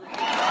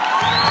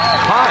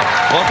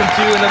welcome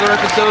to another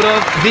episode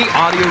of the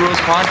Audio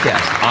Roast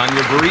Podcast. I'm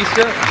your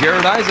barista,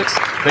 Jared Isaacs.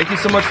 Thank you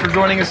so much for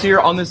joining us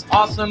here on this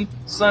awesome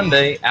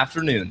Sunday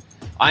afternoon.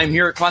 I'm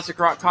here at Classic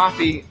Rock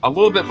Coffee, a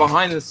little bit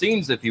behind the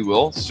scenes, if you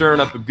will, stirring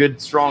up a good,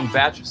 strong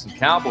batch of some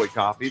cowboy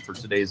coffee for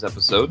today's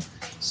episode.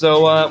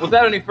 So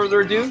without any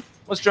further ado,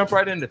 let's jump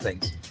right into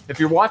things. If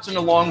you're watching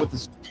along with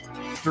the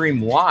stream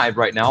live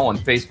right now on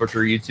Facebook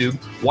or YouTube,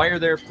 while you're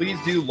there, please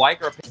do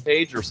like our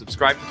page or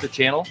subscribe to the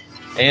channel.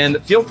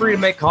 And feel free to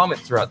make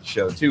comments throughout the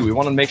show, too. We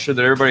want to make sure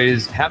that everybody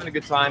is having a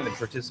good time and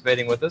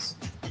participating with us.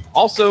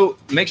 Also,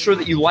 make sure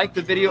that you like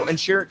the video and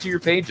share it to your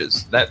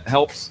pages. That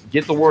helps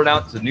get the word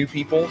out to new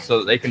people so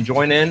that they can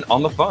join in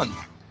on the fun.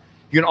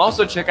 You can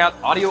also check out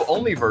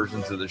audio-only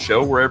versions of the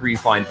show wherever you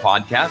find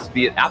podcasts,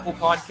 be it Apple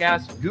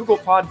Podcasts, Google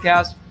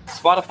Podcasts,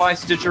 Spotify,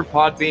 Stitcher,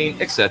 Podbean,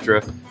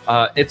 etc.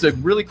 It's a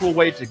really cool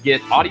way to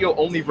get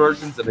audio-only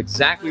versions of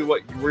exactly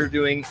what we're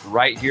doing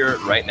right here,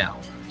 right now.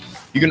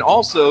 You can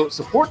also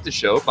support the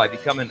show by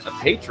becoming a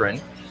patron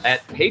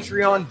at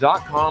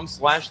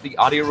patreon.com/the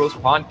Audio Roast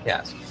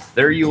Podcast.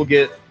 There you will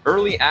get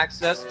early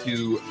access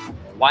to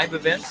live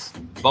events,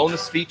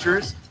 bonus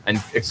features,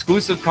 and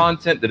exclusive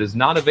content that is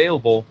not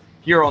available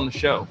here on the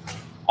show.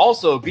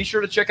 Also, be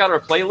sure to check out our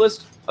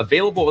playlist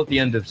available at the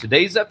end of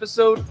today's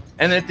episode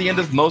and at the end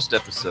of most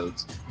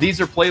episodes.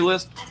 These are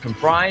playlists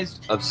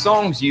comprised of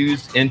songs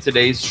used in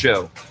today's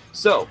show.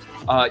 So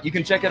you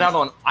can check it out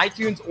on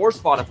iTunes or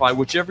Spotify,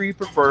 whichever you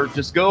prefer.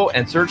 Just go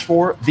and search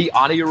for the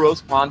Audio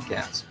Roast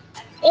Podcast.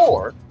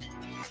 Or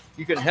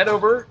you can head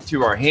over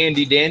to our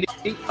handy-dandy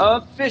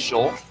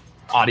official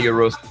Audio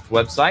Roast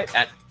website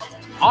at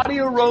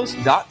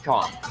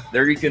audioroast.com.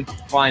 There you can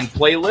find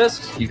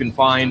playlists, you can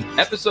find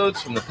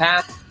episodes from the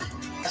past,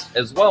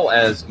 as well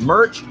as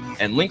merch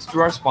and links to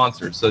our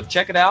sponsors. So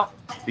check it out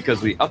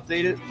because we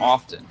update it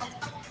often.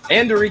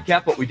 And to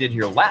recap what we did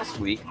here last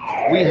week,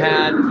 we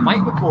had Mike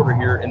McWhorter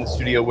here in the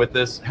studio with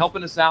us,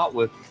 helping us out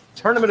with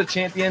Tournament of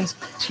Champions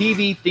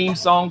TV theme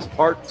songs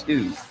part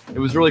 2. It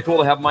was really cool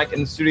to have Mike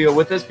in the studio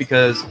with us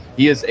because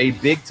he is a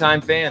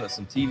big-time fan of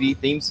some TV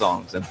theme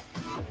songs. And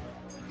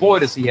boy,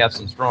 does he have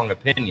some strong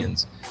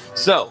opinions.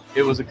 So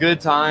it was a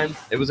good time.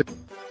 It was a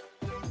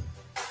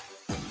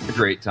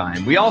great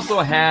time. We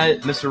also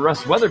had Mr.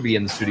 Russ Weatherby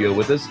in the studio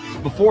with us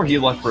before he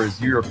left for his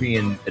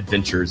European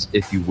adventures,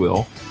 if you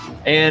will.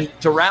 And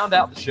to round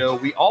out the show,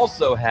 we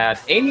also had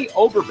Amy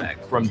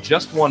Oberbeck from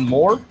Just One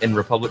More in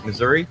Republic,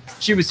 Missouri.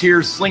 She was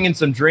here slinging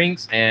some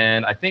drinks,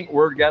 and I think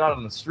word got out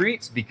on the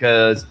streets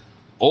because,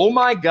 oh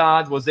my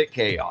God, was it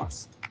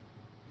chaos.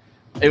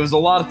 It was a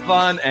lot of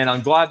fun, and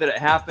I'm glad that it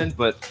happened,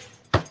 but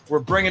we're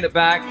bringing it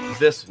back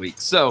this week.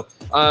 So,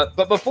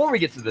 but before we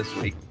get to this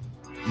week,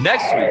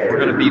 next week, we're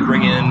going to be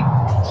bringing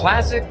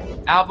classic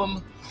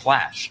album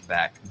Clash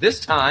back. This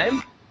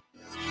time,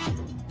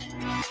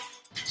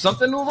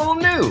 something a little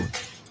new.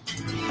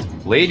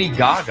 Lady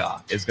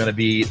Gaga is going to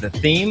be the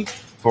theme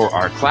for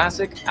our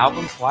classic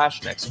album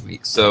Clash next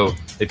week. So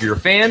if you're a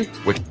fan,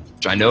 which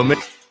I know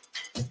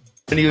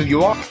many of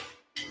you are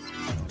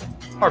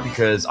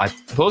because I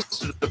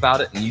posted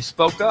about it and you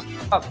spoke up.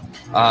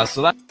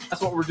 So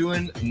that's what we're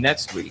doing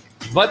next week.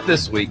 But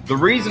this week, the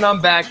reason I'm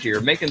back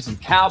here making some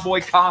cowboy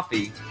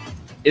coffee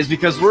is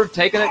because we're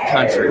taking it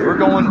country. We're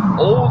going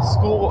old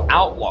school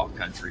outlaw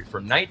country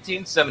from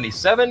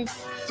 1977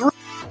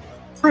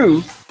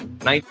 through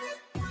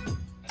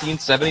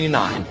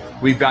 1979.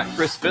 We've got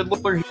Chris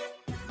Fiddler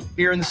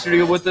here in the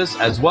studio with us,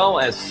 as well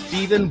as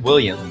Stephen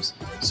Williams.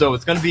 So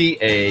it's going to be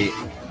a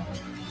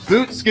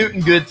boot scooting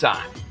good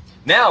time.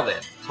 Now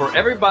then, for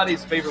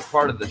everybody's favorite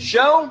part of the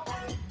show,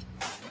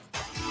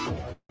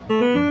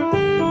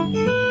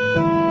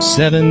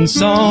 7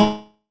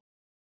 songs.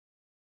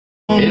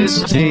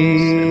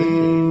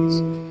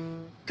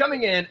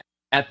 Coming in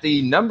at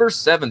the number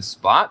 7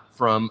 spot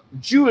from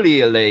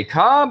Julia Lee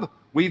Cobb,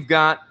 we've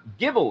got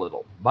Give a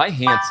Little by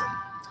Hanson.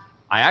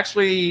 I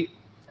actually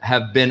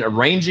have been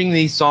arranging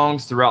these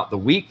songs throughout the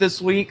week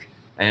this week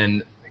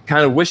and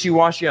kind of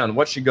wishy-washy on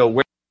what should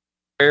go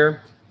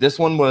where. This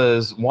one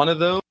was one of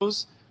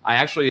those. I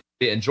actually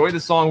enjoyed the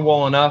song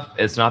well enough.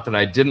 It's not that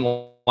I didn't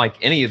like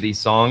any of these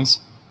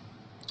songs,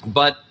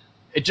 but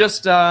it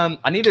just, I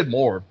needed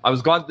more. I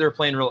was glad that they were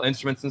playing real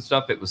instruments and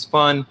stuff. It was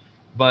fun,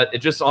 but it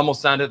just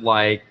almost sounded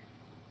like,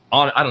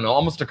 I don't know,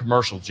 almost a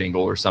commercial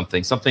jingle or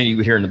something you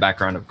would hear in the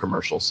background of a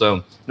commercial.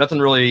 So nothing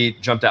really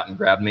jumped out and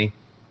grabbed me.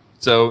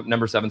 So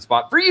number 7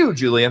 spot for you,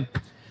 Julia.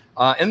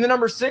 In the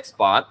number 6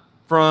 spot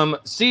from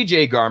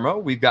CJ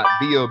Garmo, we've got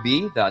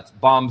B.O.B. That's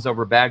Bombs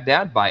Over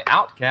Baghdad by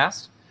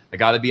Outkast. I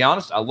got to be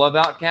honest, I love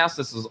Outkast.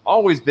 This has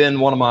always been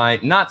one of my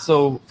not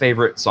so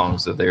favorite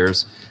songs of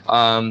theirs.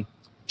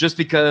 Just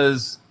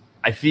because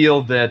I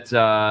feel that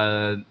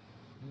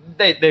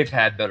they've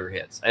had better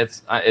hits.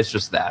 It's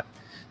just that.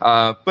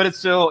 But it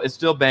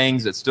still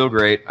bangs. It's still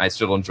great. I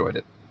still enjoyed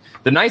it.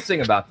 The nice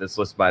thing about this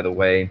list, by the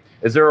way,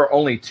 is there are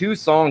only 2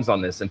 songs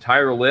on this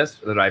entire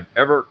list that I've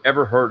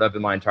ever heard of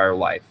in my entire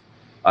life.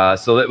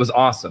 So that was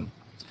awesome.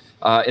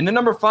 In the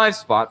number 5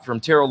 spot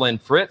from Tara Lynn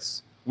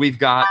Fritz, we've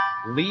got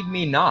Lead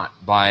Me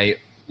Not by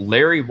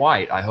Larry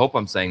White. I hope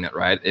I'm saying that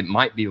right. It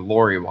might be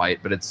Lori White,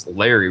 but it's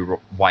Larry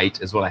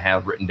White is what I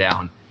have written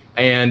down.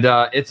 And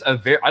it's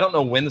I don't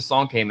know when the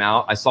song came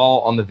out. I saw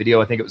on the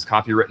video, I think it was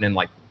copywritten in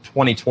like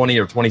 2020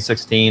 or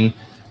 2016.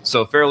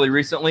 So fairly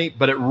recently,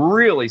 but it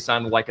really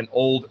sounded like an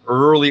old,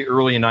 early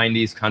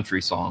 90s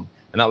country song.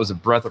 And that was a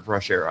breath of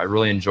fresh air. I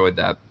really enjoyed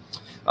that.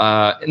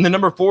 In the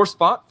number 4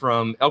 spot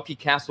from Elkie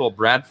Castle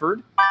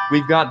Bradford,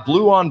 we've got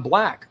Blue on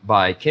Black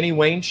by Kenny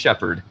Wayne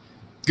Shepherd.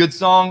 Good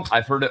song.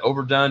 I've heard it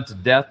overdone to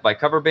death by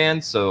cover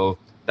bands, so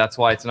that's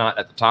why it's not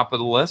at the top of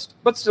the list,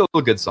 but still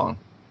a good song.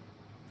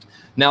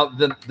 Now,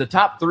 the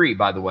top 3,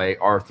 by the way,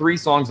 are 3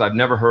 songs I've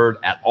never heard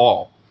at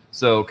all.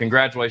 So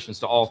congratulations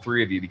to all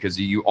 3 of you, because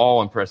you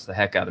all impressed the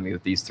heck out of me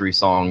with these 3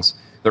 songs.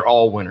 They're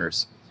all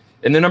winners.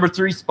 In the number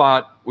 3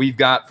 spot, we've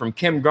got from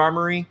Kim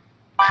Garmery,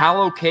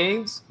 Hallow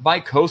Caves by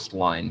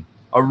Coastline.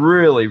 A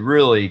really,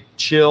 really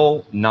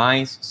chill,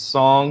 nice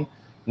song.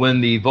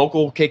 When his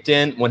vocals kicked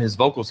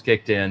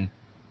in,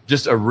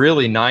 just a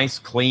really nice,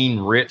 clean,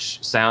 rich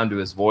sound to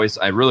his voice.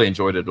 I really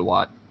enjoyed it a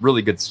lot.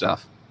 Really good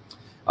stuff.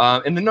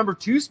 In the number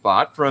 2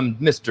 spot from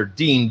Mr.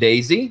 Dean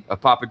Daisy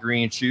of Papa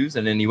Green Shoes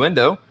and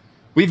Innuendo,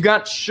 we've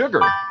got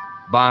Sugar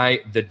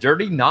by the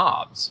Dirty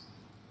Knobs.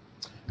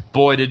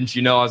 Boy, didn't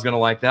you know I was going to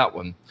like that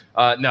one.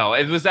 No,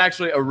 it was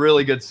actually a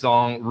really good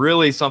song,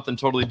 really something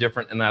totally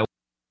different, and I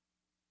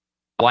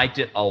liked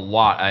it a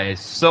lot. I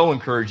so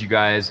encourage you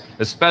guys,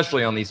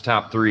 especially on these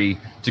top 3,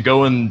 to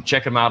go and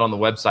check them out on the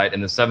website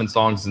in the 7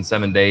 Songs in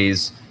 7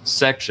 Days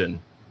section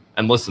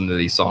and listen to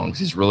these songs.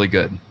 He's really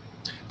good.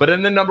 But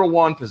in the number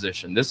 1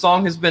 position, this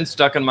song has been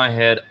stuck in my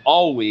head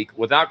all week.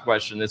 Without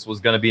question, this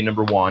was going to be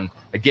number 1.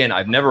 Again,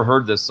 I've never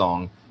heard this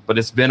song, but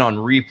it's been on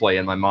replay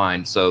in my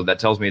mind, so that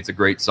tells me it's a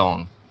great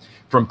song.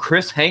 From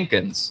Chris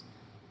Hankins,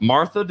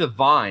 Martha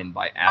Divine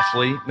by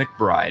Ashley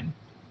McBride.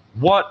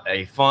 What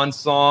a fun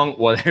song.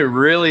 What a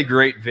really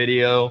great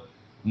video.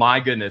 My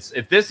goodness.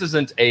 If this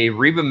isn't a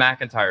Reba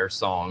McEntire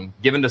song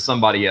given to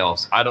somebody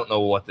else, I don't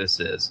know what this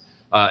is.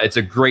 It's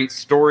a great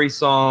story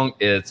song.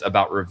 It's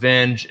about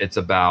revenge. It's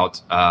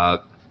about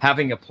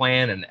having a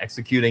plan and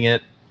executing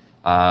it.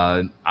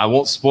 I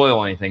won't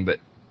spoil anything, but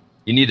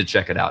you need to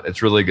check it out.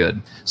 It's really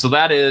good. So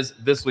that is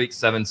this week's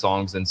 7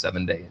 Songs in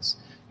 7 Days.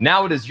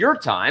 Now it is your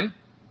time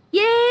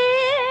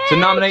to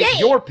nominate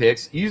your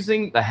picks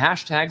using the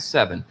hashtag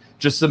 7.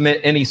 Just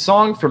submit any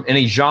song from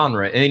any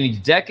genre, any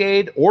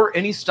decade, or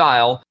any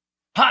style.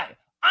 Hi,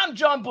 I'm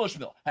John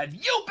Bushmill. Have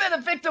you been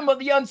a victim of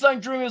the Unsung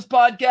Dreamers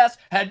podcast?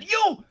 Have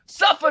you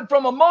suffered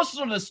from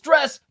emotional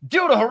distress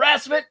due to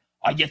harassment?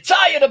 Are you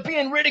tired of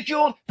being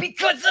ridiculed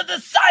because of the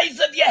size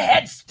of your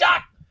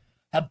headstock?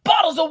 Have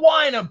bottles of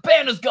wine and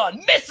banners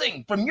gone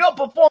missing from your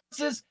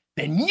performances?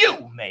 Then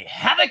you may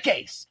have a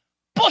case.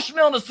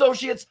 Bushmill and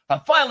Associates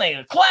are filing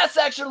a class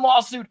action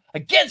lawsuit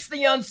against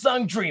the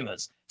Unsung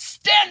Dreamers.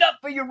 Stand up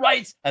for your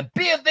rights and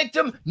be a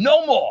victim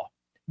no more.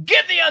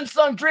 Give the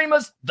Unsung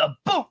Dreamers the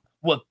boot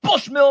with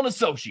Bushmill and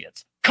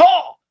Associates.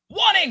 Call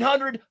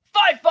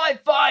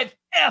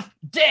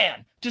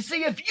 1-800-555-F-DAN to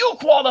see if you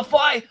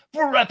qualify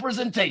for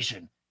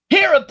representation.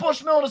 Here at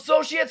Bushmill and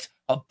Associates,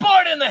 a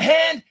bird in the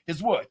hand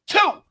is worth 2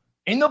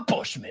 in the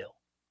Bushmill.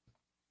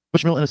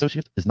 Bushmill and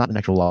Associates is not an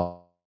actual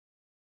law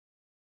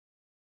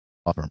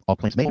firm. All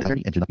claims made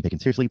and should not be taken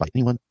seriously by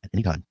anyone at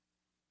any time.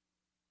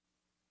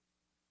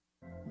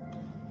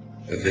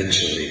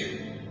 Eventually,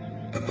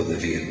 a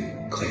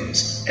Bolivian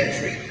claims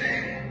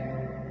everything.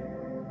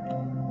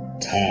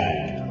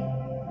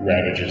 Time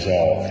ravages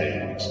all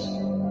things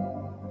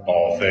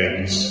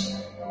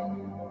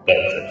but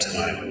the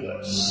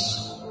timeless.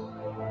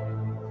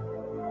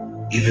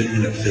 Even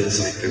when it feels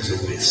like there's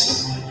always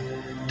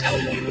someone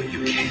telling you what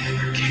you can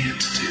or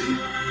can't do.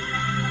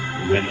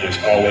 When there's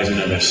always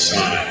another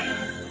sign,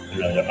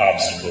 another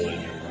obstacle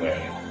in your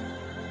way.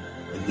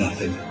 And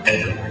nothing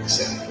ever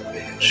works out the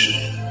way it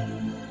should.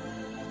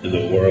 And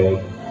the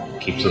world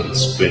keeps on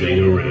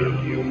spinning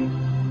around you.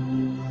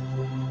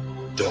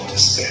 Don't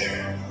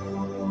despair.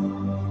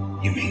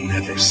 You may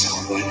never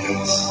sound like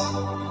us,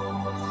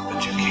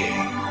 but you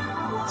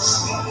can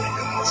smell like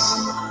us.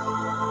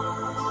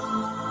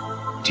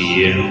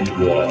 DM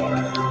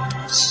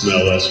Water.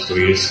 Smell us for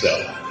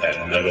yourself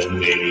at Metal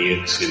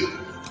Mania 2.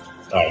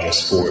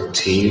 August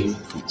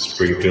 14th,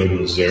 Springfield,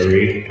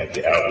 Missouri, at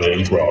the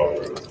Outland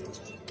Ballroom.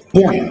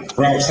 Warning,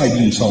 for outside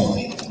use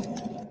only.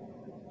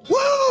 Woo!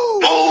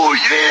 Oh,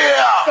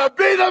 yeah! To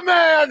be the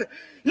man,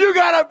 you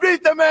gotta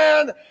beat the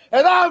man,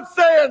 and I'm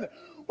saying,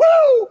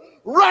 woo!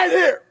 Right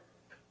here.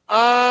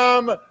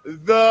 I'm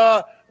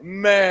the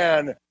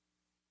man.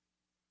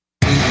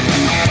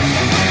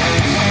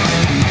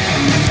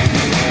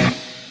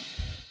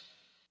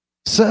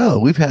 So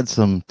we've had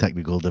some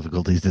technical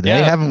difficulties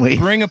today, haven't we?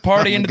 Bring a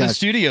party into the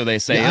studio, they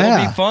say. Yeah.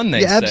 It'll be fun,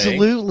 they say.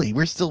 Absolutely.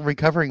 We're still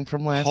recovering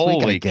from last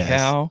week, I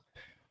guess. Holy cow.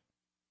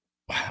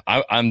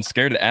 I'm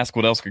scared to ask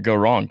what else could go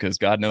wrong, because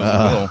God knows it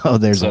will. Oh,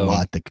 there's a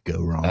lot that could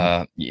go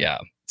wrong. Yeah.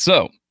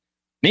 So,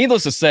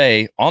 needless to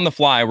say, on the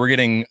fly, we're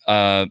getting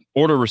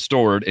order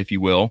restored, if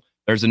you will.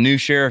 There's a new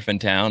sheriff in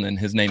town, and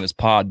his name is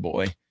Pod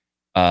Boy.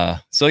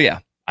 So, yeah.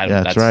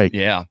 That's right.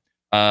 Yeah.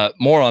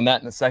 More on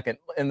that in a second.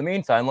 In the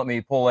meantime, let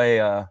me pull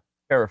a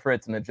pair of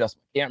Fritz and adjust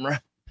my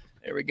camera.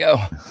 There we go.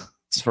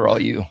 It's for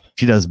all you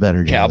She does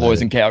better.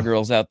 cowboys and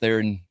cowgirls out there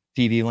in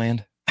TV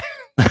land.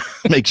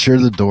 Make sure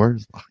the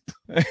doors.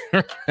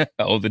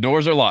 Oh, the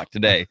doors are locked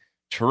today.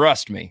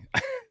 Trust me.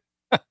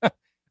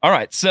 All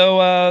right.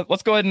 So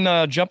let's go ahead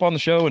and jump on the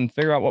show and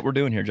figure out what we're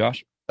doing here,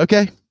 Josh.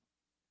 Okay.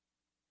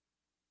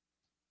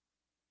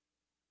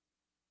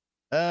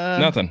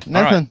 Nothing. Nothing.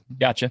 All right.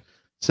 Gotcha.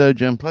 So,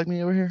 Jim, plug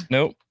me over here.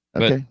 Nope.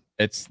 Okay.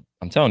 But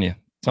I'm telling you,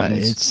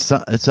 something's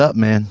It's up,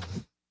 man.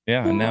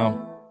 yeah. And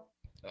now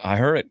I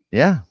heard it.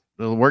 Yeah.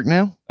 It'll work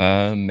now.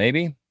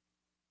 Maybe.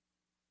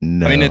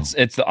 No. I mean, it's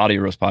the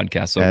Audio Roast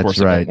podcast, so of That's course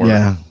right. it won't work.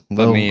 Yeah.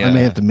 Well, me, I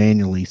may have to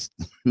manually.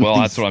 Well,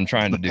 that's what I'm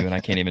trying to do, and I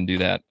can't even do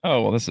that.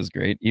 Oh, well, this is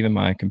great. Even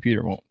my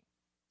computer won't.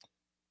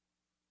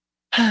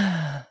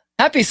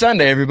 Happy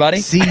Sunday, everybody.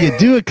 See, you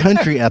do a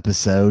country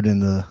episode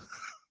in the.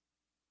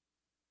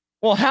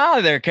 Well,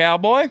 howdy there,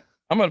 cowboy.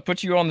 I'm going to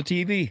put you on the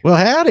TV. Well,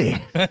 howdy.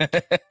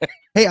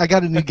 Hey, I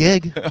got a new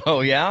gig.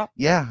 Oh, yeah?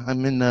 Yeah,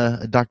 I'm in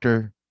a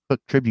Dr. Hook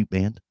tribute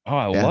band. Oh,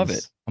 I love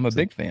it. I'm a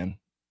big fan.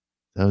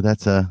 So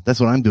that's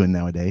what I'm doing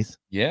nowadays.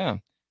 Yeah.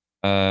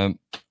 Well,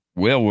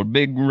 we're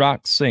big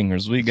rock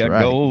singers. We got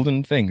right.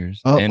 golden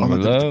fingers, and we're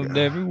loved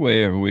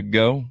everywhere we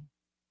go.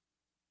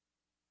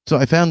 So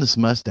I found this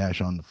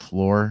mustache on the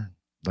floor,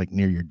 like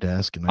near your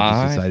desk, and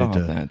I just decided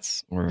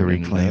to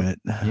reclaim it.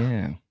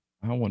 Yeah.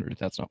 I wondered if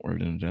that's not where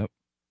it ended up.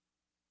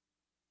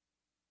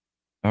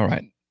 All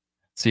right.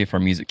 See if our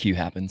music cue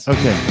happens.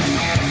 Okay.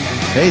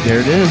 Hey, there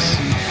it is.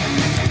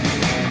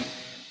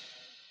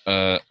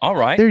 All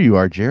right. There you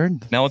are,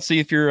 Jared. Now let's see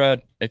if your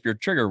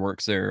trigger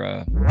works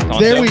there.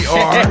 There we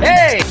are.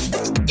 Hey!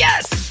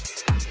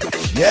 Yes!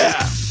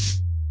 Yeah.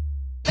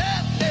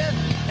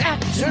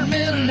 After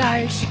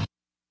midnight.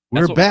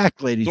 We're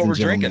back, ladies what and we're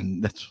gentlemen.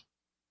 drinking.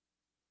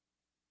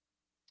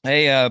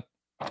 Hey,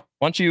 why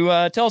don't you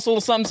tell us a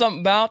little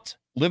something about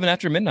Living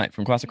After Midnight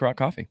from Classic Rock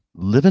Coffee?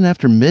 Living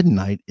After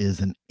Midnight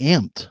is an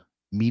amped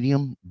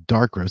medium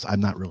dark roast.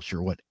 I'm not real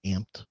sure what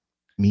amped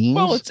means.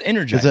 Well, it's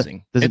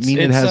energizing. Does it mean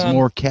it has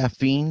more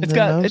caffeine? It's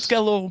got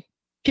a little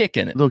kick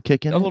in it. A little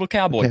kick in it? A little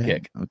cowboy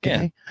kick.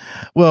 Okay.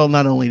 Yeah. Well,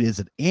 not only is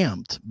it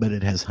amped, but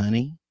it has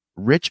honey,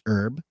 rich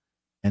herb,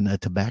 and a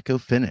tobacco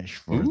finish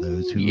for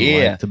those who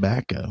like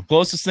tobacco.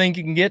 Closest thing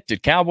you can get to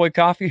cowboy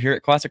coffee here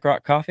at Classic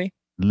Rock Coffee.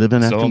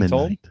 Living After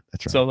Midnight.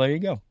 That's right. So there you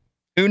go.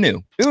 Who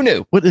knew? Who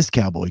knew? What is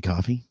cowboy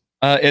coffee?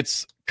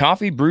 It's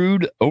coffee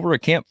brewed over a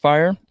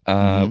campfire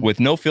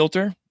with no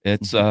filter.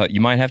 It's you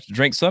might have to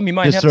drink some. You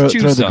might just have to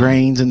choose throw some. the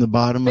grains in the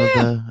bottom of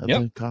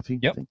the coffee.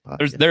 Yep.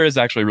 There is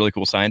actually really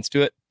cool science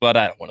to it, but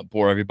I don't want to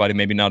bore everybody.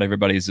 Maybe not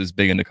everybody's as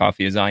big into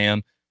coffee as I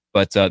am,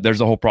 but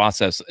there's a whole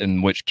process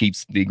in which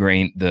keeps the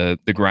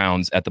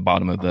grounds at the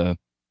bottom of the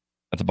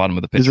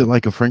pitcher. Is it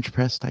like a French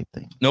press type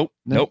thing? Nope.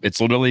 It's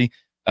literally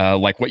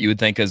like what you would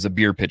think as a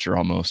beer pitcher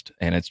almost,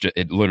 and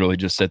it literally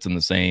just sits in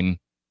the same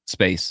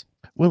space.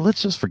 Well,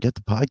 let's just forget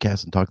the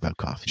podcast and talk about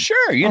coffee.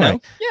 Sure, you know,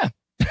 yeah.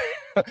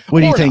 What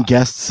do you think,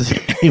 guests?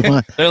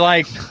 They're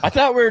like, I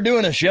thought we were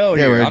doing a show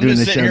here. I'm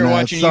just sitting here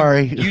watching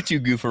you two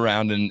goof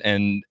around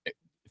and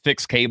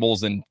fix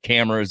cables and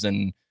cameras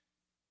and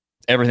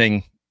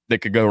everything that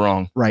could go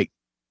wrong. Right.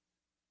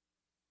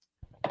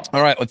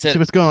 All right, let's hit. See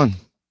what's going on.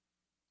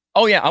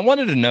 Oh, yeah. I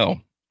wanted to know.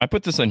 I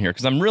put this in here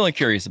because I'm really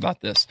curious about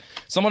this.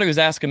 Somebody was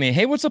asking me,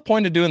 hey, what's the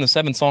point of doing the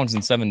 7 songs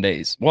in 7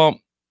 days? Well,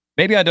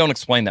 maybe I don't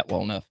explain that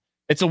well enough.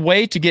 It's a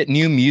way to get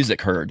new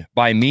music heard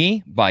by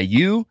me, by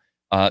you,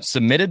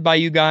 submitted by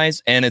you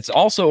guys. And it's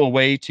also a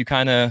way to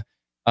kind of,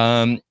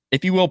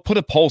 if you will, put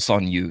a pulse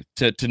on you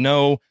to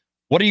know,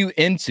 what are you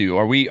into?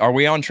 Are we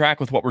on track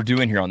with what we're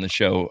doing here on the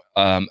show?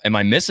 Am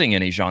I missing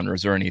any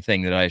genres or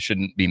anything that I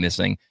shouldn't be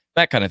missing?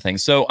 That kind of thing.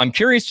 So I'm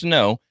curious to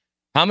know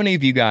how many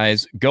of you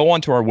guys go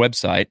onto our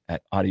website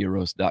at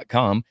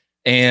audioroast.com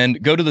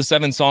and go to the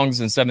 7 songs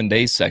in 7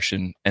 days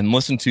section and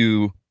listen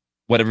to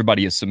what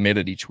everybody has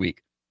submitted each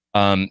week.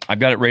 I've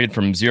got it rated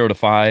from 0 to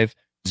 5,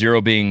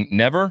 0 being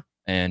never,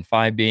 and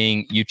 5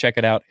 being you check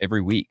it out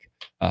every week.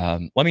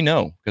 Let me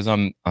know because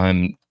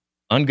I'm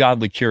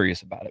ungodly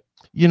curious about it.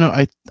 You know,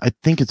 I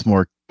think it's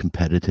more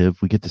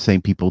competitive. We get the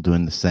same people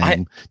doing the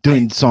same,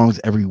 songs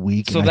every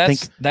week. So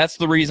that's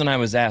the reason I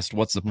was asked,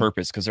 what's the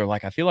purpose? Because they're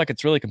like, I feel like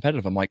it's really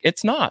competitive. I'm like,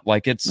 it's not.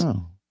 Like it's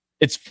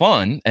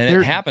fun, and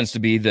it happens to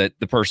be that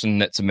the person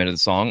that submitted the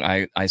song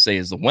I say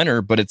is the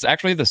winner, but it's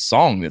actually the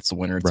song that's the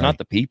winner. It's not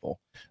the people.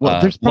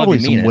 Well, there's probably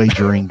some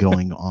wagering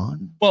going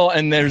on. Well,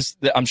 and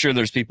I'm sure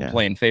there's people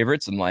playing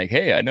favorites and like,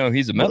 hey, I know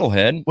he's a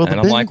metalhead. And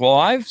I'm like, well,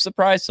 I've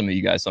surprised some of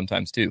you guys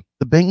sometimes too.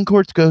 The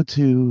Betancourts go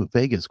to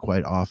Vegas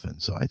quite often,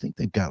 so I think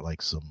they've got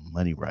like some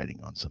money riding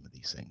on some of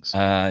these things.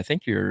 I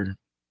think you're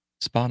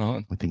spot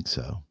on. I think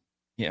so.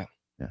 Yeah.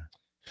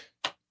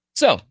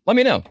 So let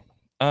me know.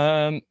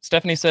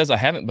 Stephanie says I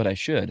haven't, but I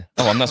should.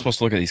 Oh, I'm not supposed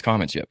to look at these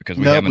comments yet because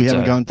we haven't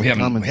done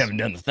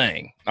the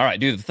thing. All right,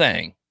 do the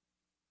thing.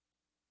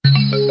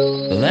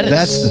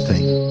 That's the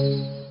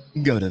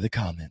thing. Go to the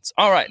comments.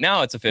 All right,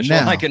 now it's official.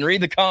 Now. I can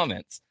read the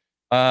comments.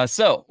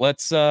 So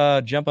let's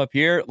jump up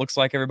here. It looks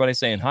like everybody's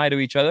saying hi to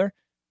each other.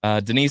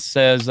 Denise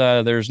says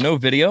there's no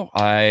video.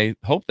 I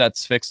hope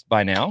that's fixed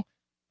by now.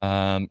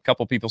 A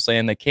couple people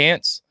saying they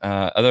can't.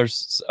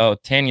 Others. Oh,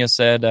 Tana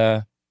said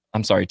that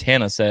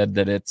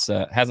it's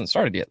hasn't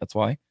started yet. That's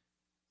why.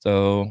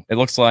 So it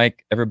looks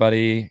like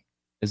everybody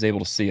is able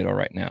to see it all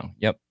right now.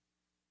 Yep.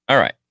 All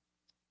right.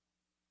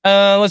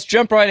 Let's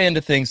jump right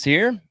into things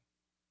here.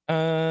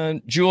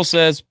 Jewel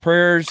says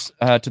prayers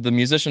to the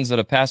musicians that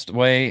have passed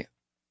away.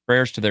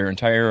 Prayers to their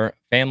entire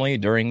family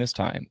during this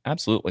time.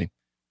 Absolutely.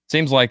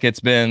 Seems like it's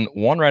been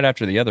one right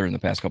after the other in the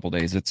past couple of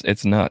days.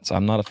 It's nuts.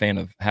 I'm not a fan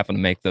of having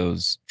to make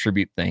those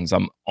tribute things.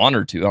 I'm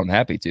honored to. I'm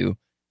happy to,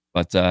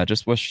 but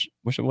just wish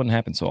it wouldn't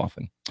happen so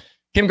often.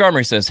 Kim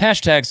Garmery says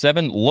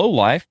 #7 Low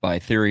Life by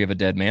Theory of a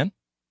Dead Man.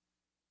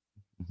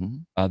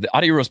 Mm-hmm. The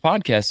Audio Roast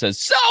podcast says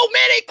so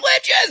many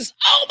glitches.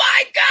 Oh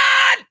my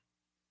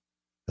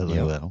god.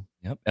 LOL.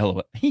 Yep.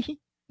 LOL.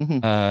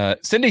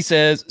 Cindy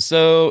says,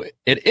 so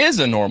it is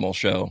a normal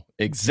show.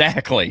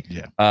 Exactly.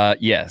 Yeah.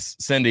 Yes.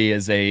 Cindy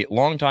is a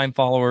longtime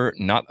follower,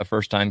 not a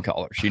first time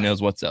caller. She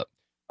knows what's up.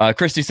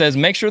 Christy says,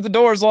 make sure the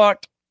door's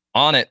locked.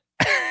 On it.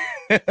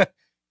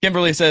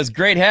 Kimberly says,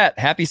 great hat.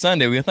 Happy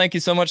Sunday. Well, thank you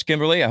so much,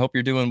 Kimberly. I hope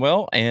you're doing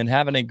well and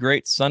having a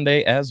great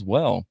Sunday as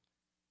well.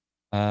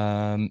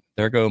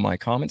 There go my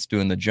comments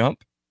doing the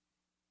jump.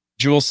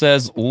 Jewel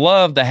says,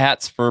 love the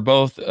hats for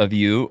both of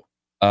you.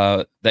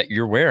 That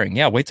you're wearing.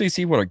 Yeah, wait till you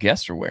see what our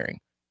guests are wearing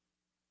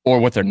or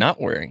what they're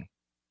not wearing.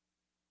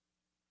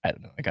 I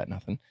don't know. I got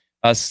nothing.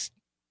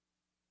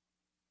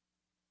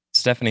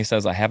 Stephanie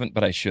says I haven't,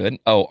 but I should.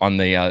 Oh, on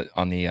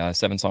the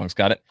 7 songs.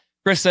 Got it.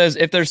 Chris says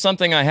if there's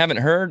something I haven't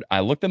heard,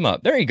 I look them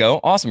up. There you go.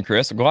 Awesome,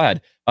 Chris. I'm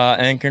glad.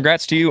 And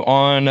congrats to you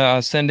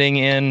on sending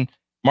in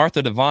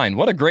Martha Divine.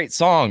 What a great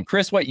song.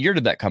 Chris, what year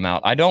did that come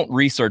out? I don't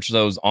research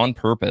those on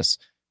purpose.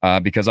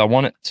 Because I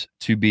want it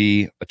to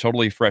be a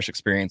totally fresh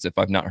experience if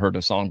I've not heard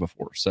a song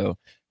before. So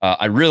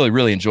I really,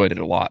 really enjoyed it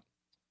a lot.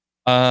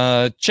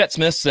 Chet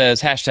Smith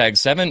says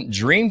 #7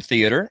 Dream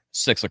Theater,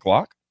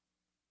 6:00.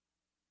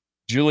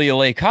 Julia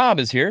Leigh Cobb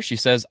is here. She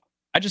says,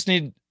 I just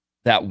need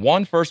that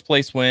one first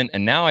place win,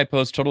 and now I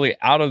post totally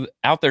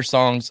out their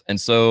songs. And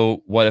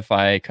so what if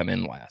I come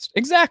in last?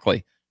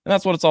 Exactly. And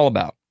that's what it's all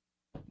about.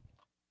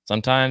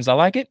 Sometimes I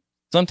like it.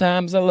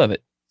 Sometimes I love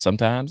it.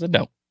 Sometimes I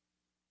don't.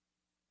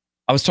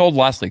 I was told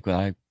last week that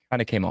I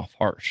kind of came off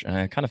harsh, and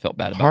I kind of felt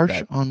bad about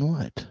that. Harsh on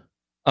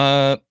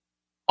what?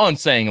 On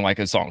saying like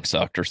a song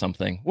sucked or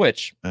something.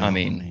 Which I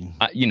mean,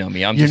 you know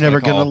me. You're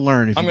never going to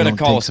learn. If I'm going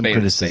to call a spade,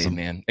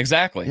 man.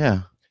 Exactly.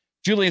 Yeah.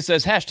 Julia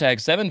says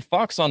 #7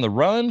 Fox on the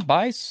Run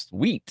by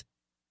Sweet.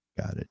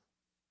 Got it.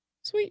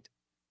 Sweet.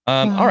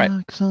 All right.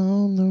 Fox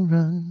on the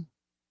Run.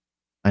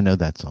 I know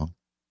that song.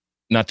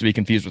 Not to be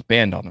confused with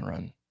Band on the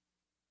Run,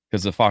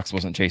 because the fox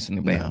wasn't chasing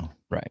the band. No.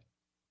 Right.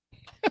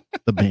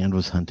 The band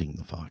was hunting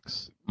the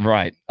fox.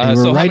 Right.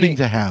 So riding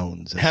the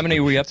hounds. How many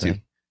are we up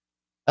to?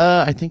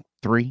 I think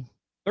 3.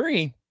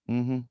 3.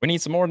 Mm-hmm. We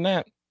need some more than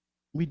that.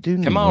 We do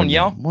need Come on,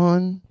 y'all.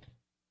 1.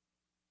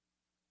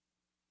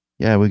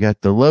 Yeah, we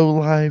got the Low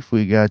Life,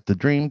 we got the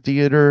Dream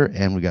Theater,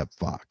 and we got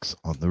Fox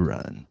on the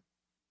Run.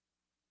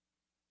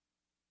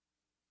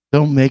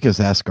 Don't make us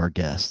ask our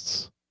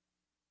guests.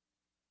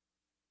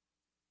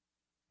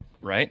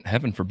 Right?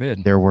 Heaven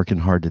forbid. They're working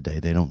hard today.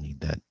 They don't need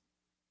that.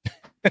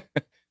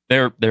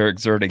 They're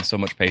exerting so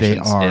much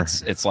patience. They are.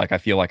 It's like I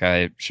feel like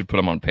I should put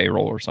them on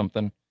payroll or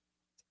something.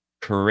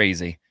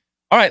 Crazy.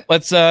 All right,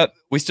 let's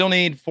we still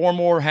need 4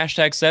 more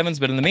 #7s,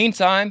 but in the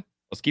meantime,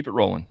 let's keep it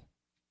rolling.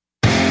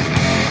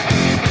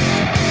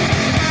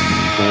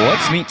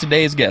 Let's meet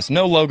today's guest.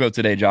 No logo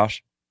today,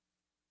 Josh.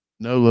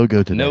 No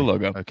logo today. No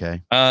logo.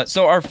 Okay.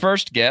 So our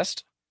first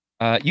guest,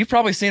 you've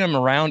probably seen him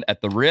around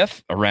at the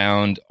Riff,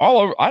 around all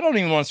over. I don't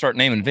even want to start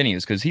naming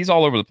venues because he's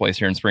all over the place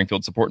here in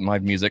Springfield supporting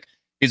live music.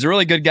 He's a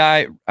really good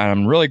guy.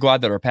 I'm really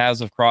glad that our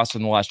paths have crossed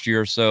in the last year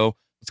or so.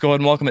 Let's go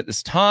ahead and welcome at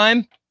this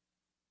time,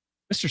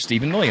 Mr.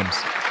 Stephen Williams.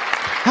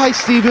 Hi,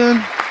 Stephen.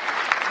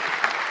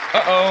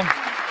 Uh-oh.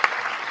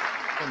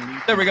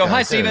 There we go.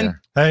 Hi, Stephen.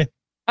 Hey.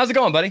 How's it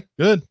going, buddy?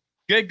 Good.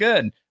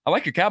 Good. I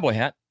like your cowboy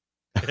hat.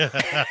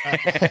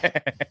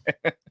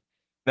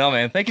 No,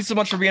 man. Thank you so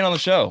much for being on the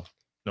show.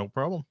 No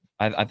problem.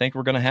 I think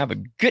we're going to have a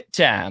good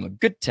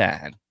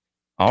time.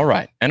 All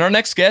right. And our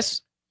next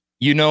guest,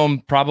 you know him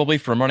probably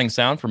from running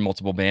sound for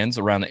multiple bands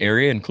around the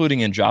area,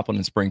 including in Joplin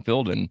and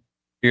Springfield and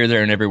here,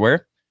 there, and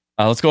everywhere.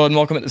 Let's go ahead and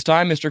welcome at this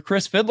time, Mr.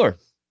 Chris Fiddler.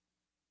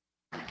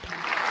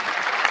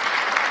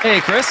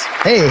 Hey, Chris.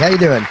 Hey, how you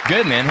doing?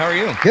 Good, man. How are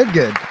you?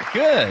 Good.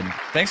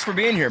 Thanks for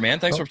being here, man.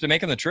 Thanks for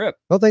making the trip.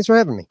 Well, thanks for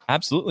having me.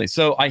 Absolutely.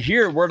 So I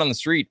hear word on the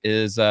street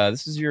is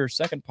this is your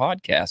second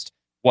podcast.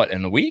 What,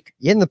 in a week?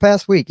 In the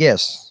past week,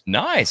 yes.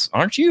 Nice.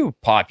 Aren't you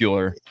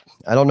popular?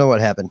 I don't know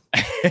what happened.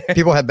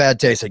 People have bad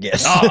taste, I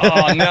guess.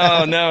 Oh,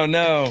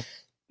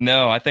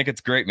 no. I think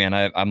it's great, man.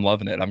 I'm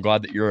loving it. I'm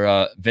glad that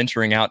you're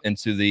venturing out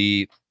into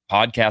the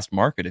podcast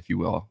market, if you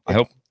will. I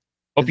hope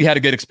you had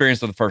a good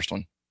experience with the first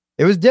one.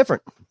 It was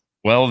different.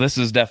 Well, this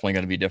is definitely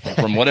going to be different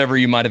from whatever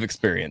you might have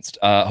experienced.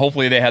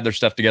 Hopefully they had their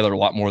stuff together a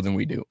lot more than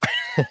we do.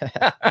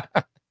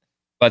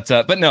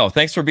 But no,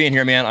 thanks for being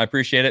here, man. I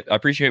appreciate it. I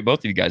appreciate both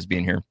of you guys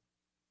being here.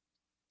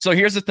 So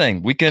here's the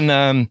thing. We can,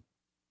 I'm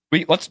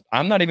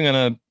not even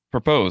going to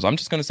propose. I'm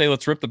just going to say,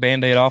 let's rip the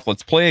Band-Aid off.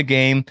 Let's play a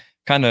game,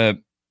 kind of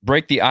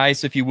break the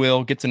ice, if you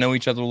will, get to know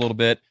each other a little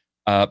bit.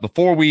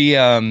 Before we,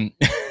 sorry,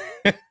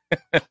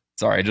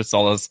 I just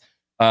saw this.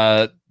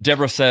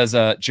 Deborah says,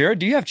 Jared,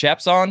 do you have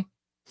chaps on?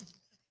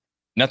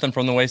 Nothing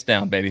from the waist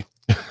down, baby.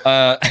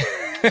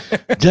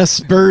 Just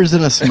spurs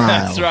and a smile.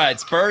 That's right.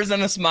 Spurs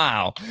and a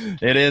smile.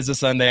 It is a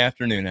Sunday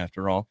afternoon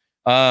after all.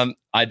 I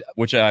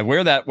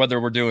wear that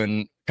whether we're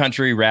doing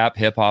country, rap,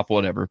 hip hop,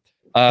 whatever.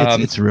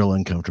 It's real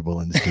uncomfortable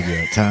in the studio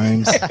at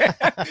times.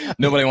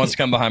 Nobody wants to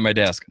come behind my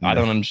desk. No. I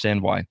don't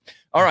understand why.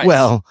 All right.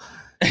 Well,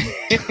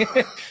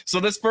 so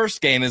this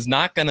first game is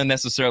not going to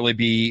necessarily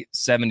be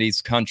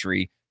 70s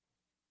country,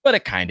 but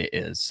it kind of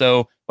is.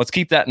 So let's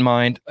keep that in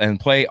mind and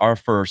play our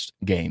first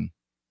game.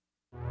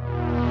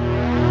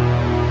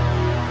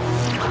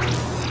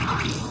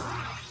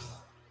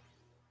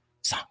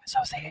 Song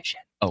association.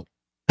 Oh.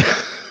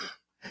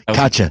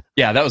 Gotcha.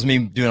 Yeah, that was me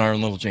doing our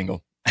own little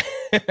jingle.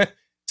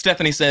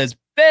 Stephanie says,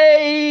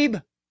 babe.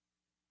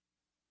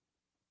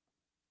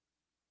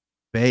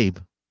 Babe.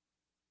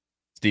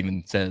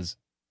 Steven says,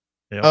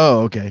 yep.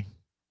 Oh, okay.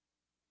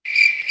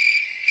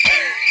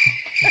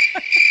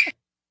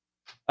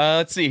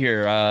 Let's see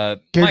here.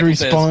 Care to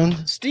respond?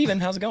 Says, Steven,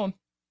 how's it going?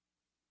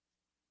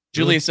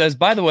 Julia says,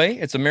 by the way,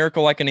 it's a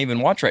miracle I can even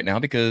watch right now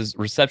because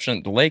reception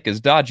at the lake is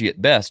dodgy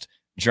at best.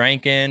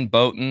 Drinking,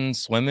 boating,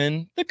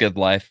 swimming, the good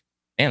life.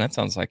 Man, that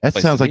sounds like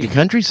a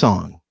country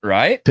song.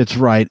 Right? Fits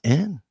right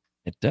in.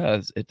 It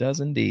does. It does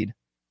indeed.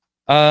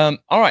 All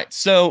right.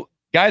 So,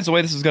 guys, the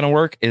way this is going to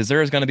work is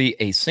there is going to be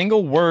a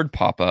single word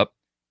pop up,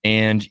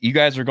 and you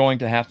guys are going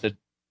to have to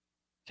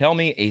tell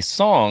me a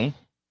song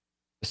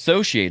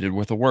associated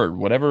with a word,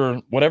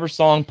 whatever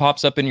song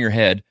pops up in your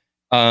head.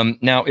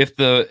 Now, if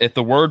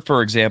the word,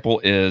 for example,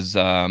 is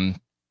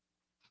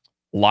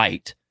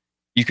light,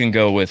 you can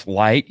go with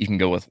light. You can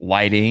go with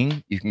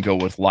lighting. You can go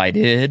with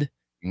lighted.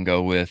 You can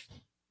go with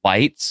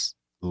lights.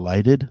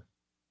 Lighted?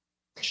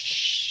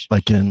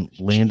 Like in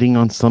landing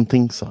on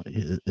something, so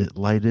it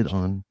lighted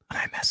on.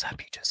 When I mess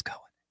up, you just go.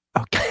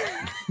 Okay.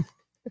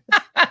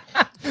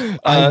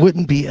 I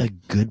wouldn't be a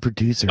good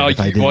producer if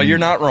I didn't. Well, you're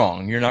not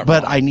wrong. You're not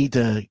but wrong. I need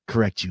to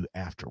correct you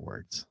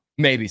afterwards.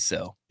 Maybe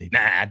so. Maybe.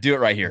 Nah, do it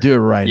right here. Do it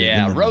right.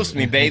 Yeah, roast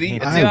me, baby.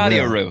 It's the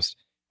audio roast.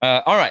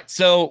 All right.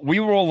 So we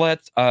will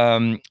let,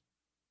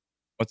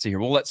 let's see here.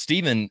 We'll let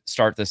Steven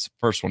start this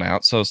first one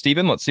out. So,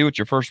 Steven, let's see what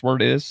your first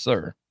word is,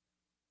 sir.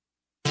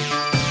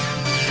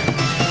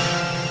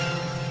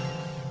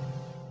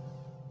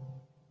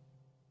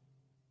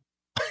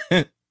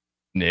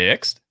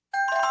 Next.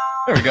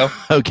 There we go.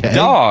 Okay.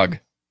 Dog.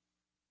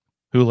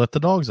 Who let the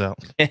dogs out?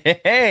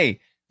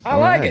 Hey, I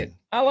like it.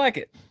 I like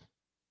it.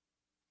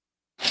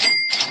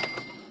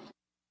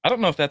 I don't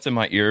know if that's in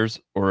my ears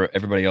or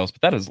everybody else, but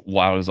that is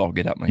loud as all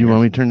get out my ears. You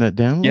want me to turn that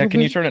down? Yeah, can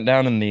you turn it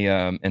down in the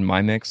in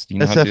my mix? Do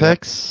you know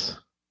SFX?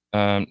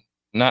 How to do that?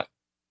 Not.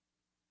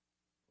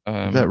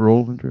 Does that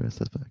roll under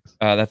SFX?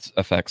 That's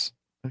effects.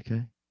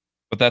 Okay.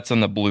 But that's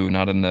in the blue,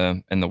 not in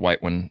the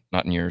white one,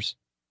 not in yours.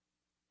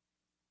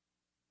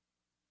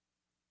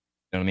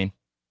 You know what I mean?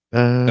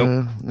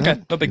 Nope.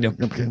 Okay, no big deal.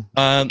 Okay.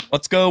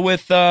 Let's go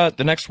with the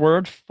next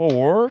word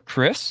for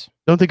Chris.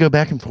 Don't they go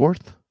back and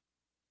forth?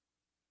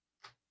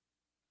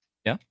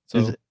 Yeah. So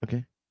is it?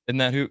 Okay. Isn't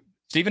that who?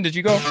 Steven, did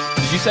you go?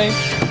 Did you say?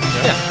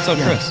 Yeah. So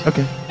Chris.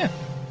 Okay. Yeah.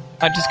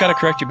 I just got to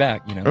correct you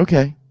back, you know.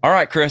 Okay. All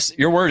right, Chris.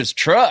 Your word is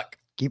truck.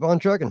 Keep on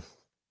trucking.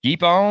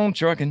 Keep on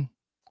trucking.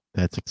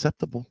 That's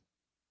acceptable.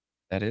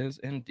 That is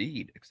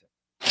indeed acceptable.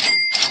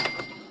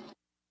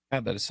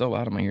 God, that is so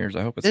loud in my ears.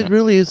 I hope it's It not.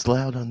 really is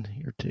loud on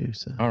here too.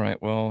 So. All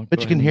right. Well, but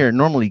you can hear it.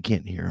 Normally, you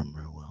can't hear them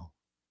real well.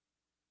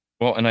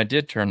 Well, and I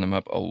did turn them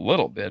up a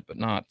little bit, but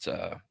not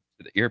to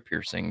the ear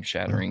piercing,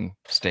 shattering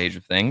stage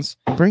of things.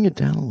 Bring it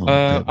down a little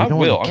bit. I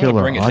will. I'm going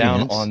to bring it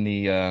down on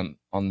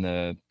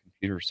the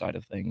computer side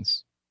of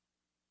things.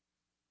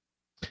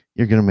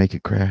 You're going to make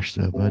it crash,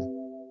 though, bud.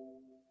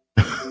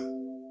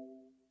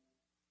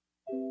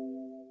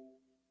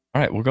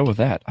 All right, we'll go with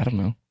that. I don't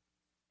know.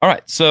 All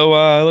right, so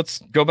let's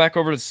go back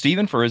over to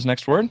Steven for his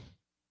next word.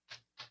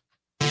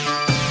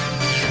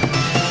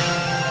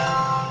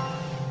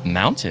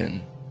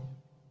 Mountain.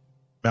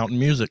 Mountain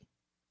music.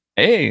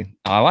 Hey,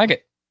 I like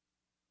it.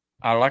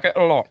 I like it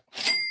a lot.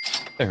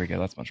 There we go.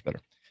 That's much better.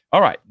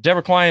 All right.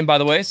 Deborah Klein, by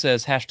the way,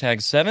 says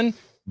 #7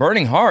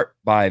 Burning Heart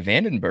by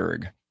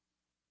Vandenberg.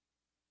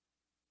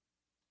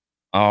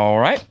 All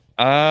right.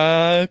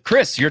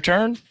 Chris, your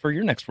turn for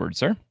your next word,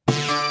 sir.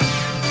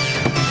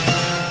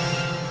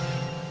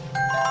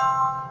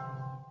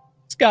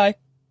 Sky.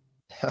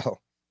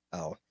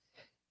 Oh.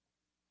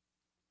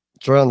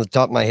 It's right on the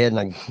top of my head,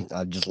 and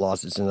I just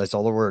lost it as soon as I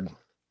saw the word.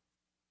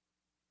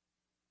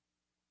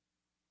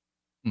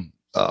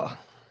 Help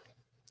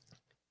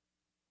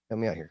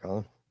me out here,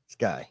 Colin.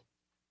 Sky.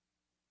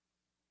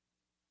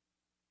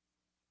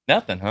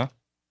 Nothing, huh?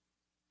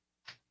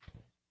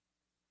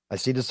 I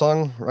see the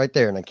song right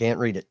there and I can't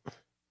read it.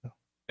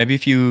 Maybe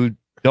if you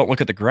don't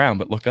look at the ground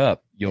but look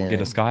up, you'll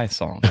get a sky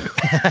song.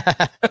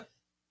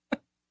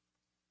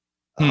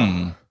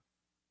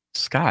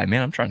 Sky,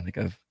 man, I'm trying to think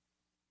of.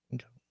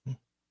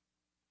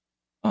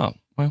 Oh,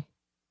 well.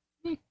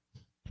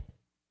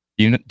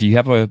 Do you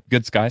have a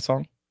good sky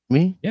song?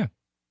 Me? Yeah.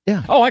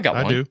 Yeah. Oh, I got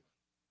I one. do.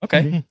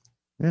 Okay.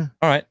 Yeah.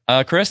 All right.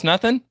 Chris,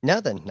 nothing?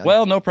 Nothing.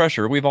 Well, no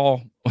pressure. We've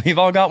all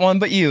got one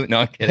but you. No,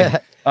 I'm kidding.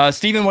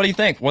 Steven, what do you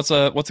think? What's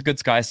a good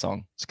sky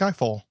song?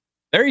 Skyfall.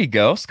 There you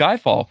go.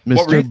 Skyfall.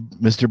 What were you-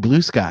 Mr.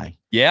 Blue Sky.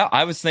 Yeah,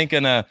 I was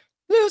thinking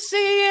Lucy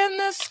in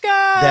the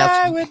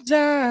sky with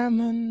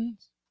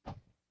diamonds.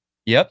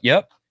 Yep.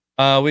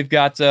 We've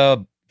got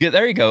there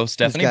you go,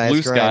 Stephanie.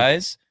 Blue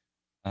Skies.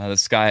 The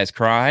sky is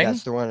crying.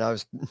 That's the one I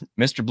was.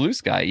 Mr. Blue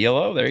Sky,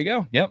 yellow. There you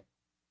go. Yep.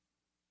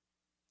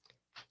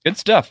 Good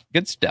stuff.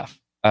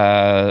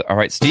 All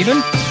right,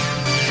 Steven.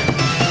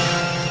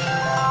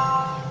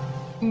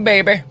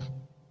 Baby.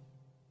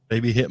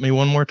 Baby, hit me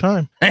one more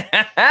time.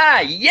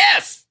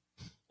 Yes.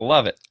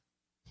 Love it.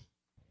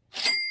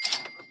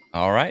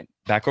 All right.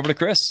 Back over to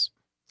Chris.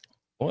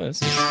 Boy,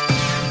 this is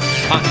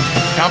hot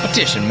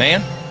competition,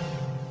 man.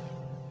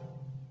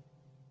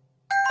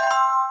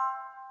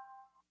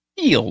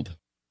 Field.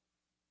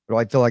 Well,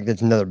 I feel like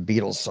there's another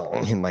Beatles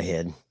song in my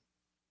head.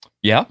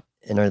 Yeah.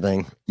 And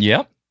everything.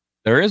 Yep.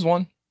 There is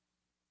one.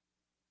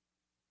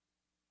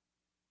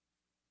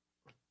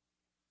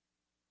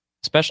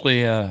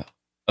 Especially of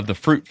the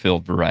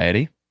fruit-filled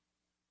variety.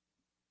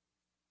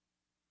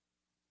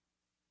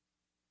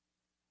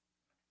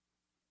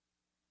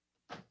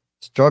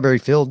 Strawberry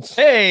Fields.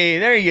 Hey,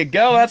 there you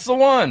go. That's the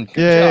one.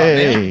 Good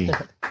Yay. job,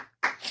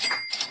 man.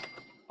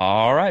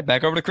 All right,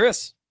 back over to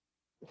Chris.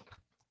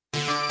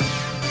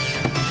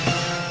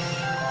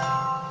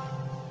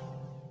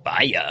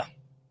 Bye.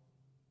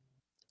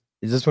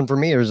 Is this one for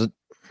me or is it?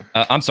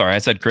 I'm sorry, I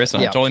said Chris.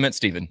 I totally meant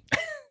Steven.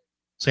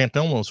 St.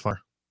 Elmo's Fire.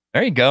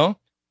 There you go.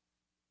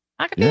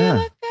 I can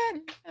feel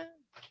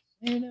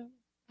it.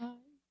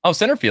 Oh,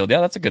 Centerfield.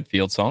 Yeah, that's a good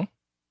field song.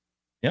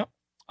 Yep.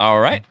 All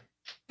right.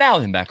 Now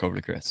then, back over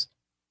to Chris.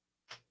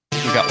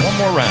 We got one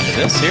more round of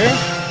this here.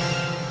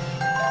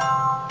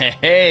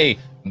 Hey,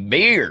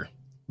 beer.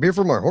 Beer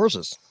from our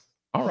horses.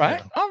 All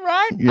right. All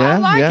right. Yeah, I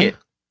like yeah. it.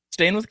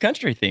 Staying with the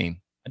country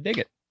theme. I dig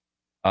it.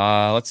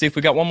 Let's see if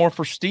we got one more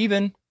for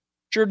Steven.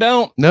 Sure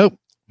don't. Nope.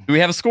 Do we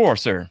have a score,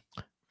 sir?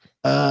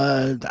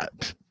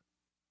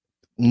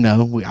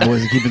 No, I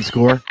wasn't keeping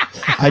score.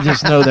 I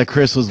just know that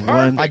Chris was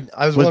one.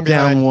 I was down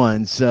behind.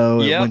 one,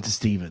 so Yep. it went to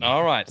Steven.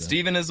 All right.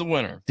 Steven is the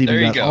winner. Steven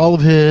there you got go. all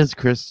of his.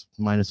 Chris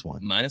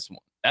 -1. -1.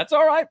 That's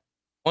all right.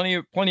 Plenty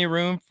of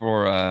room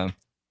for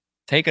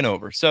taking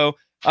over. So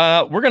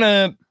we're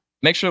gonna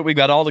make sure that we've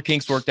got all the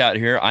kinks worked out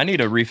here. I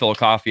need a refill of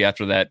coffee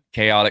after that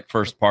chaotic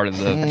first part of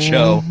the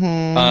show.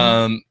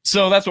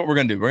 So that's what we're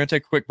gonna do. We're gonna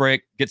take a quick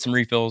break, get some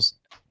refills.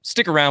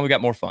 Stick around. We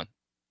got more fun.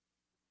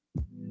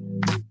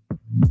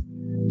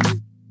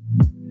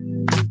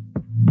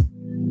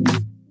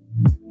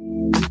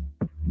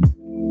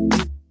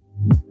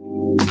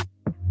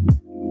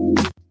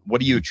 What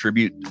do you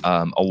attribute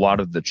a lot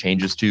of the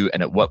changes to,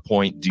 and at what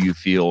point do you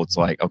feel it's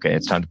like, okay,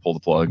 it's time to pull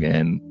the plug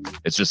and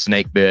it's just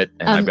snake bit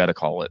and I've got to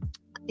call it?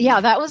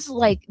 Yeah, that was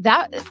like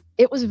that.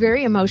 It was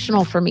very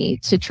emotional for me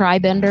to try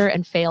Bender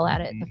and fail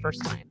at it the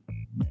first time.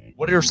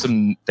 What are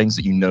some things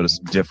that you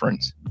noticed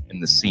different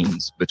in the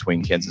scenes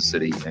between Kansas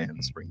City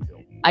and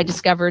Springfield? I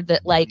discovered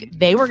that like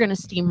they were going to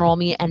steamroll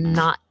me and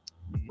not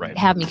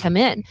have me come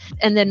in.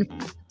 And then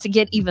to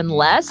get even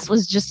less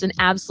was just an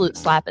absolute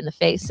slap in the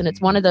face. And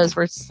it's one of those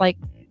where it's like,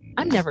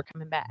 I'm never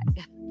coming back,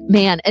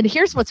 man. And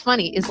here's what's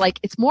funny is like,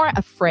 it's more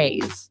a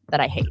phrase that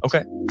I hate.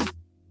 Okay.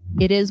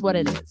 It is what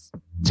it is.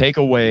 Take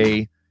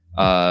away,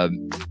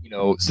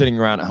 sitting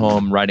around at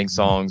home, writing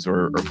songs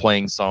or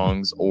playing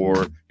songs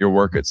or your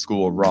work at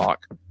School of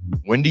Rock.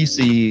 When's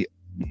the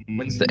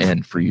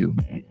end for you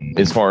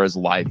as far as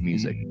live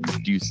music?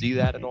 Do you see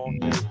that at all?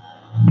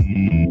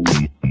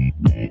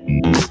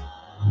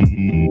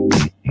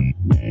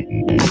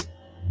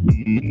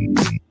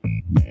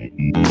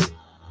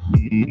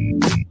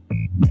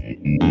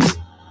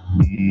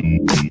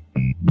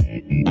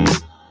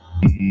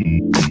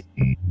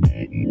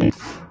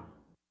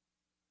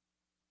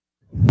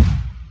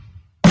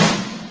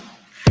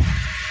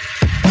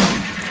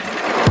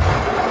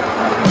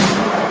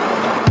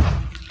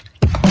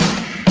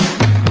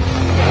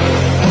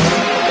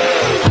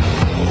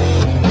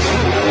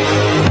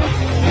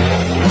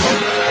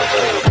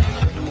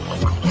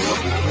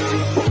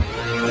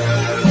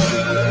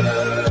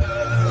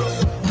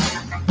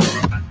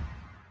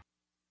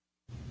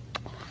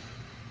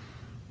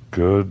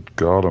 Good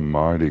God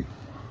Almighty.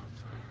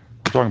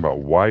 We're talking about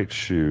white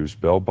shoes,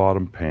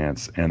 bell-bottom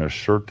pants, and a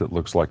shirt that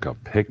looks like a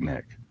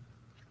picnic.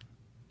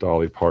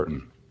 Dolly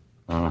Parton.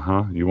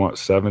 You want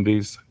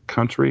 70s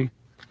country?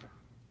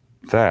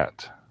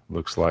 That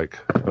looks like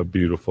a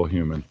beautiful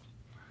human.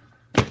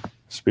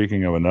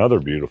 Speaking of another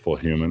beautiful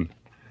human,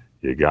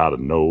 you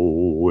gotta know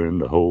when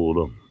to hold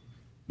 'em,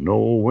 know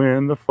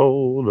when to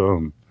fold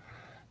 'em.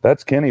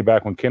 That's Kenny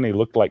back when Kenny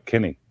looked like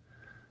Kenny,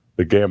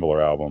 the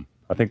Gambler album.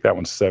 I think that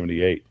one's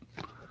 78.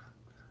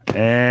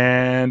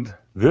 And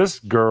this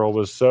girl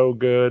was so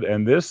good,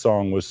 and this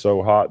song was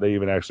so hot, they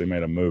even actually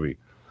made a movie.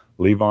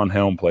 Levon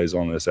Helm plays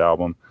on this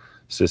album.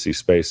 Sissy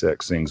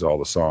SpaceX sings all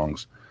the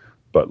songs.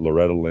 But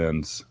Loretta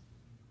Lynn's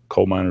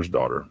Coal Miner's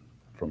Daughter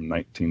from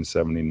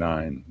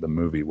 1979, the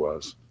movie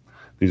was.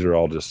 These are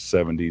all just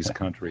 70s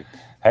country.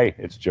 Hey,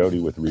 it's Jody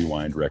with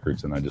Rewind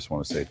Records, and I just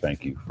want to say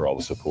thank you for all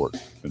the support.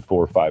 It's been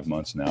 4 or 5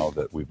 months now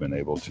that we've been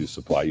able to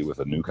supply you with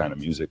a new kind of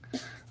music.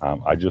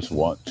 I just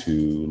want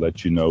to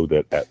let you know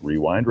that at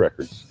Rewind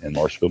Records in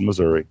Marshfield,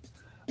 Missouri,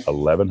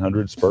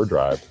 1100 Spur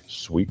Drive,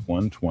 Suite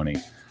 120,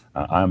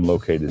 I'm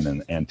located in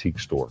an antique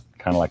store,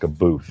 kind of like a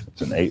booth.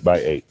 It's an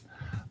 8x8.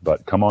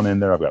 But come on in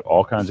there. I've got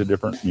all kinds of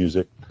different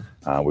music.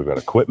 We've got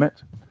equipment.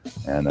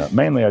 And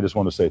mainly, I just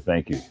want to say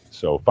thank you.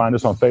 So find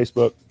us on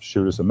Facebook,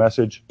 shoot us a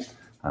message.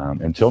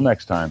 Until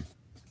next time,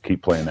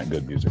 keep playing that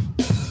good music.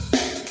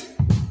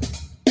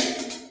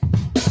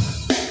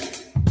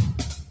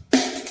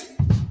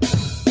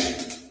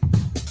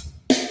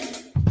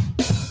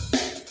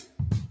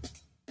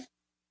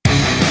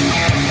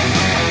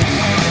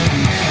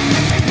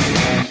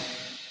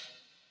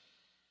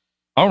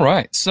 All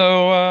right,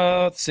 so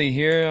let's see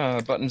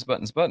here. Buttons.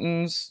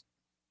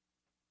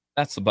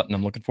 That's the button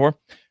I'm looking for.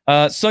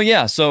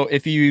 So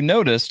if you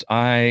noticed,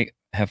 I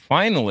have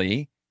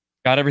finally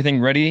got everything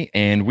ready,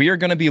 and we are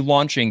going to be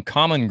launching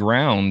Common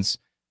Grounds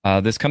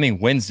this coming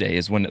Wednesday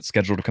is when it's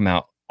scheduled to come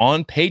out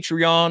on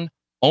Patreon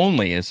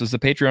only. This is a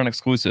Patreon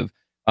exclusive.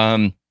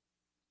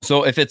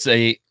 So if it's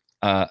a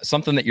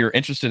something that you're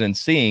interested in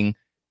seeing,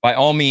 by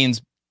all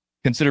means,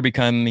 consider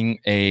becoming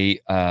a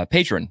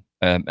patron,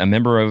 a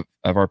member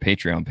of our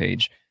Patreon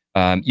page.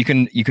 You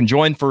can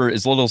join for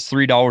as little as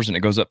 $3, and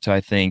it goes up to,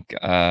 I think,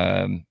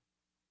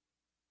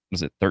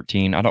 was it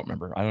 13? I don't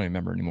remember. I don't even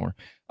remember anymore.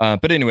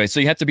 But anyway, so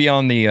you have to be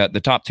on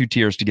the top 2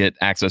 tiers to get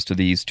access to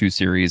these 2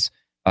 series,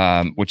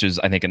 which is,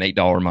 I think, an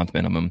 $8 a month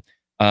minimum.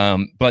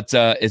 But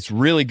it's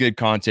really good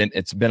content.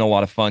 It's been a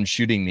lot of fun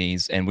shooting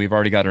these, and we've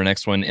already got our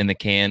next one in the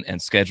can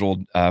and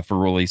scheduled for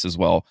release as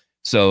well.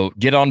 So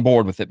get on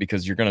board with it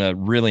because you're going to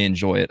really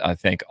enjoy it, I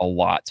think, a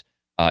lot.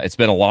 It's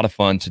been a lot of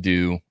fun to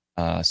do.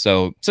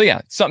 So yeah,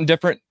 it's something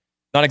different.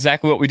 Not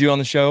exactly what we do on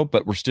the show,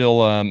 but we're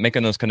still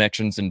making those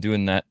connections and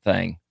doing that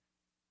thing.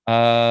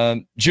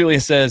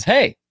 Julia says,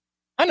 hey,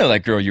 I know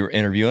that girl you were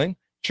interviewing.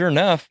 Sure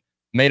enough,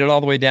 made it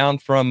all the way down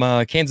from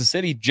Kansas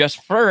City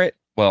just for it.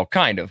 Well,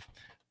 kind of.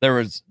 There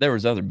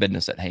was other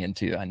business at hand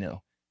too, I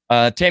know.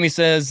 Tammy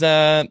says,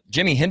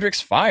 Jimi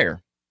Hendrix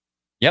Fire.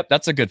 Yep,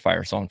 that's a good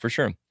Fire song for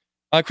sure.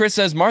 Chris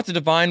says, Martha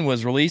Divine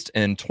was released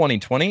in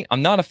 2020.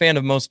 I'm not a fan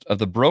of most of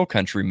the bro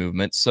country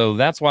movement, so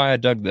that's why I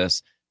dug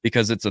this,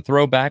 because it's a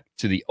throwback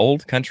to the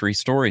old country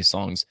story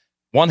songs.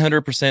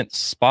 100%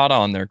 spot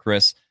on there,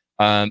 Chris.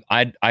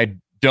 I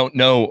don't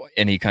know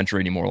any country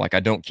anymore. Like, I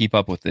don't keep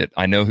up with it.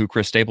 I know who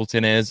Chris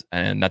Stapleton is,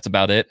 and that's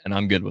about it, and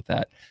I'm good with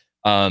that.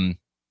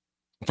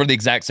 For the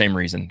exact same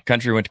reason.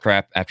 Country went to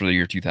crap after the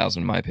year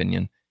 2000, in my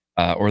opinion,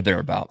 or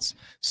thereabouts.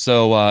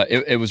 So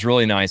it was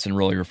really nice and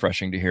really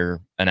refreshing to hear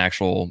an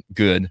actual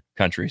good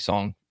country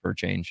song for a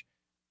change.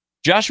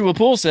 Joshua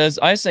Poole says,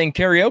 I sang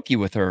karaoke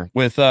with her,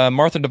 with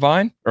Martha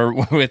Divine, or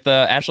with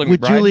Ashley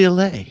with McBride. Julia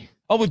Lay.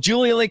 Oh, with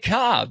Julia Lay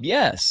Cobb.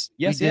 Yes.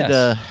 We did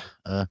a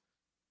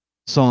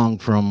song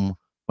from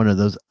one of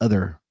those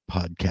other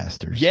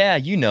podcasters. Yeah,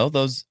 you know,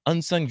 those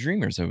unsung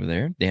dreamers over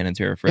there, Dan and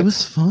Tara Fritz. It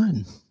was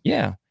fun.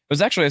 Yeah. It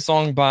was actually a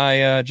song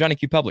by Johnny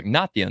Q. Public,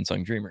 not the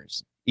Unsung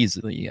Dreamers.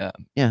 Easily.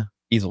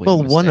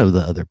 Well, one of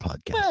the other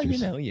podcasters. Well, you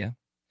know, yeah.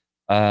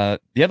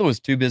 The other was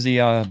too busy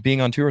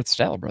being on tour with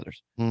Statler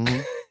Brothers.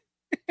 Mm-hmm.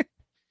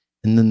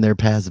 And then their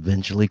paths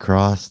eventually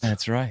crossed.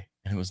 That's right.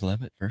 And it was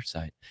love at first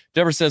sight.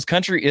 Deborah says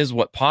country is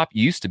what pop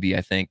used to be,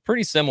 I think.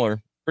 Pretty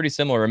similar.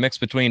 A mix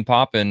between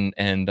pop and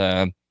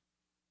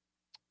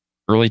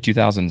early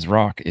 2000s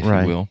rock, if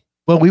you will.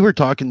 Well, we were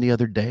talking the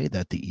other day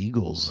that the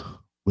Eagles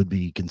would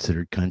be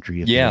considered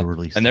country if they were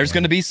released. And there's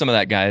going to be some of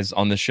that, guys,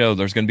 on the show.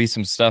 There's going to be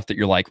some stuff that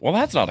you're like, well,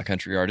 that's not a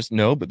country artist.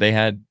 No, but they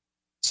had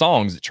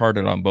songs that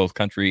charted on both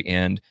country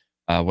and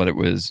whether it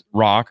was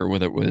rock or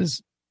whether it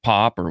was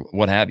pop or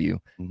what have you.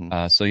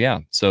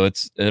 Mm-hmm. So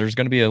there's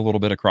going to be a little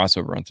bit of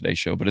crossover on today's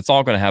show, but it's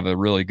all going to have a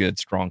really good,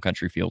 strong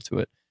country feel to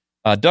it.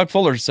 Doug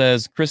Fuller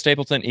says Chris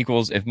Stapleton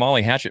equals if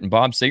Molly Hatchet and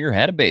Bob Seger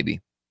had a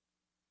baby.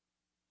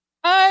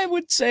 I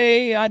would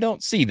say I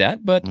don't see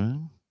that, but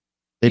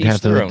they'd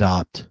have to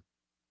adopt.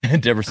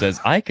 Deborah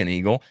says I can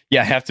eagle.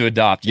 Yeah, have to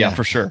adopt. Yeah,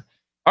 for sure.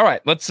 All right,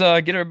 let's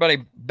get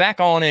everybody back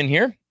on in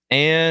here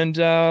and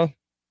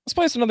let's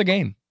play us another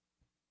game.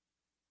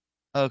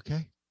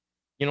 Okay.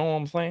 You know what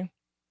I'm saying?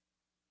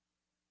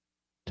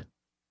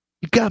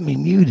 You got me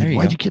muted.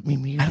 Why'd you get me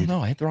muted? I don't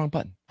know. I hit the wrong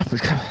button.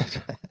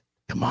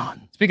 Come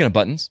on. Speaking of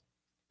buttons.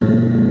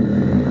 Yeehaw!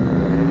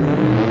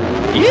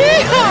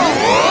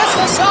 That's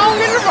the song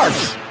in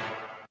reverse.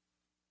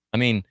 I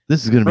mean,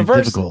 this is going to be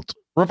difficult.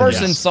 Reverse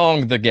in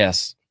song, the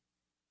guess.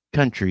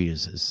 Country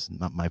is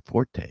not my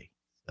forte.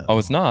 Oh,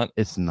 it's not.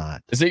 It's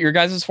not. Is it your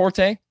guys'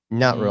 forte?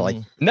 Not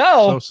really.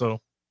 No. So.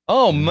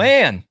 Oh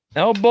man.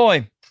 Oh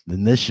boy.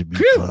 Then this should be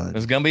fun.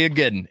 It's gonna be a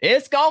good one.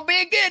 It's gonna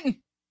be a good one.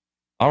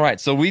 All right.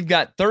 So we've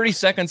got 30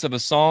 seconds of a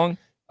song,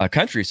 a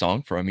country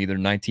song from either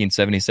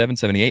 1977,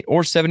 78,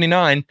 or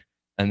 79.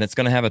 And that's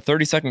going to have a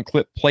 30-second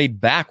clip played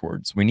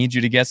backwards. We need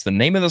you to guess the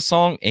name of the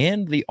song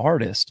and the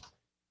artist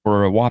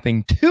for a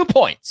whopping 2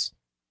 points.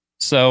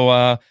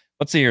 So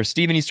let's see here.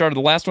 Steven, you started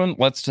the last one.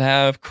 Let's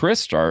have Chris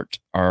start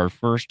our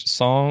first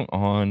song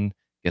on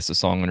Guess the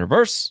Song in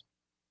Reverse.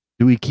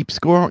 Do we keep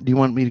score? Do you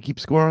want me to keep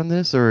score on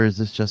this, or is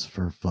this just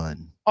for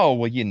fun? Oh,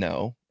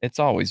 well, it's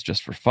always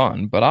just for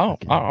fun, but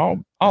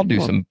I'll do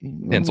some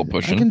pencil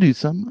pushing. I can do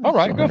some. All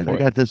right, go for it. I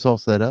got this all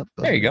set up.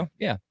 There you go.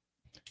 Yeah.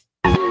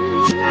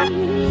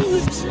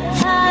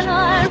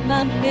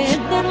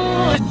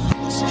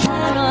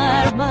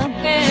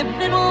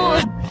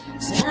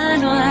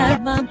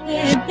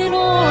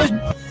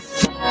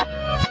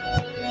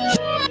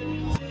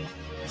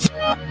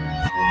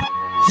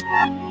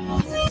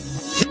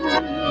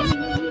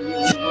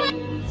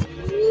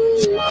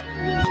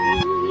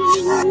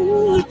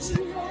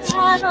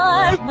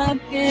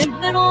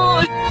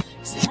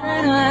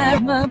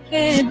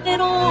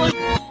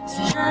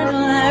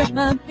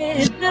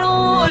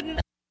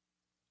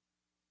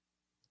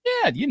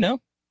 Yeah, you know.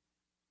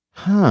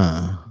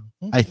 Huh.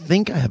 I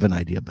think I have an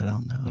idea, but I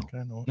don't know.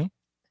 Okay, no.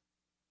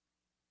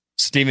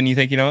 Steven, you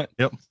think you know it?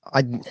 Yep.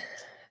 Come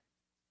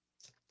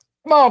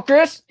on,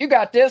 Chris. You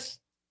got this.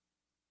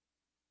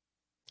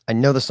 I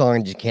know the song,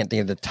 and just can't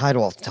think of the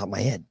title off the top of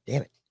my head.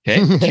 Damn it.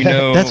 Okay. Do you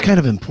know? That's kind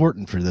of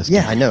important for this.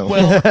 Yeah, game. I know.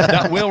 Well,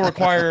 that will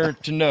require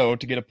to know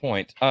to get a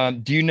point.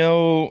 Do you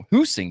know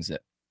who sings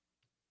it?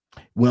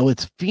 Well,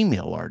 it's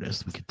female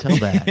artist. We could tell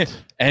that.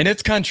 And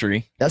it's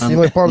country. That's the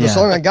only part of the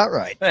song I got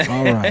right.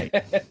 All right.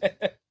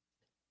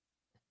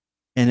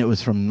 And it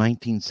was from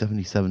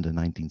 1977 to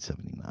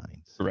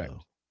 1979. So Correct.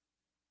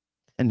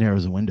 It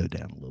narrows the window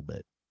down a little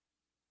bit.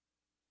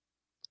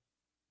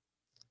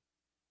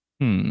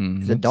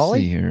 Is it Let's Dolly?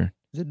 see here.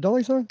 Is it a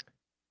Dolly song?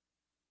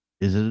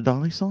 Is it a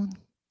Dolly song?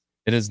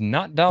 It is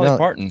not Dolly No.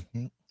 Parton.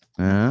 Then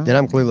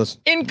I'm clueless.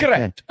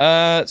 Incorrect.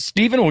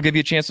 Steven will give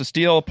you a chance to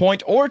steal a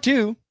point or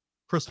two.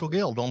 Crystal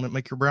Gale, don't it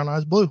make your brown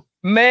eyes blue?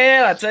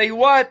 Man, I tell you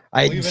what.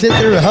 I sit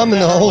there humming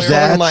the whole song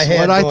That's in my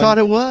head. what I going, thought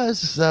it was.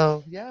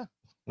 So yeah,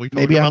 We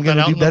told maybe you I'm about that going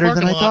to out do in the better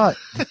than I parking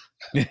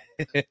lot.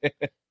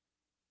 thought.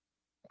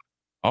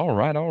 All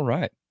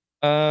right.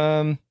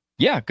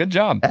 Yeah, good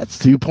job. That's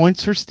 2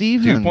 points for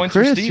Steven. 2 points for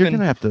Chris, Steven. you're going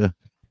to have to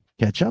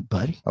catch up,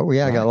 buddy. Oh,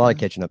 yeah, I got a lot of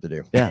catching up to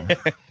do. Yeah.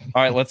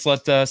 All right, let's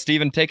let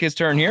Steven take his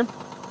turn here.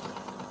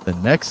 The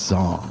next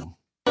song.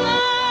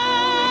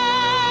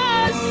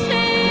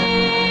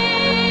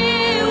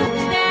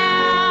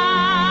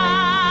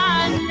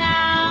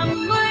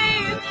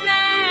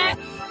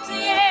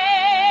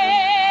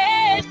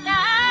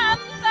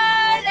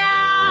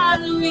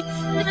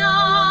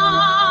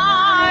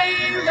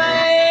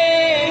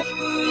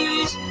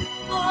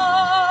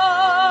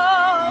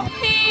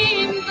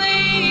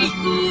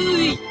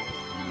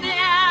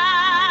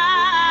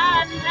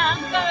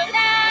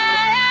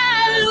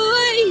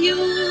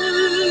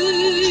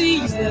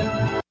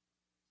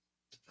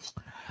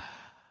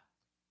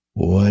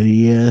 What do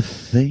you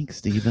think,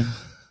 Steven?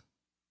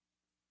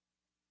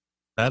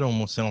 That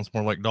almost sounds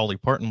more like Dolly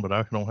Parton, but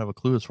I don't have a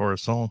clue as far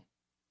as song.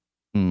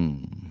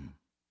 No.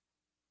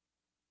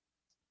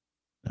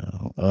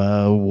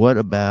 What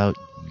about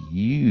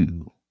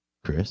you,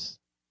 Chris?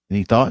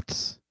 Any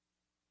thoughts?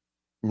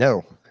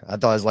 No, I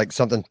thought it was like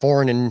something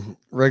foreign and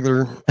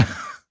regular.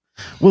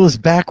 Well, it's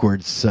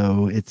backwards,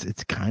 so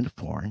it's kind of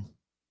foreign.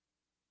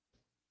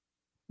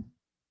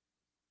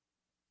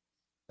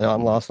 No,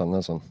 I'm lost on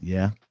this one.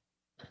 Yeah.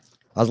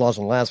 I was lost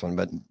on the last one,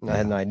 but I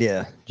had an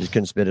idea. Just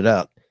couldn't spit it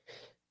out.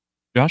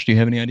 Josh, do you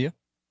have any idea?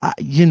 I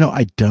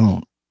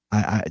don't.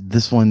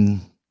 This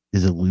one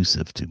is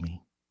elusive to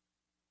me.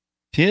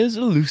 Tis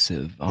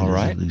elusive. All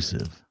right.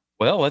 Elusive.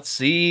 Well, let's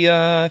see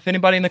if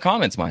anybody in the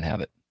comments might have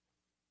it.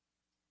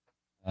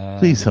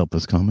 Please help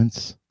us,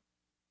 comments.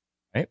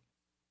 Right.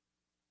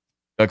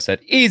 Doug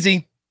said,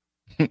 easy.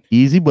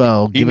 Easy.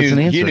 Well, give us an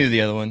answer. He knew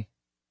the other one.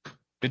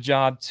 Good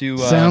job to...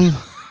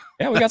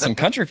 Yeah, we got some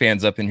country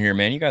fans up in here,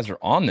 man. You guys are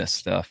on this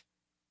stuff.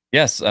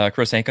 Yes,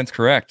 Chris Hankins,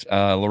 correct.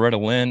 Loretta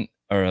Lynn,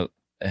 or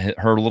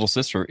her little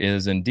sister,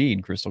 is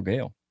indeed Crystal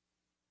Gale.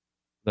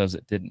 Those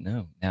that didn't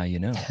know, now you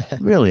know.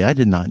 Really? I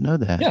did not know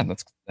that. Yeah,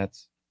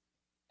 that's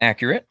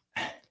accurate.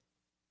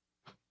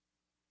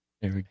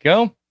 There we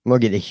go. I'm going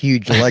to get a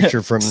huge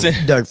lecture from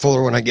Doug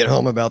Fuller when I get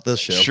home about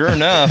this show. Sure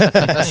enough.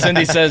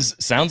 Cindy says,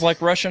 sounds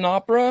like Russian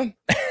opera.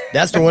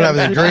 That's the one I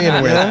was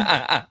agreeing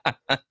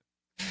with.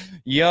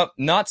 Yep,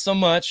 not so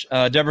much.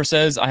 Deborah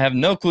says, I have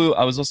no clue.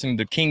 I was listening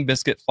to King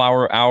Biscuit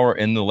Flower Hour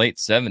in the late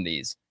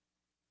 70s.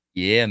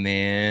 Yeah,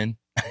 man.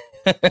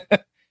 All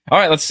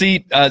right, let's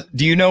see.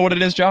 Do you know what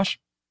it is, Josh?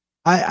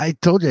 I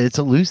told you it's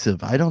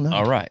elusive. I don't know.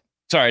 All right.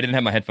 Sorry, I didn't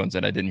have my headphones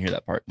in. I didn't hear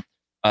that part.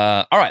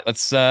 All right,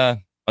 let's hit it.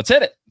 Let's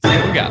see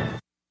what we got.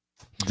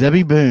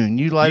 Debbie Boone,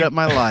 you light up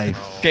my life.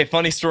 Okay,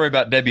 funny story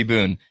about Debbie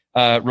Boone.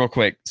 Real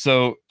quick.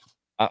 So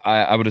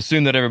I would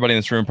assume that everybody in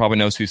this room probably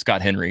knows who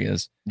Scott Henry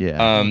is.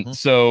 Yeah.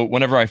 So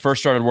whenever I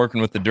first started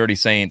working with the Dirty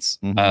Saints,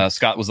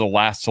 Scott was the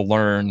last to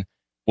learn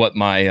what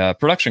my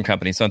production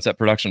company, Sunset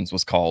Productions,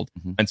 was called.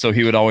 And so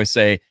he would always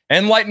say,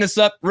 and lighten us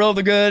up real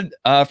good.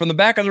 From the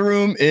back of the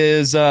room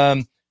is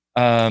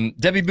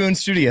Debbie Boone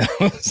Studios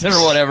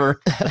or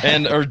whatever,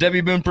 or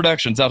Debbie Boone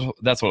Productions.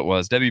 That's what it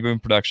was, Debbie Boone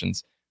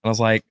Productions. And I was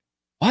like,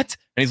 what?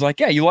 And he's like,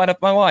 yeah, you light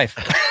up my life.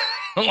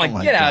 I'm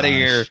like, get out of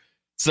here.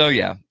 So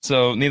yeah.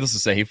 So needless to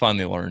say, he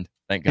finally learned.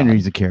 Thank God.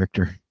 Henry's a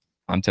character.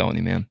 I'm telling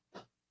you, man.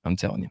 I'm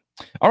telling you.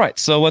 All right.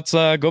 So let's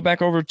go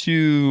back over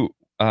to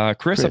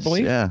Chris, I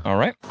believe. Yeah. All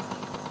right.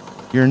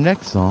 Your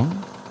next song.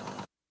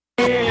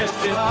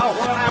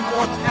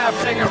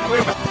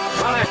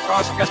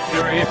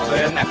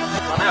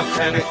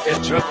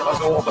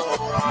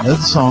 Another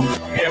song.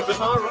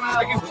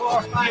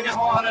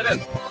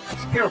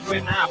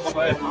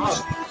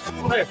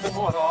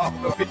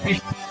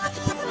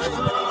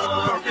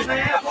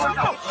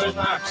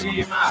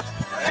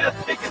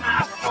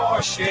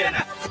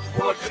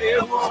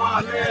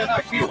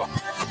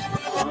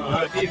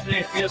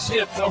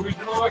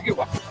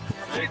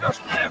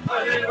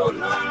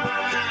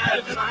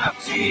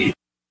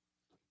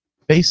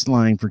 Bass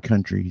line for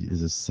country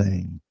is the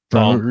same.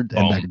 Forward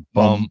and back.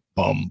 Bum,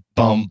 bum,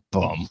 bum,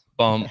 bum,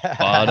 bum,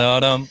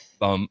 ba-da-dum,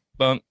 bum,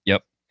 bum.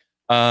 Yep.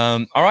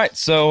 All right.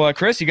 So,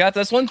 Chris, you got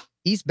this one?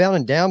 Eastbound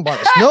and Down by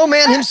the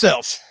Snowman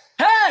himself.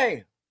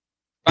 Hey!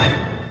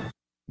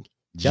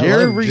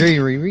 Jerry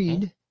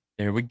Reed.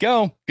 There we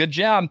go. Good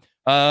job.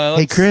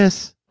 Hey,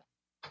 Chris,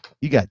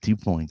 you got 2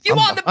 points. You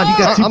on the board. You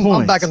got 2 points.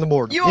 I'm back on the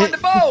board. You on the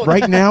board.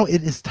 Right now,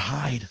 it is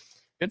tied.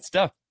 Good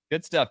stuff.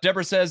 Good stuff.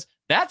 Deborah says,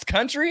 that's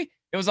country?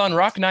 It was on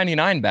Rock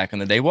 99 back in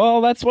the day.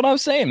 Well, that's what I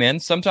was saying, man.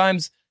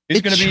 Sometimes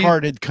it's going to be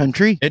charted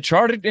country. It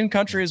charted in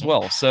country as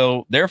well.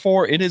 So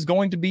therefore, it is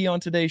going to be on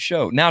today's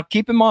show. Now,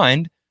 keep in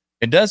mind,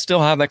 it does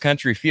still have that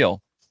country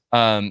feel.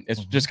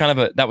 It's just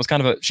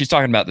she's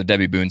talking about the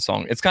Debbie Boone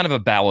song. It's kind of a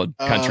ballad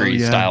country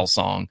style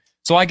song.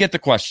 So I get the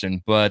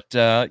question, but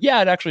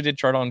yeah, it actually did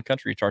chart on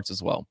country charts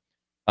as well.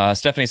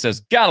 Stephanie says,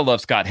 gotta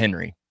love Scott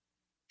Henry.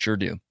 Sure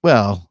do.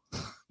 Well,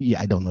 yeah,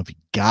 I don't know if you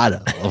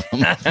gotta love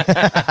him.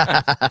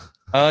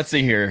 Let's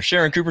see here.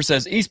 Sharon Cooper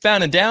says,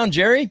 Eastbound and Down,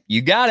 Jerry,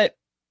 you got it.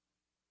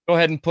 Go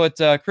ahead and put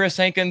Chris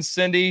Hankins,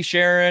 Cindy,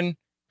 Sharon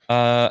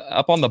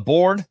up on the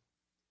board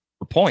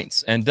for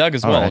points, and Doug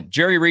as well. Right.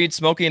 Jerry Reed,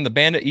 Smokey and the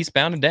Bandit,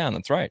 Eastbound and Down.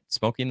 That's right.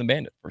 Smokey and the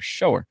Bandit for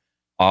sure.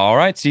 All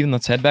right, Steven,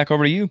 let's head back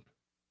over to you.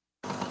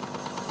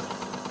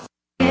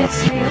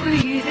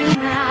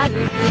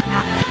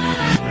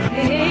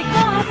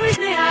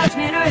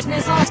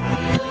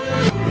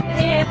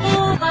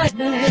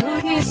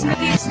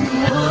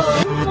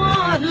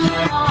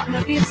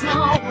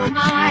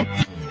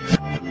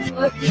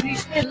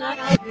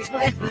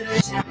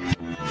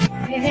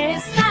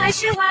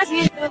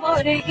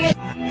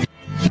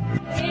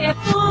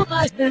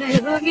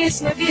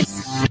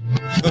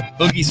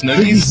 Oogie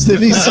Snuggies.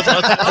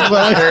 That's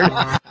what I heard.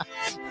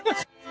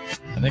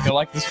 I think I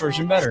like this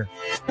version better.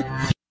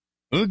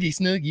 Oogie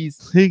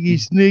Snuggies. Oogie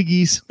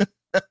Snuggies.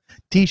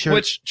 T-shirt.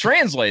 Which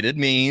translated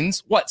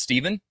means what,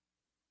 Steven?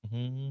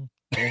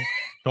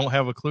 Don't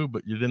have a clue,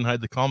 but you didn't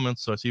hide the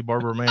comments, so I see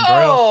Barbara Mandrell.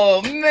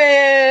 Oh,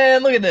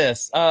 man. Look at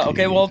this.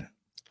 Okay, well,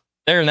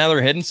 there, now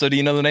they're hidden. So do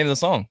you know the name of the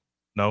song?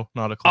 No,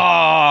 not a clue.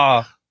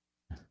 Ah.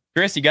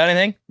 Chris, you got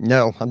anything?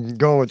 No, I'm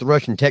going with the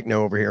Russian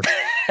techno over here.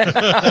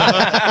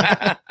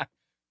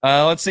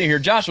 Let's see here.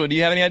 Joshua, do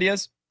you have any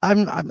ideas?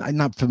 I'm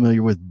not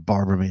familiar with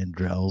Barbara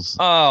Mandrell's.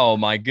 Oh,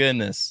 my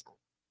goodness.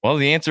 Well,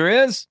 the answer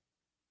is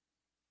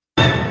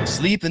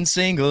Sleeping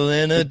Single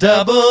in a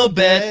Double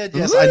Bed.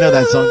 Yes, I know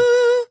that song.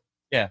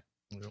 Yeah.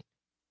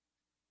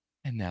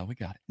 And now we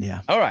got it.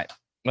 Yeah. All right.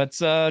 Let's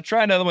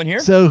try another one here.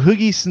 So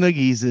Hoogie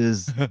Snuggies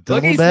is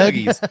double Hoogie bed?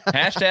 Snuggies.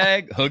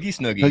 Hashtag Hoogie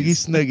Snuggies. Hoogie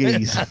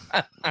Snuggies.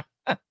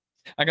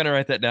 I got to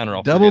write that down or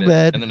I'll Double forget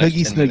bed, it in the next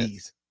Hoogie 10 Snuggies.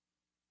 minutes.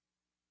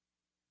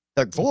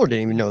 Doug Fuller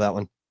didn't even know that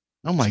one.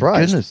 Oh my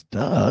Surprised. goodness,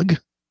 Doug.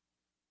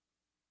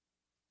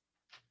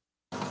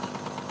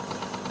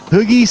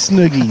 Hoogie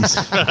Snuggies.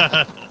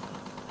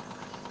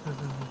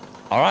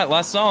 All right,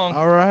 last song.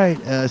 All right,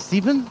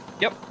 Stephen?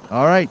 Yep.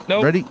 All right,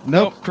 Nope. ready?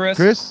 Nope.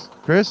 Chris.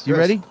 Chris, you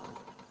ready?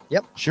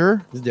 Yep.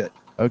 Sure? Let's do it.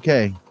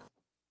 Okay.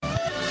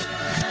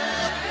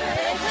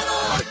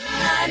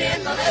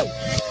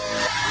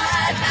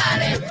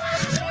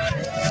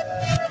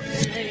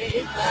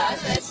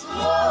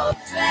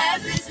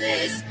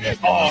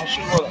 Oh, I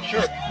should have wore that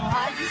shirt.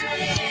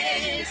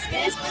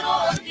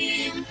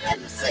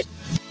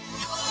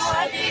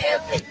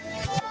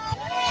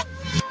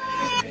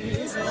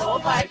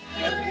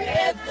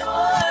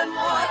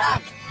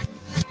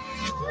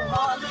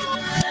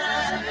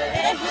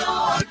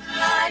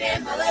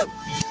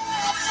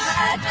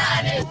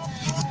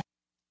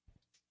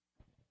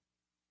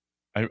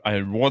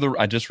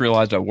 I just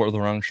realized I wore the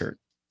wrong shirt.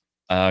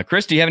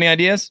 Chris, do you have any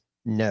ideas?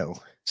 No.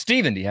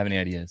 Steven, do you have any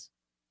ideas?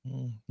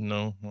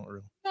 No, not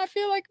really. I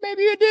feel like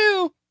maybe you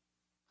do.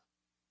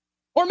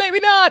 Or maybe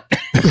not.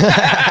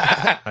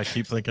 I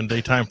keep thinking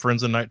daytime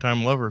friends and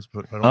nighttime lovers,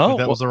 but I don't think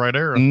that was the right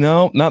era.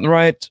 No, not the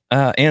right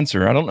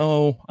answer. I don't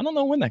know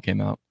when that came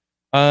out.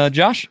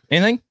 Josh,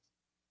 anything?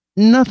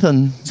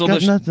 Nothing. So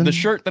the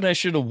shirt that I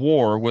should have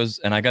wore was,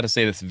 and I got to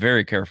say this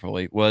very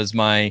carefully, was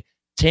my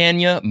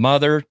Tanya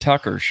Mother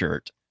Tucker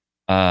shirt.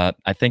 I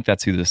think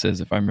that's who this is,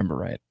 if I remember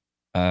right.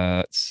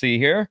 Let's see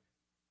here.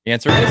 The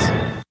answer is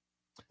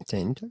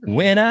Tanya Tucker.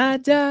 When I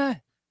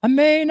die, I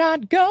may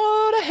not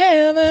go to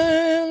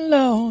heaven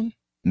alone.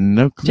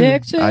 No clue.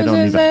 Texas I don't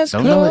is even as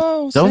don't know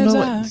close it. Don't as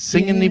know I it.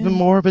 Singing can. even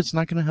more of it's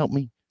not going to help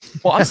me.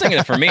 Well, I'm singing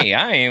it for me.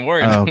 I ain't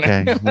worried.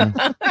 Okay.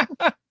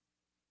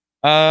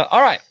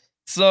 All right.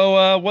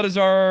 So what is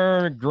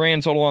our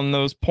grand total on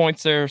those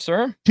points there,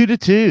 sir?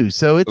 2-2.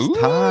 So it's Ooh,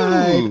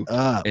 tied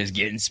up. It's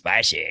getting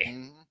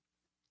spicy.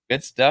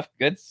 Good stuff.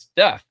 Good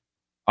stuff.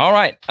 All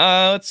right.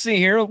 Let's see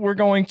here. We're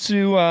going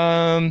to,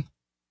 I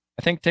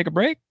think, take a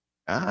break.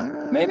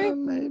 Maybe.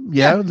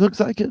 Yeah, it looks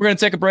like it. We're going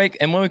to take a break.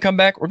 And when we come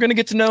back, we're going to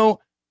get to know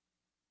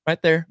right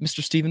there,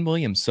 Mr. Stephen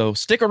Williams. So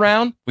stick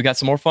around. We got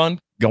some more fun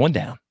going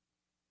down.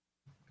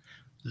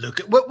 Look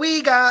at what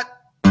we got.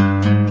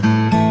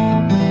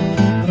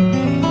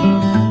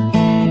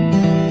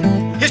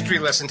 History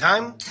lesson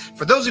time.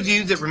 For those of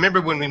you that remember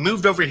when we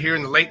moved over here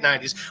in the late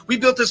 90s, we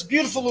built this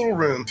beautiful little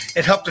room.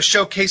 It helped us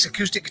showcase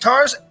acoustic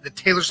guitars, the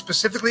Taylor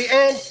specifically,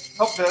 and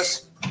helped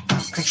us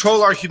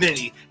control our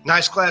humidity.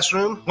 Nice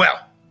classroom. Well,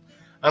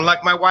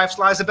 unlike my wife's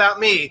lies about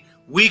me,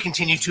 we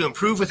continue to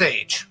improve with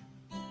age.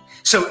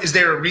 So is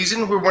there a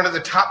reason we're one of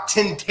the top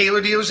 10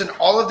 Taylor dealers in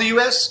all of the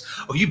U.S.?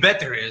 Oh, you bet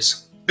there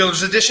is.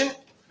 Builder's Edition?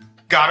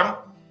 Got them.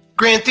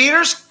 Grand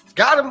Theaters?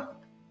 Got them.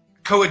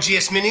 Koa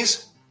GS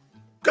Minis?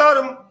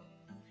 Got them.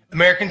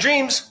 American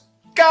Dreams?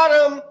 Got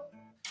them.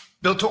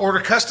 Built to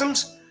order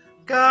customs?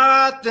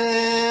 Got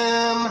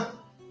them.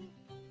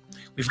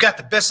 We've got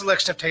the best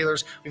selection of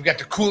Taylors. We've got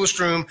the coolest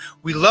room.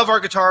 We love our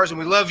guitars and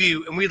we love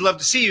you, and we'd love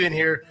to see you in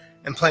here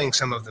and playing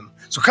some of them.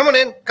 So come on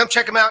in, come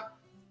check them out.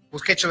 We'll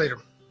catch you later.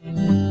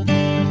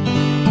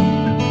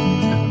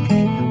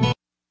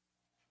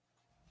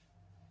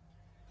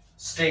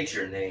 State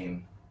your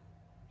name.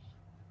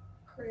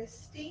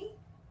 Christy?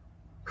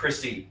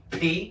 Christy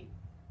P.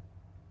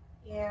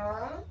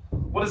 Yeah.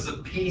 What does the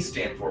P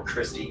stand for,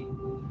 Christy?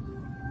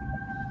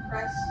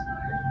 Press.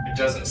 It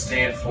doesn't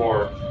stand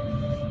for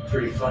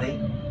pretty funny.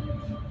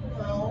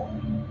 No.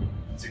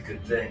 It's a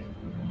good thing.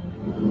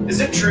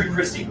 Is it true,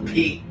 Christy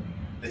P,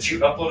 that you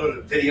uploaded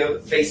a video to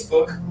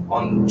Facebook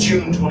on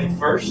June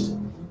 21st?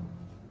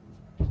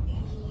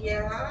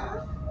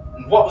 Yeah.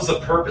 And what was the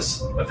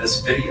purpose of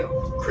this video,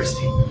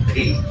 Christy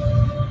P?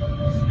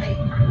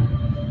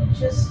 I'm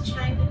just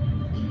trying to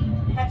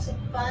have some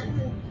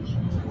fun.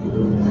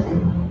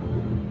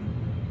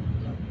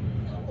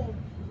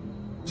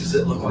 Does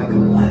it look like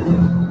I'm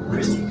laughing,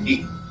 Christy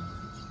P?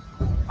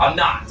 I'm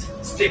not.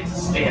 Stick to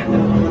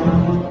stand-up.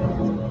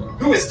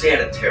 Who is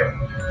Dan and Tara?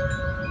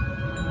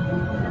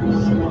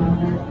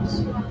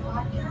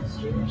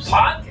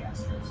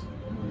 Podcasters.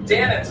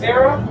 Dan and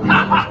Tara?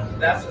 Haha,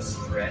 that's a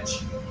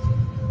stretch.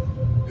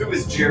 Who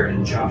is Jared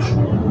and Joshua?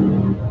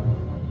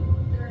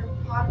 They're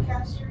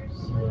podcasters.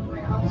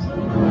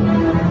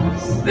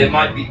 They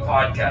might be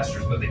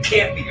podcasters, but they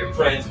can't be your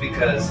friends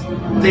because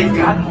they've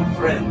got no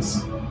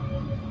friends.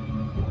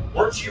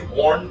 Weren't you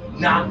warned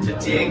not to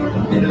dig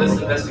into this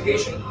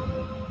investigation?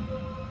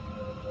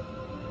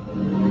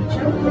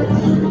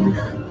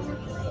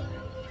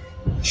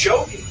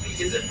 Joking?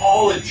 Is it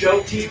all a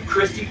joke to you,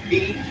 Christy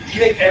P? Do you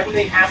think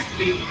everything has to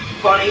be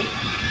funny? Did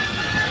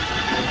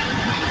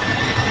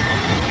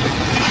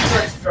you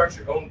try to start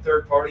your own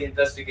third-party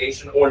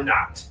investigation or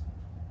not?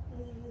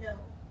 No.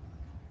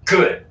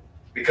 Good,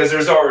 because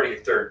there's already a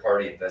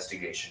third-party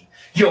investigation.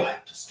 You'll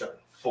have to start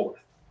a fourth.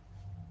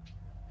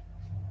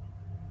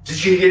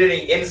 Did you get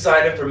any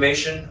inside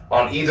information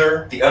on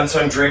either the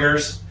Unsung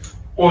Dreamers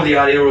or the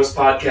Audio Rose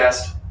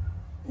podcast?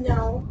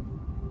 No.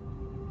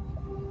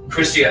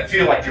 Christy, I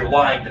feel like you're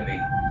lying to me.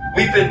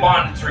 We've been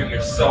monitoring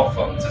your cell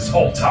phones this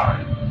whole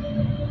time.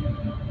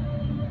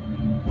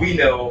 We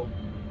know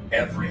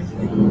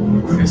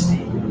everything,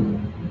 Christy.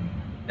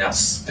 Now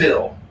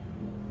spill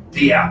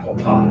the apple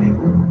pie.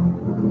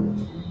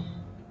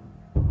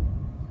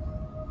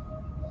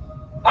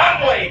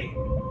 I'm waiting.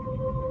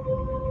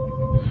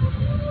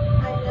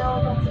 I know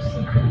about the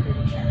secret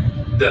group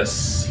chat. The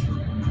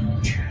secret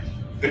group chat.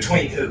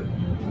 Between who?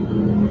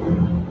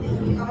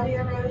 The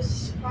Audio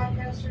Rose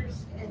podcasters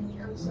and the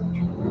Unsung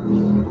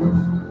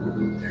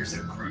Dreamers. There's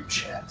a group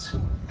chat.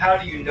 How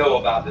do you know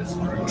about this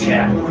group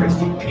chat,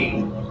 Christy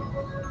P?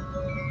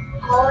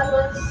 All I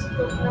was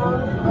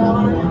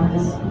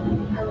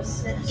known, I was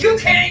sent. You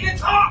can't even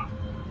talk!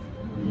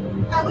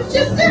 I was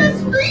just sent a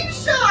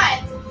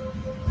screenshot!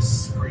 A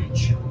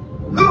screenshot?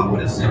 Who would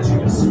have sent you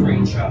a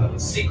screenshot of a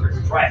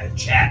secret private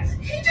chat?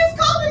 He just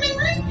called him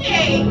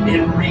Enrique!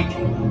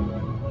 Enrique?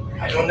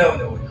 I don't know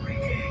no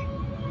Enrique.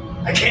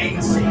 I can't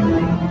even say the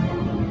name.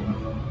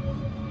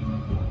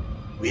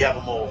 We have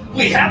a mole.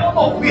 We have a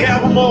mole. We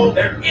have a mole.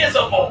 There is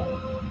a mole.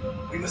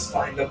 We must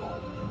find the mole.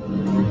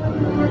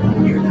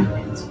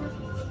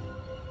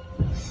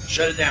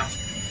 Shut it down.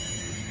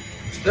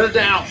 Shut it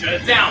down. Shut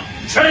it down.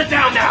 Shut it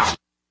down now.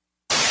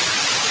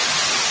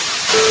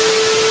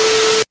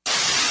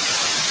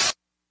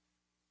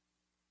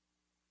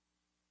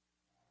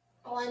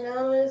 All I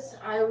know is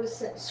I was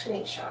sent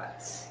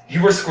screenshots.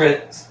 You were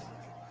squid.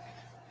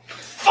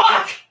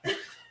 Fuck!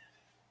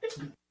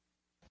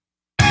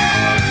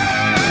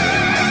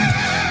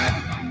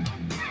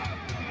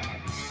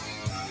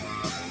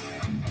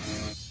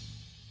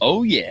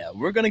 Oh yeah,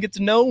 we're gonna get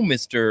to know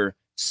Mr.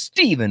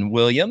 Steven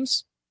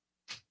Williams.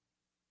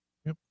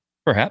 Yep.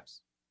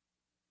 Perhaps.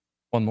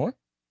 One more.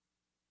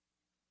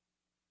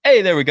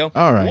 Hey, there we go.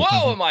 All right.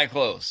 Whoa, am I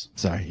close?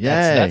 Sorry.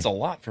 That's a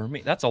lot for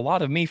me. That's a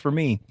lot of me for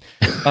me.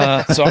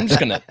 So I'm just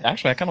gonna.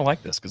 Actually, I kind of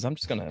like this because I'm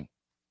just gonna.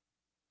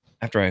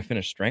 After I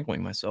finish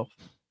strangling myself,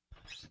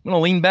 I'm gonna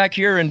lean back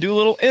here and do a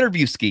little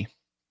interview ski.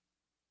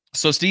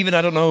 So, Steven,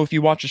 I don't know if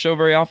you watch the show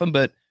very often,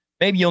 but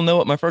maybe you'll know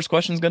what my first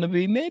question is going to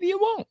be. Maybe you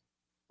won't.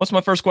 What's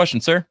my first question,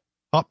 sir?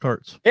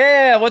 Pop-Tarts.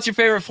 Yeah. What's your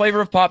favorite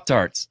flavor of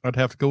Pop-Tarts? I'd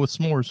have to go with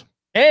s'mores.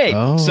 Hey,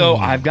 so Oh.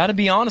 I've got to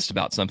be honest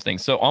about something.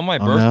 So on my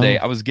birthday,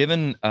 no. I was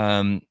given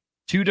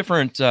 2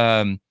 different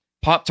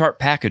Pop-Tart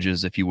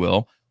packages, if you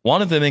will.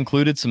 One of them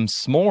included some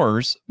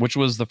s'mores, which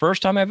was the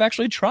first time I've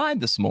actually tried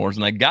the s'mores.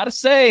 And I got to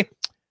say,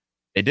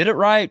 they did it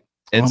right.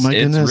 It's, oh my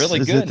goodness. it's really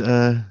Is good.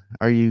 It,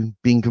 are you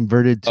being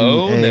converted to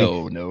Oh, a...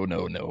 no.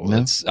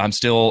 No? I'm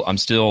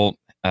still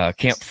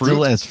camp fruit.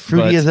 Still as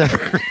fruity as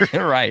ever.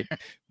 Right.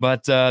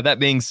 But that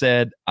being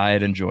said, I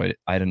had enjoyed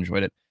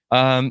it.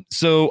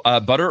 So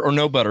butter or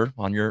no butter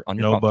on your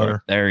No Pop-Tart?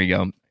 butter. There you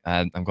go.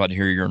 I'm glad to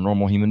hear you're a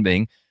normal human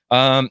being.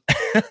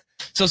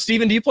 So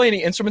Steven, do you play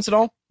any instruments at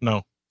all?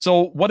 No.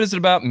 So what is it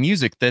about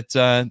music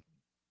that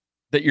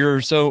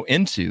you're so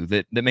into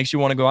that makes you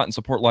want to go out and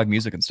support live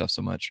music and stuff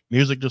so much?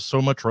 Music just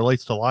so much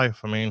relates to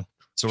life. I mean,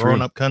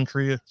 growing up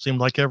country, it seemed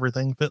like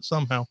everything fits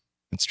somehow.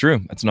 It's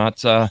true. It's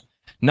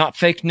not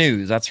fake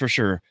news, that's for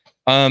sure.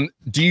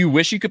 Do you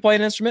wish you could play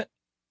an instrument?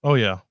 Oh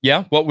yeah.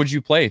 Yeah. What would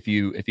you play if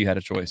you had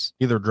a choice?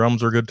 Either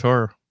drums or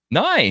guitar.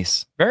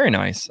 Nice. Very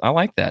nice. I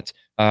like that.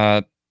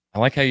 I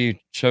like how you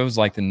chose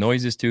like the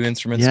noisiest 2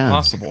 instruments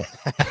possible.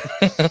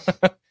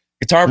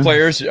 Guitar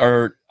players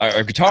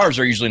guitars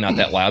are usually not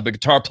that loud, but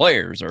guitar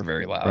players are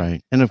very loud.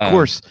 Right. And of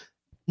course,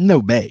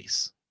 no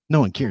bass.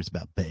 No one cares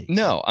about bass.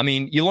 No, I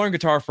mean, you learn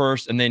guitar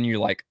first, and then you're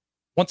like,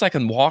 once I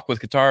can walk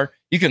with guitar,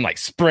 you can like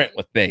sprint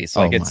with bass.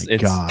 Like it's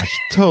gosh.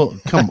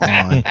 Come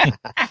on.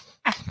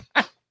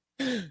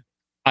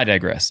 I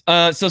digress.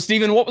 So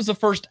Steven, what was the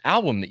first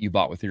album that you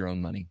bought with your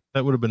own money?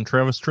 That would have been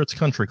Travis Tritt's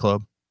Country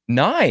Club.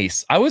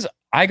 Nice.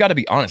 I got to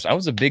be honest. I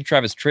was a big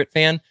Travis Tritt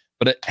fan,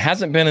 but it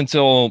hasn't been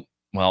until,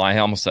 well, I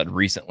almost said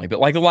recently, but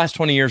like the last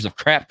 20 years of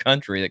crap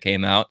country that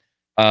came out.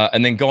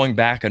 And then going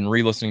back and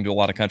re-listening to a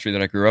lot of country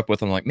that I grew up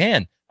with, I'm like,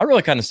 man, I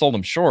really kind of sold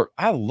him short.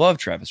 I love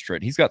Travis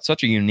Tritt. He's got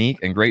such a unique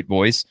and great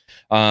voice.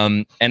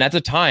 And at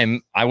the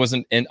time, I was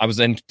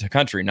into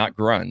country, not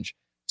grunge.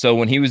 So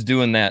when he was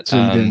doing that,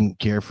 So you didn't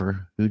care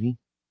for Hootie?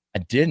 I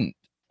didn't.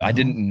 I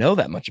didn't know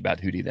that much about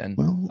Hootie then.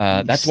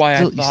 Well, that's why I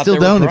thought you still they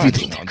don't were if you grunge.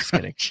 think No, I'm just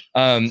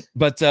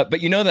kidding.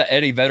 But you know that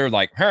Eddie Vedder,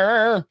 like,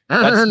 that's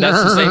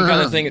the same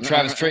kind of thing that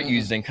Travis Tritt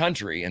used in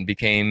country and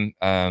became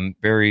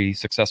very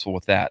successful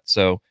with that.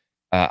 So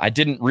I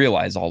didn't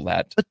realize all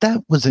that. But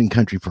that was in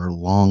country for a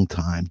long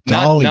time.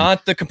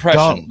 Not the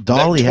compression.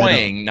 Dolly that had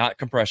twang, not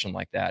compression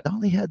like that.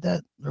 Dolly had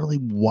that really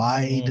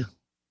wide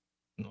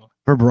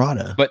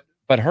vibrato.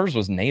 But hers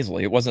was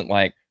nasally. It wasn't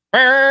like,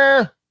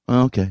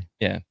 Okay.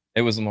 Yeah.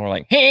 It was more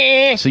like,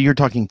 So you're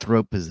talking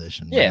throat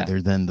position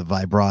rather than the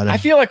vibrato. I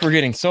feel like we're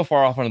getting so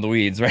far off into the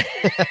weeds, right?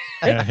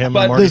 Yeah, him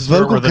But and Marty the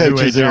Stewart were vocal the New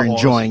coaches Age are Outlaws.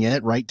 enjoying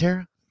it, right,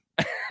 Tara?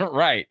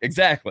 Right,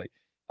 exactly.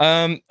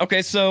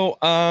 Okay, so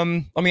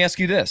let me ask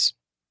you this.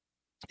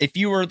 If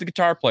you were the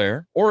guitar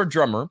player or a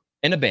drummer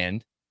in a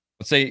band,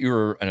 let's say you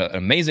were an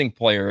amazing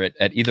player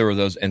at either of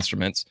those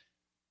instruments,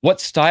 what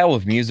style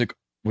of music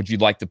would you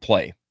like to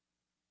play?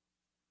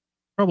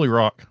 Probably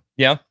rock.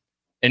 Yeah?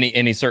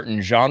 Any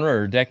certain genre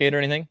or decade or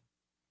anything?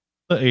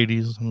 The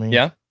 80s. I mean,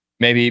 Yeah?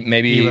 Maybe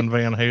even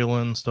Van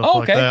Halen, stuff Oh,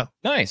 like okay. that.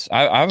 Nice.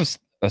 I was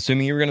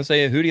assuming you were going to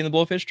say a Hootie and the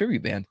Blowfish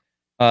tribute band.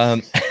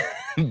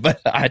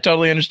 But I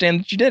totally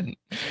understand that you didn't.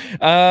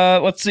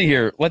 Let's see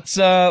here. Let's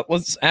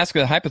ask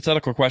a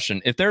hypothetical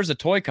question. If there's a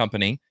toy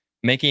company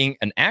making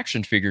an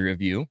action figure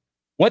of you,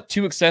 what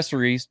 2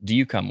 accessories do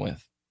you come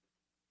with?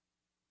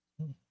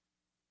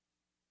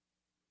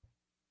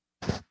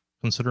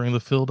 Considering the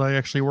field I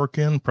actually work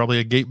in, probably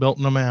a gate belt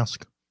and a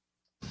mask.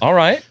 All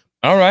right.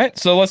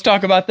 So let's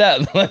talk about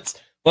that.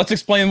 Let's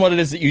explain what it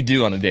is that you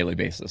do on a daily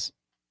basis.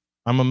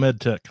 I'm a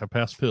med tech. I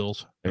pass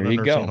pills. There in a you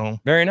nursing go. home.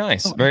 Very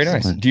nice. Oh, Very nice.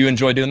 excellent. Do you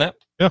enjoy doing that?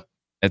 Yeah.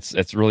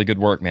 It's really good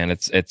work, man.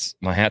 It's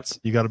my hat's.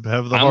 You got to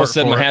have the I almost heart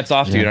said for my it. hat's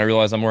off to you, Yeah. and I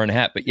realize I'm wearing a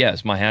hat. But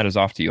yes, my hat is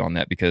off to you on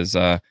that because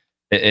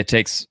it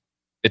takes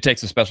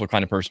a special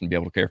kind of person to be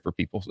able to care for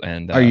people.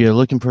 And Are you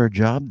looking for a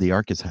job? The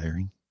ARC is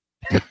hiring.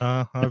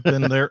 I've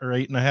been there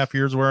 8.5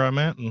 years where I'm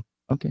at. And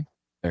Okay.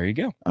 There you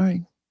go. All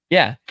right.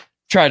 Yeah.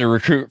 Try to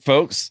recruit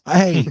folks.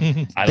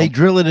 Hey, they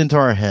drill it into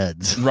our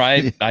heads.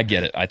 Right. I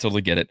get it. I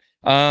totally get it.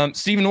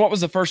 Steven, what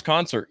was the first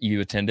concert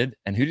you attended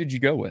and who did you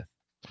go with?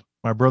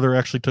 My brother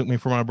actually took me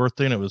for my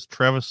birthday, and it was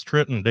Travis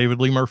Tritt and David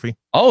Lee Murphy.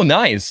 Oh,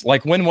 nice.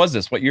 Like, when was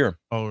this? What year?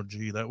 Oh,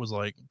 gee, that was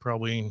like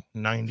probably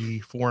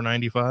 94,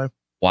 95.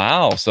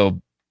 Wow.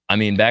 So, I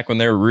mean, back when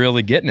they were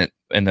really getting it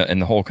in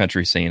the whole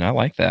country scene. I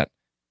like that.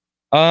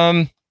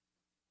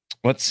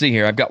 Let's see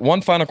here. I've got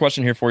one final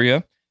question here for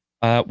you.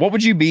 What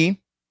would you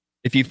be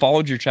if you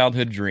followed your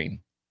childhood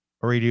dream?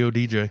 A radio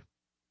DJ.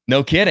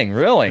 No kidding,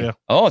 really? Yeah.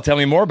 Oh, tell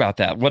me more about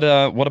that. What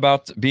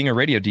about being a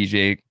radio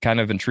DJ kind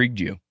of intrigued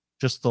you?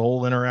 Just the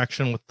whole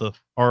interaction with the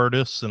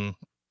artists and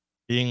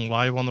being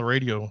live on the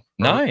radio.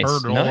 Nice,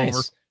 Heard all nice.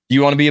 over. Do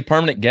you want to be a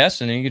permanent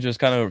guest and then you can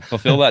just kind of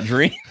fulfill that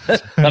dream?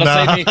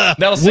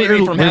 That'll save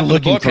me from having to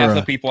book half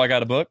the people I got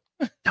to book.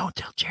 Don't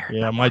tell Jared.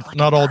 Yeah,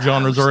 not all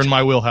genres are in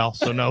my wheelhouse,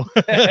 so no.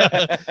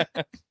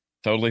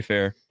 Totally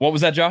fair. What was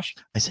that, Josh?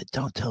 I said,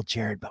 don't tell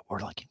Jared, but we're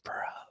looking for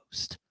a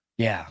host.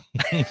 Yeah.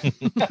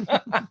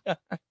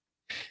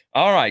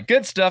 All right.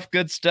 Good stuff.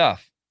 Good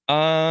stuff.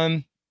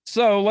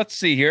 So let's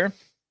see here.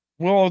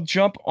 We'll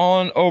jump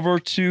on over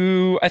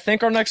to, I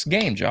think, our next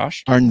game,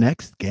 Josh. Our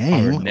next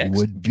game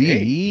would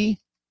be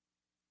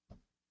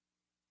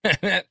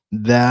that's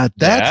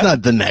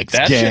not the next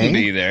that game. Shouldn't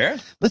be there.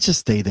 Let's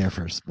just stay there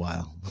for a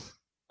while.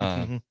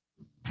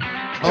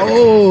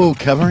 Oh,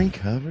 covering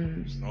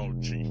covers. Oh,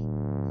 gee.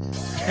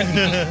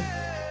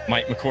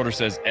 Mike McCorder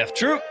says F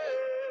Troop.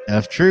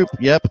 F Troop.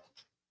 Yep.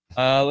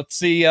 Let's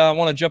see. I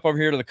want to jump over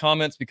here to the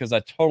comments because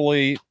I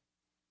totally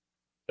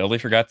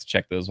forgot to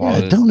check those while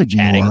I was don't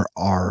ignore chatting.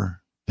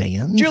 our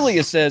fans.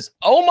 Julia says,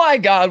 "Oh my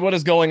God, what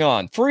is going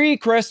on? Free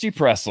Krusty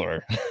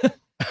Pressler."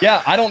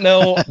 Yeah, I don't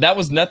know. That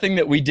was nothing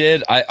that we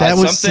did. That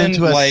was sent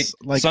to us,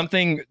 like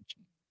something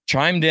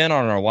chimed in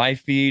on our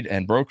live feed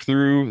and broke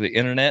through the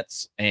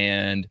internets,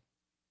 and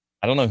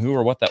I don't know who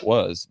or what that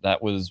was.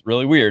 That was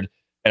really weird.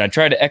 And I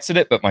tried to exit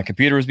it, but my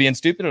computer was being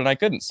stupid and I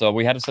couldn't. So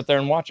we had to sit there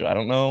and watch it. I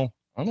don't know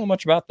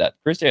much about that.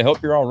 Christy, I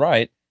hope you're all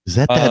right. Is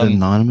that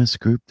anonymous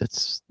group?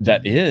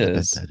 That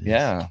is.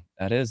 Yeah,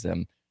 that is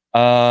them.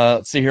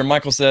 Let's see here.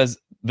 Michael says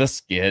the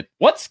skit.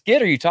 What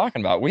skit are you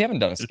talking about? We haven't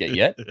done a skit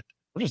yet.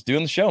 We're just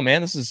doing the show,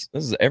 man. This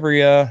is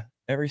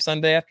every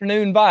Sunday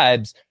afternoon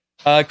vibes.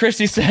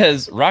 Christy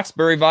says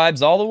Roxbury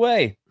vibes all the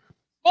way.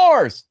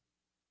 Bars.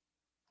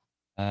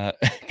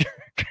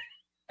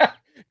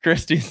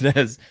 Christy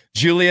says,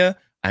 Julia,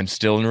 I'm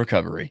still in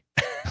recovery.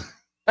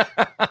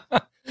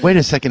 Wait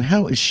a second.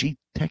 How is she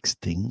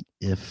texting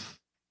if?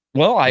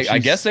 Well, I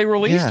guess they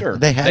released her.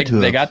 They had to.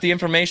 They got the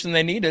information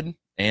they needed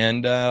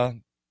and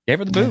gave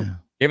her the boot. Yeah.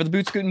 Gave her the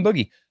boot, scoot, and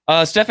boogie.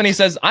 Stephanie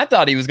says, I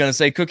thought he was going to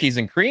say cookies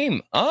and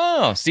cream.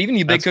 Oh, Steven,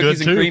 you big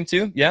cookies and cream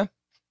too? Yeah.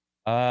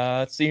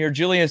 Let's see here.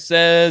 Julia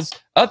says,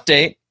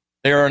 update.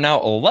 There are now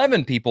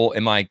 11 people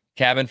in my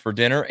cabin for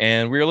dinner,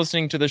 and we're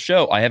listening to the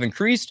show. I have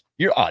increased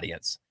your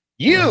audience.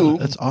 You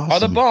that's awesome. are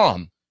the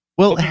bomb.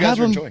 Well, Hope you guys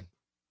are enjoying.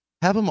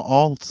 Have them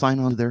all sign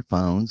on to their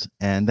phones,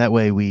 and that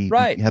way we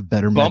have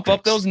better bump metrics.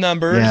 up those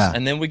numbers,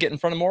 and then we get in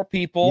front of more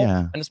people,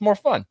 and it's more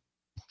fun.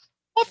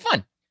 More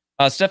fun.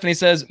 Stephanie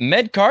says,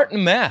 med cart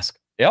and mask.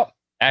 Yep,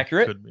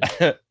 accurate.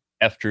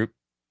 F Troop.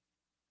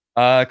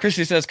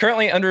 Christy says,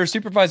 currently under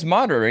supervised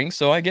monitoring,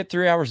 so I get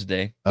 3 hours a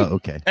day. Oh,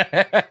 okay.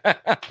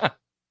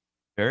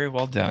 Very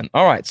well done.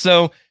 All right,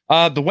 so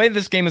the way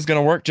this game is going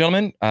to work,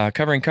 gentlemen,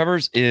 covering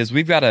covers, is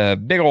we've got a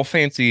big old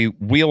fancy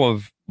wheel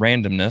of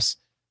randomness.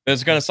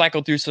 It's going to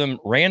cycle through some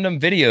random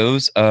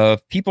videos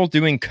of people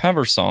doing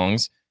cover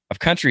songs of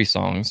country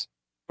songs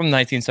from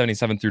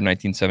 1977 through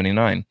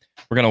 1979.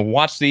 We're going to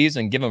watch these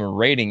and give them a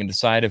rating and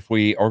decide if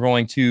we are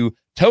going to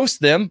toast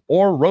them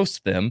or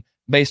roast them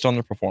based on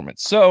their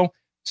performance. So,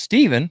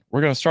 Steven,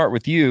 we're going to start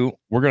with you.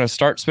 We're going to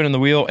start spinning the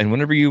wheel, and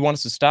whenever you want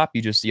us to stop,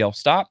 you just yell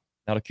stop.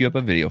 That'll cue up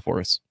a video for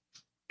us.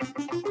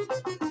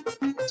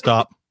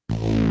 Stop.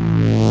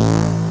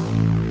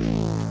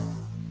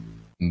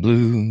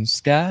 Blue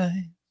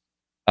sky.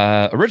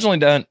 Originally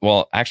done.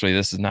 Well, actually,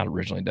 this is not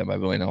originally done by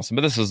Willie Nelson,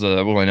 but this is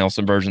the Willie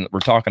Nelson version that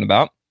we're talking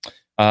about.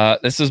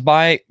 This is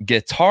by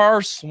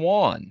Guitar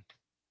Swan.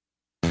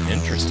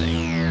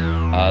 Interesting.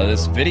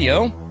 This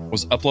video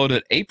was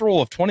uploaded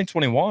April of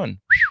 2021.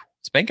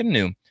 Spanking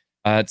new.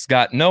 It's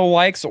got no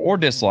likes or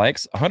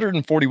dislikes,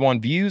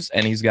 141 views,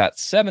 and he's got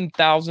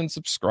 7,000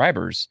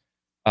 subscribers.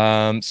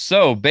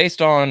 So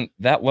based on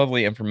that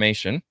lovely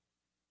information,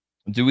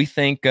 do we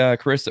think,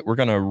 Chris, that we're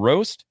going to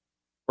roast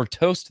or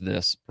toast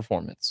this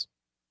performance?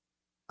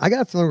 I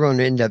got a feeling we're going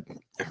to end up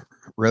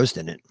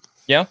roasting it.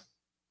 Yeah.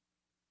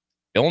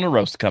 Feeling a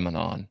roast coming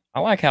on.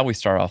 I like how we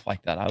start off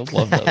like that. I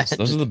love those.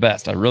 Those are the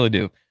best. I really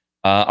do.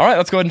 All right,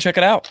 let's go ahead and check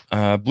it out.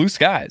 Blue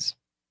Skies.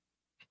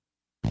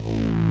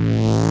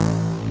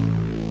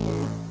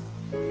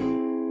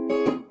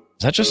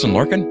 Is that Justin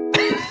Larkin?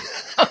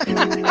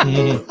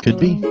 Could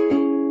be.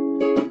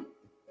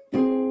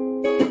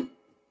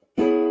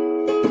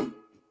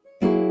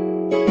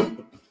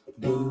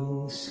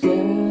 Blue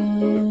skies.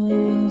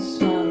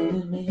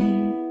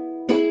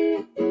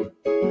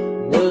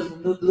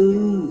 but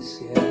blue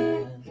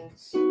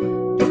skies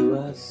do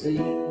I see.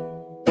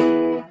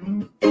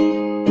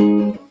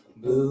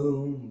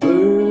 Bluebirds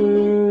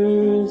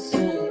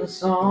sing a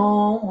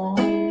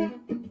song,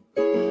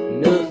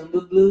 nothing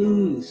but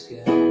blue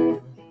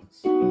skies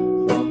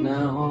from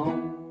now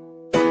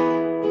on. I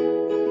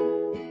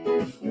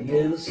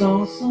never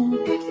saw the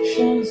sun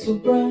shine so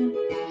bright,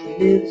 I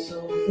never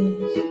saw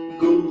things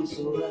go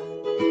so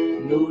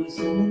right.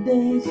 Noticing the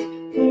days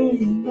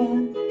hurrying by,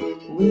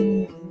 when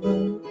you're in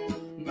love,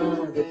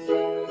 my they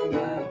fly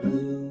by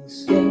blue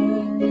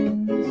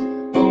skies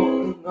all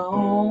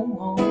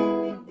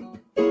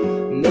along.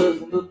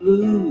 Nothing but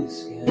blue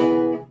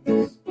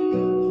skies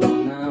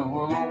from now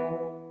on.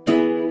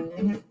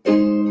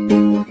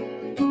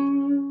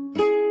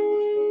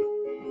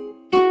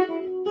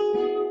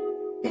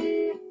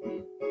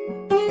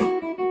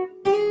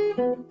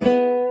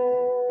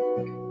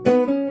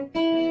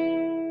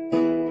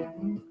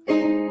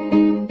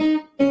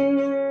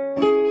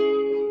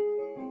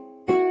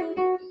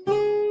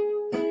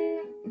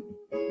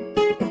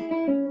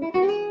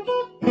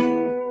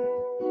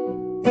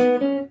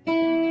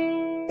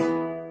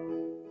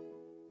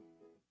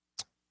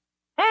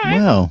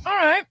 Wow. All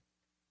right.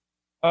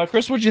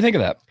 Chris, what'd you think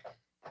of that?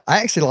 I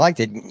actually liked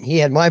it. He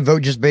had my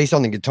vote just based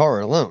on the guitar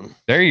alone.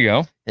 There you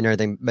go. And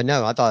everything. But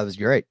no, I thought it was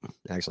great,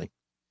 actually.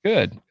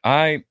 Good.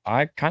 I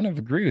kind of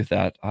agree with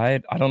that.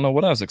 I don't know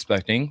what I was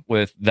expecting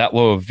with that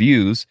low of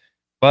views,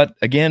 but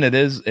again,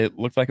 it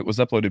looked like it was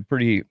uploaded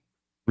pretty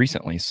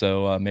recently,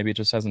 so maybe it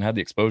just hasn't had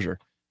the exposure.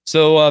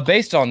 So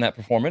based on that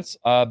performance,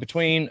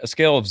 between a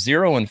scale of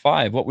 0 and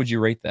 5, what would you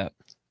rate that?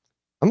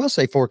 I'm gonna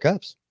say 4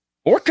 cups.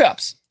 4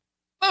 cups.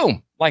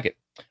 Boom. Like it.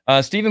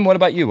 Steven, what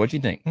about you? What do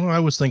you think? Well, I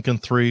was thinking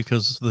 3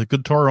 because the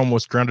guitar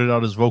almost drowned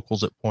out his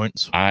vocals at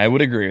points. I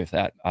would agree with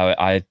that.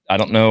 I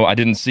don't know. I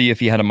didn't see if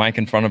he had a mic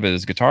in front of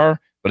his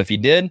guitar, but if he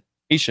did,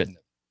 he shouldn't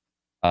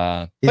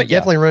have. He's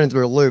definitely running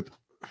through a loop.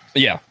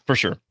 Yeah, for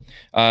sure.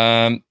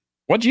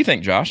 What do you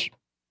think, Josh?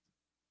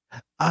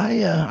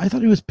 I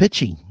thought he was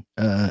pitchy.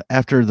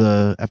 After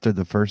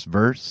the first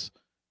verse,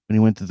 when he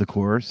went to the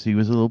chorus, he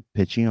was a little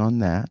pitchy on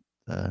that.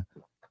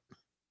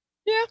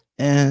 Yeah.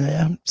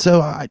 And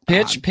so I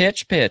pitch.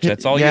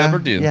 That's all you ever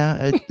do.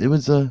 Yeah. It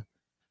was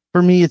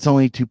for me, it's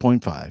only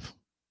 2.5.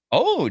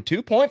 Oh,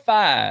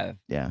 2.5.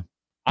 Yeah.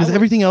 Because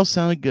everything else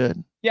sounded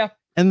good. Yeah.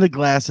 And the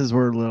glasses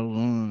were a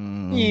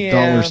little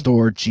dollar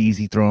store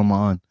cheesy. Throw them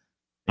on.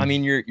 I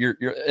mean,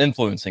 you're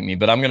influencing me,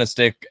 but I'm gonna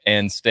stick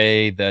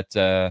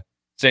to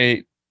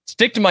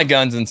my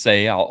guns and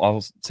say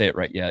I'll say it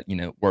right. Yeah,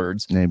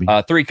 words. Maybe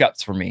 3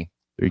 cups for me.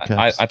 3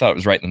 cups. I thought it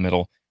was right in the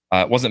middle.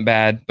 It wasn't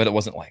bad, but it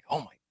wasn't like,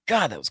 oh my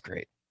God, that was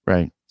great.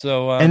 Right.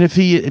 So and if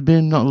he had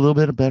been a little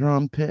bit better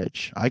on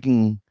pitch, I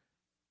can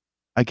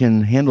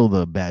handle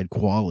the bad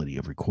quality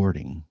of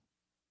recording.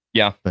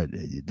 Yeah. But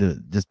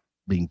just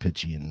being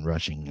pitchy and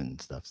rushing and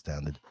stuff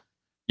sounded.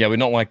 Yeah, we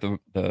don't like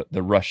the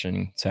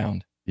Russian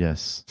sound.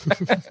 Yes.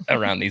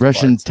 Around these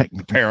Russian parts,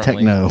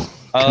 apparently. techno.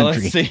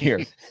 Let's see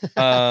here.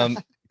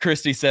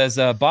 Christy says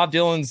Bob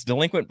Dylan's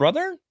delinquent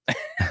brother.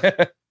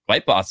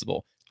 Quite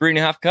possible.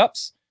 3.5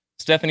 cups.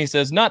 Stephanie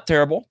says not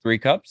terrible. 3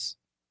 cups.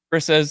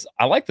 Chris says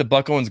I like the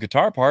Buck Owens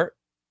guitar part.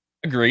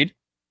 Agreed.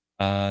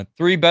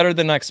 3 better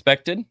than I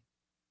expected.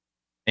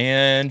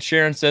 And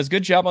Sharon says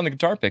good job on the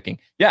guitar picking.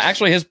 Yeah,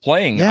 actually his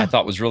playing I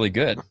thought was really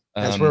good.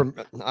 That's where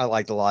I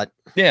liked a lot.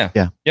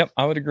 Yeah. Yep,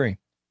 I would agree.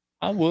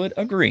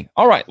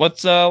 All right,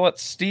 let's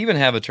Steven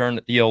have a turn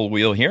at the old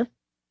wheel here.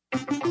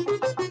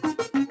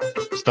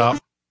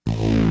 Stop.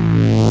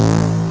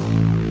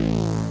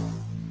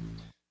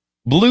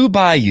 Blue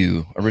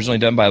Bayou, originally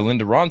done by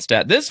Linda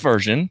Ronstadt. This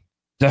version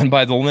done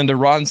by the Linda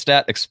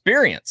Ronstadt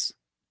Experience.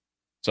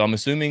 So I'm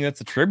assuming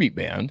it's a tribute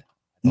band.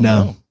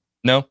 No,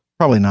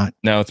 probably not.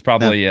 No, it's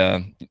probably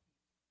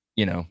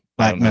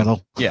black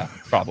metal. Yeah,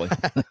 probably.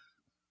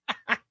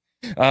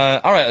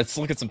 All right, let's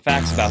look at some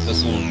facts about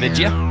this little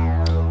video.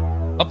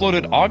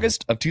 Uploaded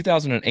August of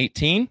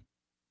 2018.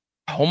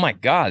 Oh my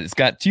God, it's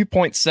got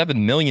 2.7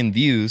 million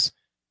views,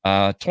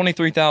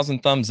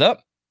 23,000 thumbs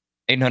up,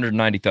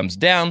 890 thumbs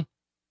down,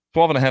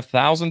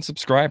 12,500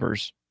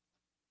 subscribers.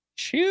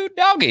 Shoot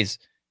doggies.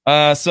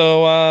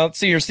 So let's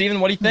see here, Steven,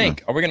 what do you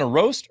think? Are we going to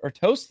roast or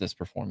toast this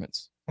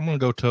performance? I'm going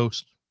to go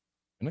toast.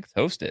 I'm going to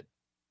toast it.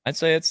 I'd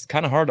say it's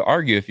kind of hard to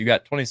argue if you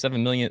got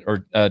 27 million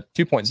or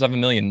 2.7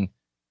 million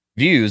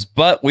views,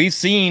 but we've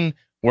seen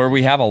where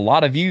we have a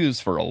lot of views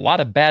for a lot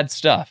of bad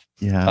stuff.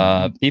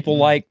 Yeah. People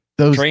like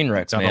those train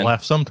wrecks, gotta man.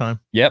 laugh sometime.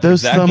 Yep.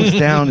 Those thumbs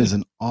down is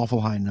an awful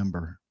high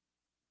number.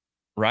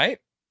 Right?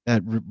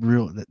 That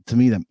to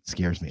me, that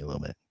scares me a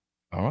little bit.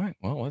 All right.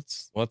 Well,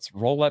 let's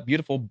roll that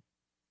beautiful,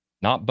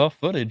 not buff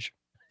footage.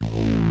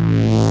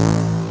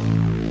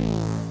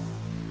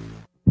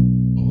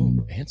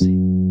 Ooh, fancy.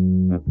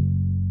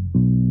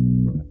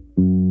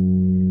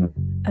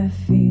 I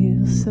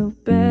feel so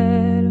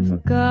bad,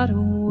 I've got a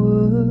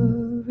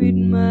worried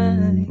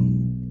mind.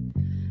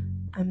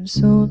 I'm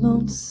so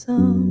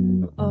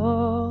lonesome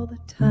all the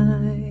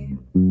time.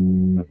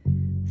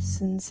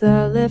 Since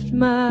I left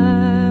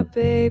my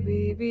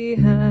baby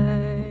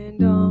behind,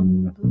 mind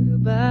on the blue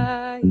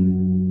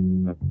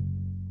bayou.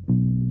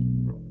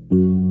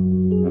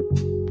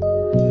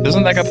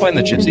 Doesn't that guy play in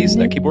the Gypsies,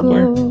 that keyboard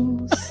player?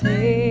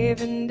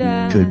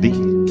 Could be.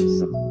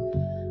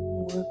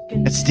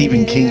 That's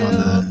Stephen King on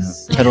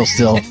the pedal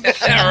still.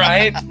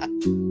 Right?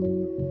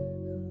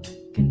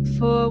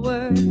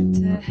 Forward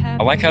to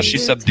I like how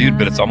she's subdued,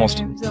 but it's almost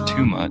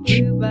too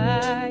much. I'm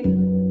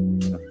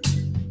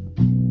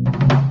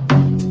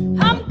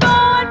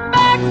going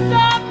back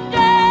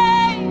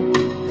someday.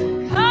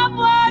 Come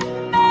what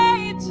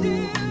may to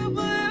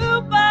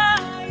Blue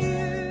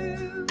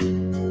Bayou,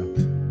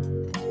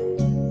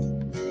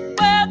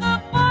 where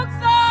the folks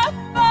are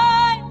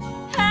fine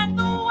and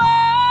the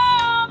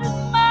world is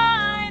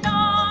mine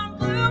on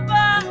Blue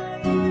Bayou.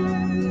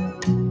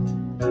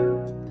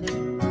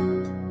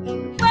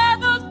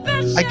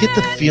 I get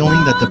the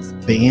feeling that the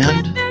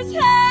band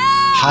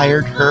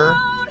hired her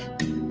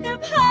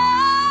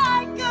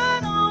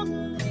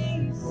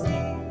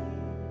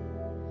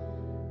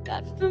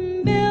That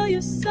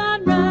familiar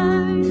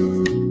sunrise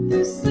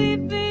through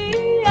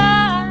sleepy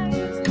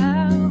eyes,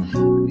 how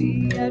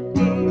happy I'd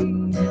be.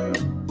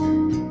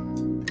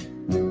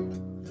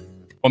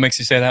 What makes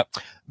you say that?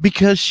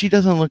 because she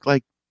doesn't look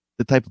like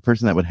the type of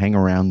person that would hang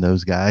around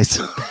those guys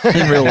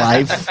in real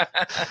life.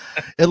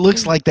 It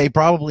looks like they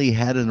probably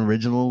had an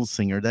original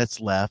singer that's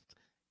left,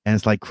 and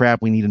it's like,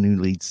 crap, we need a new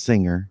lead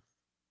singer.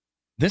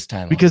 This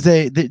time, because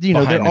they you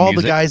know, they're all the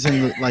music. guys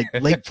in the, like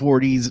late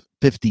 40s,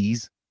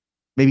 50s,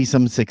 maybe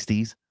some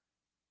 60s,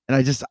 and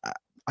I just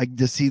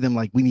see them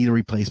like, we need a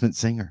replacement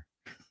singer.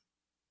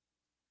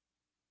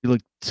 You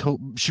look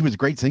she was a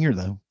great singer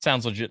though.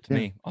 Sounds legit to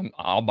me.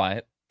 I'll buy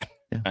it.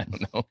 Yeah. I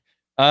don't know.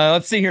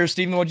 Let's see here,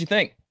 Steven. What'd you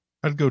think?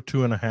 I'd go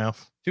 2.5.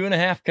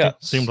 2.5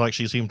 cups. Seemed like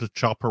she seemed to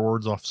chop her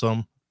words off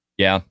some.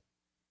 Yeah.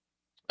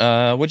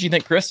 What'd you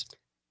think, Chris?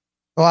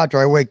 Well, after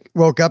I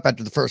woke up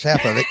after the first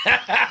half of it,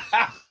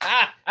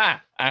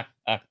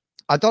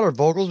 I thought her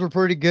vocals were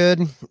pretty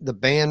good. The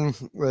band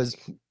was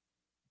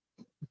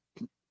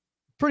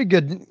pretty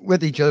good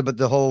with each other, but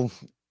the whole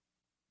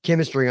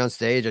chemistry on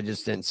stage, I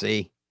just didn't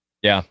see.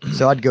 Yeah.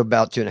 So I'd go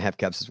about 2.5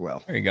 cups as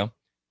well. There you go.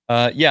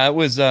 Yeah, it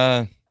was,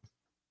 her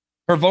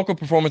vocal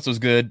performance was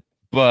good,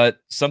 but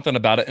something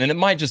about it, and it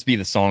might just be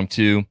the song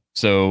too,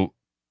 so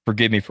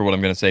forgive me for what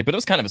I'm going to say, but it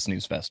was kind of a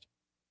snooze fest.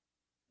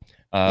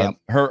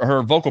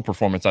 Her vocal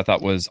performance, I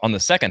thought, was on the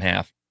second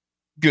half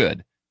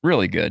good,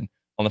 really good.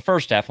 On the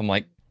first half, I'm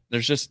like,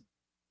 there's just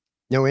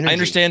no energy. I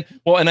understand.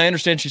 Well, and I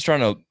understand she's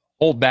trying to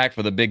hold back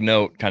for the big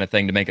note kind of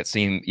thing to make it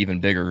seem even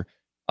bigger.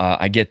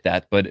 I get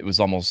that, but it was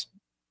almost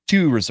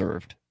too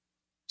reserved.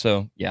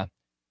 So yeah,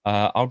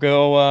 I'll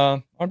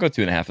go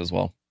 2.5 as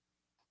well.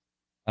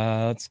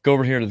 Let's go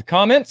over here to the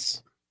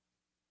comments.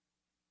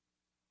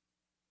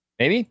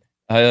 Maybe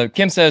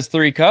Kim says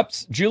 3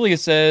 cups. Julia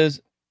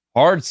says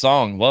hard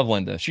song. Love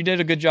Linda. She did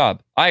a good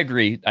job. I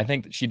agree. I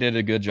think that she did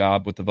a good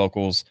job with the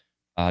vocals.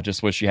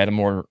 Just wish she had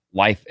more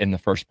life in the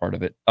first part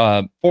of it.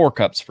 4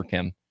 cups for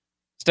Kim.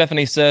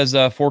 Stephanie says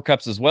 4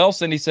 cups as well.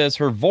 Cindy says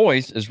her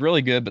voice is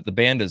really good, but the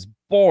band is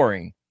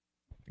boring.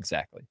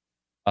 Exactly.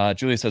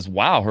 Julia says,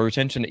 wow, her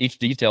attention to each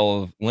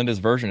detail of Linda's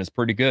version is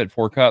pretty good.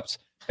 4 cups.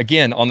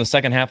 Again, on the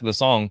second half of the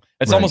song,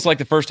 it's almost like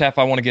the first half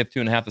I want to give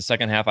 2.5. The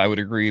second half I would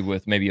agree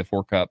with maybe a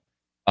 4 cup.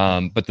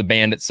 But the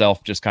band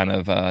itself just kind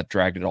of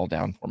dragged it all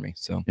down for me.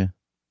 So yeah.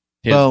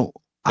 Well,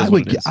 I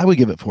would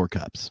give it 4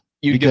 cups.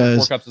 You give it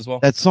 4 cups as well?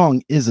 That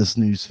song is a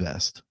snooze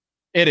fest.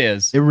 It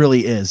is. It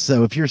really is.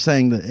 So if you're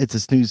saying that it's a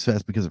snooze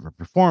fest because of her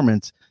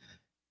performance,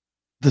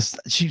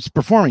 she's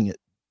performing it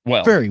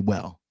very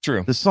well.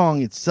 True. The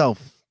song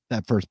itself,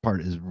 that first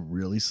part is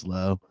really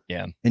slow.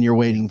 Yeah. And you're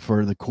waiting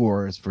for the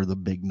chorus for the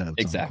big notes.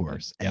 Exactly. Of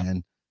course. Yeah.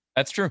 And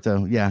that's true.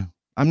 So yeah,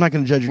 I'm not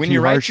going to judge her when too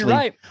you're right, harshly. you're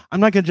right.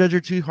 I'm not going to judge her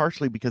too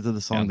harshly because of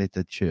the song that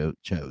they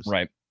chose.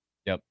 Right.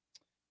 Yep.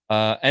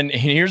 And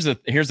here's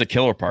the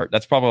killer part.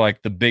 That's probably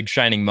like the big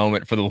shining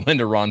moment for the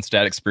Linda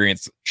Ronstadt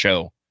Experience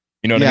show.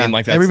 You know what I mean?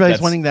 Like everybody's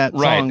wanting that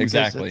song. Right.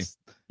 Exactly.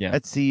 Yeah.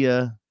 That's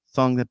the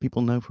song that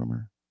people know from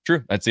her.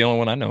 True. That's the only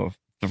one I know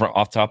of,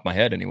 off the top of my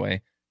head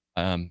anyway.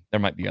 There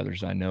might be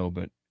others I know,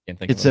 but can't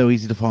think. It's so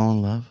easy to fall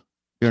in love.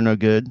 You're no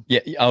good.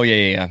 Yeah. Oh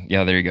yeah.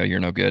 There you go. You're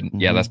no good.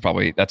 Yeah.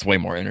 That's way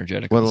more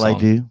energetic. What'll I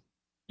do?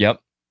 Yep.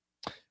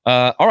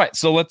 All right.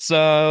 So let's see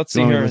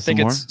here. I think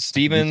it's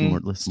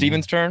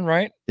Steven's turn,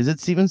 right? Is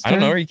it Steven's turn? I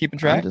don't know. Are you keeping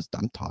track?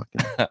 I'm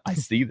talking. I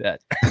see that.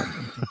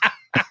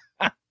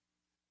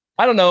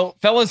 I don't know,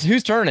 fellas.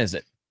 Whose turn is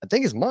it? I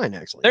think it's mine,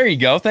 actually. There you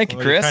go. Thank you,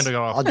 Chris. Kind of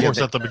got off course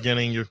at the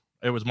beginning.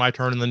 It was my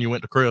turn, and then you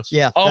went to Chris.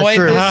 Yeah. Oh wait,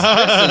 this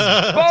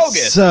is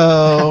bogus.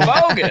 So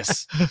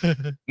bogus.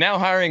 Now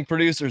hiring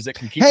producers that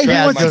can keep. Hey, who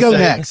track wants of to go my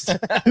next?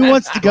 Who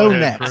wants to go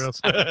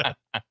next?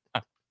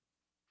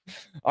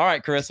 All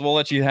right, Chris. We'll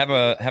let you have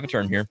a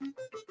turn here.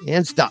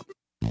 And stop.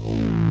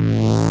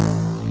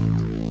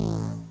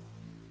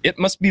 It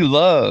Must Be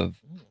Love,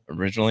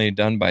 originally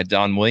done by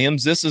Don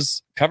Williams. This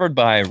is covered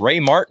by Ray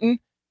Martin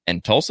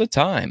and Tulsa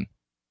Time.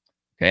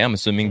 Okay, I'm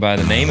assuming by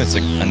the name it's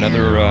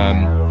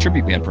another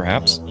tribute band,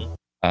 perhaps.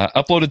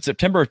 Uploaded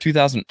September of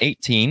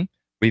 2018.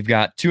 We've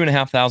got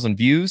 2,500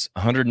 views,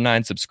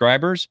 109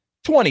 subscribers,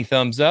 20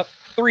 thumbs up,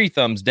 3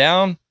 thumbs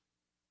down.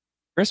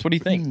 Chris, what do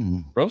you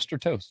think? Roast or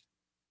toast?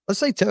 Let's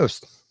say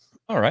toast.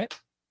 All right.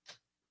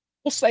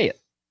 We'll say it.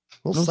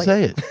 We'll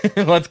say it.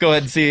 Let's go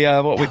ahead and see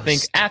what we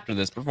think after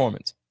this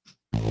performance.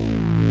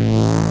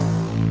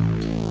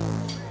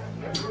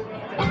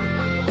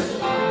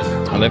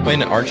 Are they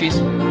playing at Archie's?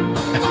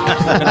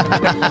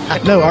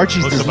 No,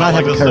 Archie's does not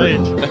have a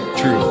curtain.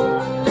 True.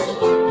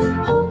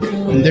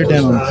 And they're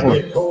down on the floor.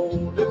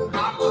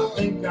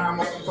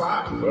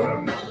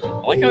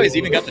 I like how he's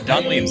even got the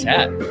Don Williams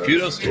hat.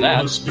 Kudos to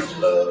that.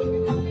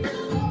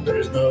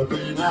 There's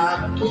nothing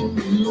I can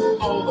do.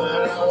 All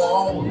that I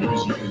want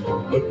is you.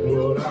 But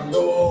what I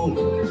know,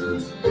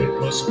 it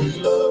must be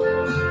love.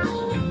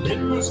 It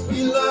must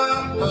be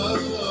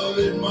love.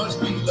 It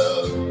must be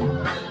love.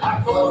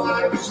 I fly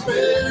like a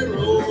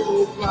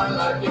sparrow, fly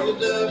like a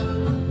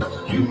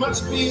dove. You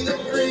must be the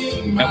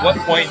dream. At what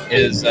point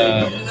is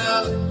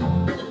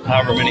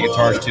however many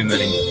guitars too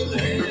many?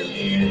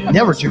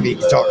 Never too many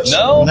guitars.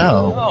 No?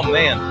 No. Oh,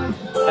 man.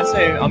 I'd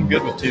say I'm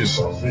good with 2.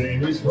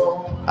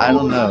 I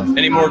don't know.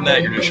 Any more than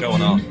that, you're just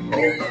showing off.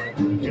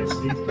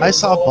 I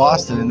saw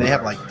Boston and they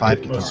have like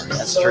 5 guitars.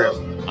 That's true.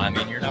 I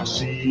mean, you're not.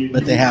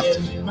 But they have to.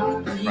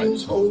 Right.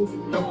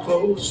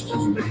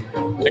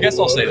 I guess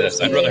I'll say this.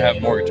 I'd rather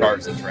have more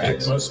guitars than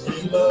tracks.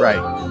 Right.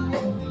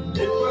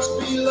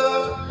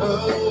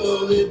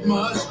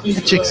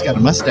 That chick's got a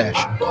mustache.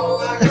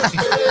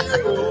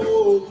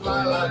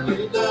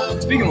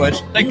 Speaking of which,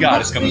 thank God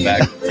it's coming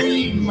back.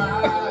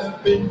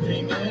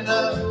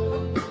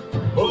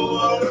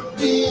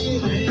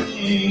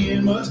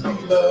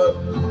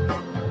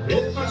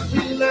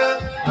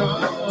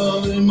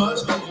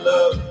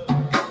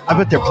 I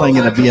bet they're playing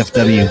at a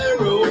VFW.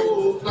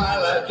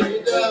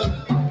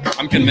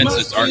 I'm convinced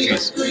it's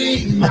Archie's.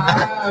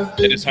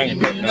 They just hung it.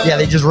 No. Yeah,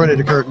 they just rented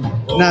a curtain.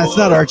 No, it's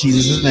not Archie's.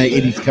 This isn't an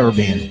 80s cover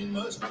band.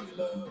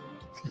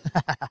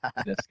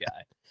 This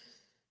guy.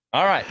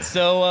 All right,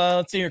 so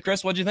let's see here,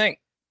 Chris. What'd you think?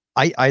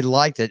 I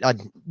liked it.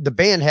 The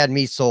band had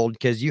me sold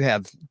because you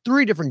have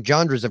 3 different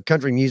genres of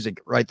country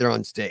music right there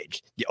on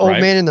stage. The old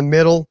man in the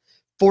middle,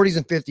 40s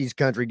and 50s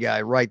country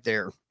guy right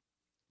there.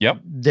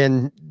 Yep.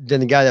 Then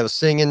the guy that was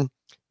singing,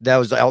 that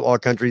was outlaw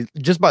country,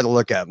 just by the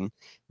look of him.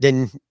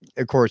 Then,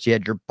 of course, you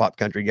had your pop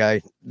country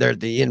guy there at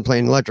the end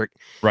playing electric.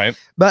 Right.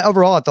 But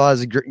overall, I thought it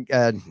was a great,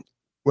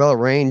 well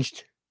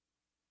arranged.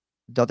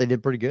 Thought they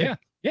did pretty good. Yeah.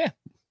 Yeah.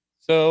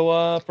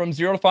 So from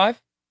 0 to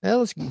 5? Yeah,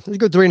 let's go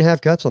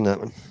 3.5 cups on that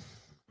one.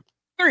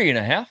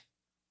 3.5.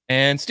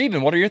 And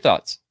Steven, what are your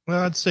thoughts?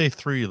 Well, I'd say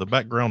 3. The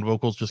background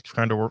vocals just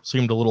kind of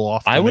seemed a little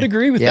off. I would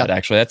agree with that,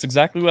 actually. That's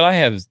exactly what I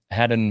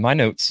had in my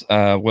notes.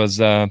 I wish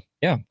they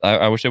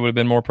would have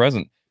been more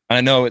present. And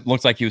I know it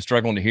looks like he was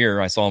struggling to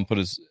hear. I saw him put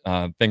his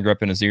finger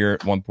up in his ear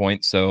at one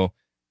point. So,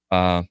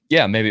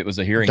 maybe it was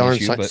a hearing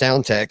issue. But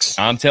sound techs.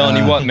 I'm telling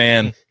you what,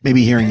 man.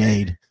 Maybe hearing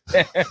aid.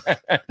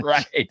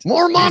 Right.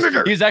 More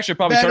monitor. He's actually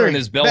probably turning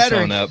his bell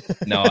tone up.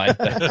 No,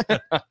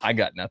 I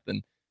got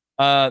nothing.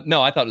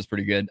 No, I thought it was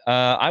pretty good.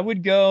 I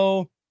would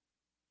go.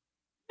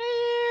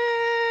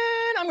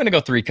 I'm going to go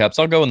 3 cups.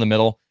 I'll go in the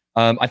middle.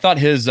 I thought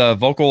his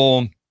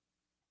vocal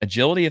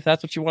agility, if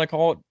that's what you want to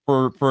call it,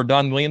 for a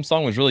Don Williams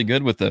song was really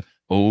good with the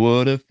 "Oh,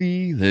 what a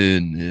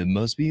feeling, it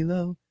must be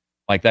love."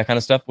 Like that kind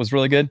of stuff was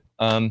really good.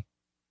 In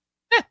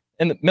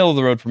the middle of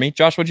the road for me.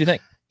 Josh, what'd you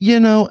think? You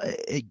know,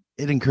 it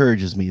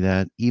encourages me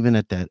that even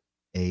at their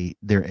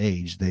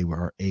age, they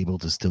were able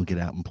to still get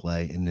out and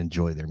play and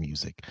enjoy their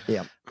music.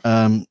 Yeah.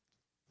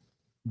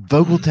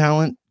 Vocal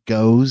talent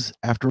goes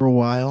after a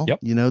while. Yep.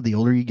 You know, the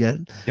older you get.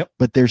 Yep.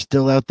 But they're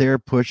still out there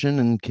pushing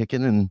and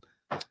kicking and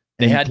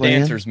They had playing.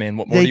 dancers, man.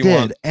 What more do you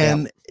want?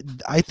 And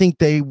I think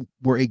they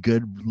were a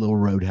good little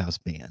Roadhouse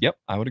band. Yep,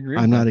 I would agree.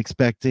 I'm not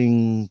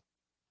expecting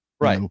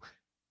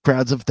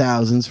crowds of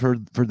thousands for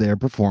their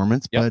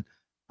performance, but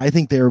I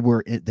think they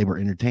were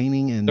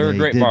entertaining and they're a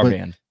great bar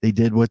band. They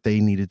did what they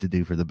needed to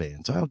do for the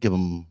band. So I'll give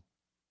them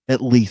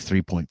at least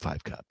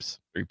 3.5 cups.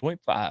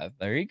 3.5.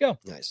 There you go.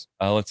 Nice.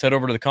 Let's head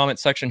over to the comment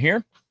section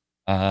here.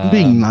 I'm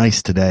being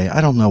nice today.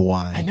 I don't know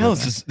why. I know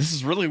this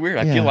is really weird.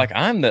 I feel like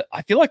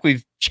I feel like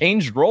we've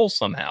changed roles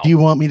somehow. Do you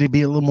want me to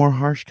be a little more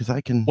harsh? Because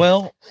I can.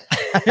 Well,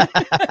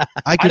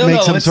 I could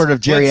make some sort of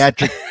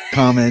geriatric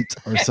comment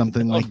or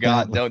something like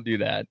God, that. don't do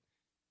that.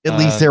 At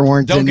least there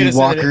weren't any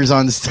walkers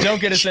on the stage. Don't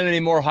get us in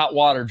any more hot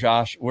water,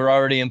 Josh. We're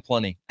already in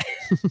plenty.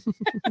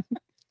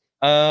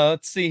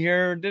 Let's see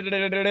here.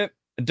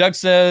 Doug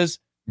says,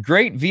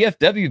 "Great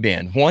VFW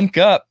band, 1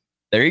 cup."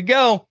 There you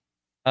go.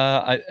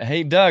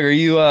 Hey, Doug, are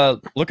you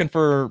looking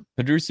for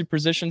producer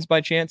positions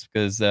by chance?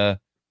 Because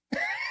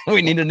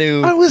we need a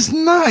new. I was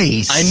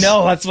nice. I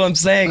know. That's what I'm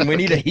saying. We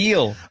need a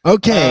heel.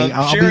 Okay,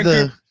 I'll be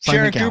the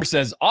Sharon Cooper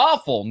says,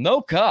 "Awful,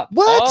 no cup."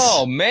 What?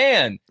 Oh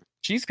man,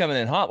 she's coming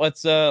in hot.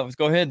 Let's go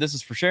ahead. This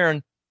is for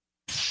Sharon.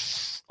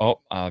 Oh,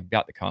 I've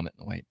got the comment.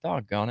 Wait,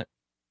 doggone it.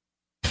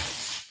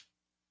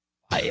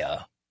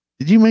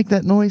 Did you make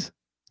that noise?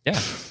 Yeah.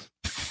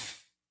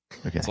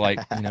 Okay. It's like,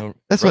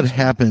 That's what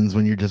happens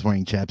when you're just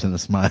wearing chaps and a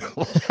smile.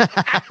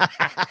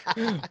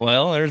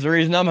 Well, there's a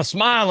reason I'm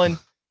smiling.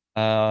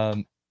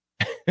 Never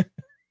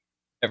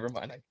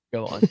mind. I can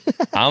go on.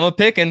 I'm a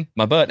picking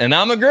my butt and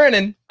I'm a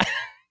grinning.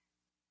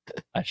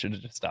 I should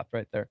have just stopped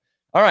right there.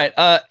 All right.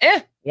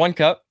 1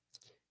 cup.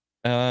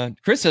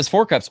 Chris says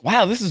 4 cups.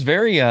 Wow, this is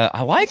very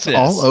I like this.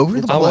 All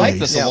over the place. I like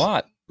this a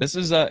lot. This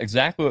is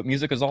exactly what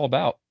music is all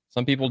about.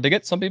 Some people dig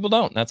it, some people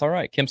don't. That's all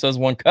right. Kim says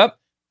 1 cup.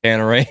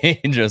 Tanner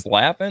Ray just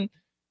laughing.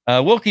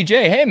 Wilkie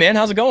J, hey man,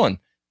 how's it going?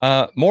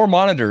 More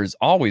monitors,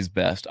 always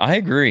best. I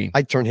agree.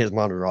 I turned his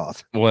monitor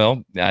off.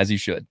 Well, as you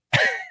should.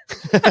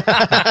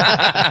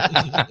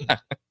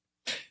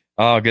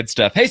 Oh, good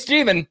stuff. Hey,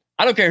 Steven,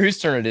 I don't care whose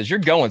turn it is. You're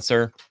going,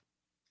 sir.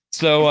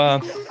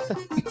 So,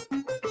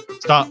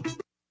 stop.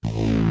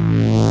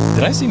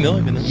 Did I see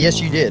Millie Vanilli? Yes,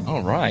 you did.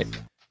 All right.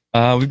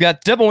 We've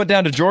got Devil Went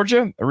Down to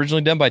Georgia,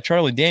 originally done by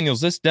Charlie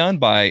Daniels. This done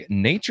by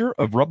Nature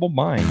of Rebel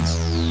Minds.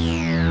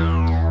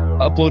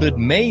 Uploaded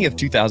May of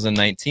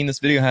 2019. This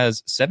video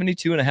has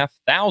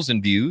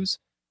 72,500 views,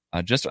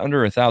 just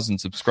under 1,000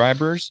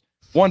 subscribers,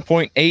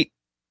 1.8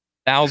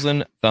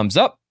 thousand thumbs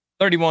up,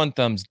 31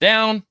 thumbs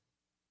down.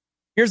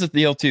 Here's the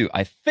deal, too.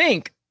 I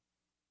think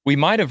we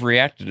might have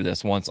reacted to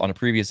this once on a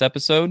previous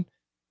episode,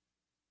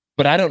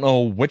 but I don't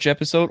know which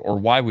episode or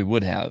why we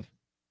would have.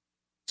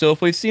 So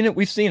if we've seen it,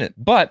 we've seen it.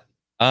 But,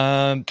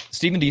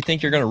 Steven, do you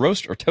think you're going to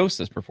roast or toast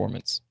this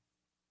performance?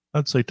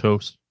 I'd say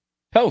toast.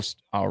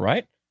 Toast. All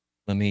right.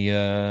 Let me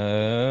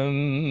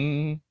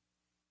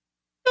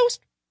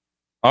toast.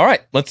 All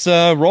right, let's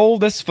roll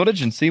this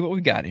footage and see what we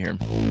got here.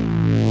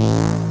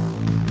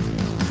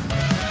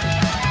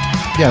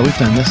 Yeah, we've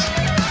done this.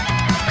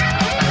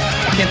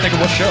 I can't think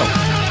of what show.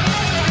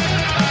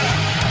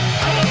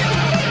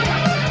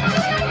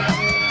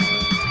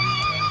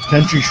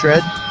 Country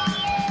Shred.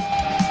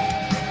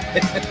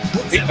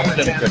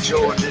 Down to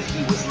Georgia,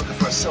 he was looking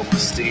for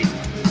self-esteem.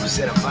 He was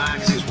at a vine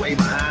because he was way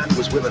behind,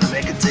 was willing to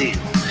make a deal.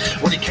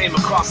 When he came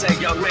across that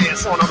young man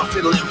sawing on a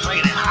fiddle and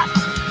playing it hot,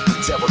 the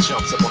devil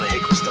jumps up on a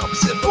hickory stump and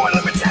said, "Boy,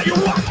 let me tell you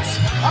what,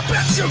 I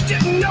bet you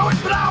didn't know it,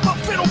 but I'm a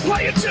fiddle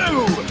player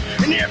too.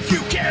 And if you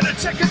care to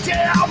take a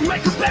day, I'll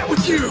make a bet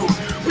with you.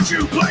 Would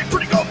you play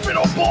pretty good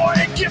fiddle, boy,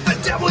 and give the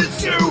devil his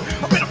due?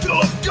 I bet a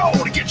fiddle of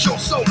gold to get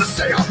your soul to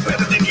say I'm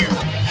better than you."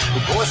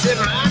 The boy said,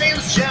 "My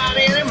name's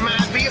Johnny, and it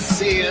might be a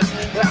sin,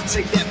 but I'll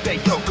take that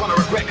bet you're gonna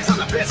regret, because I'm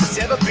the best it's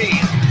ever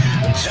been."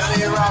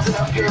 Johnny, rising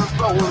up your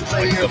bow and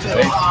play your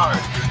fiddle hard,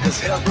 cause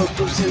hell's broke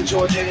loose in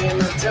Georgia and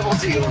the devil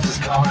deals his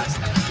cards.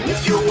 And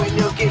if you win,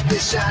 you'll get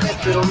this shiny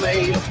fiddle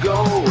made of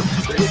gold,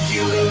 but if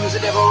you lose, the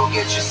devil will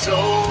get your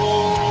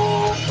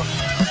soul.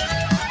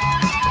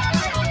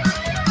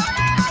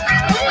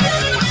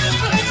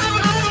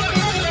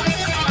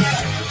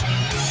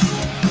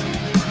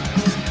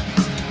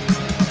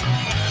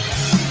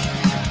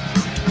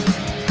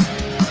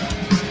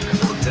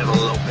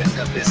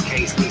 This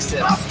case, and he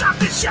said, "I'll stop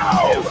the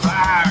show!"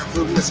 Fire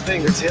flew from his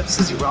fingertips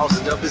as he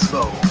rosined up his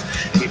bow,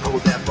 and he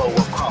pulled that bow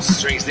across the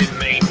strings that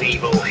made an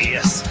evil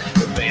hiss.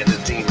 The band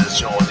of demons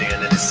joined in,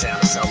 and it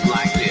sounded something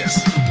like this.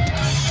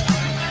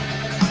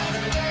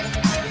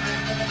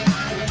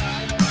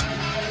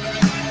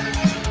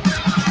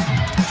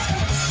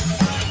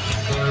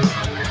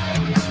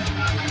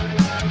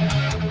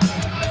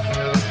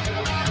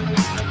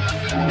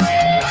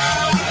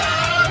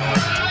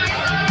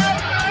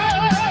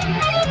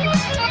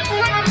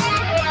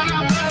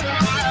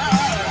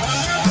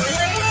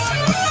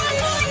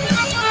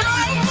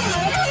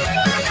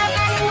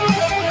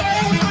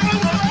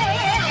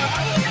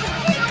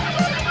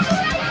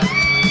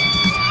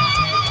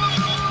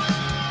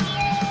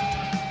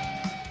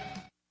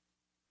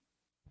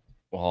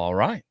 All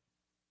right.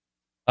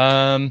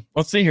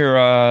 Let's see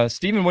here.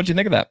 Steven, what'd you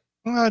think of that?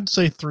 I'd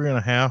say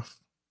 3.5.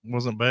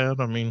 Wasn't bad.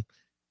 I mean,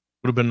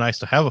 would have been nice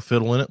to have a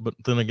fiddle in it, but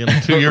then again,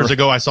 2 years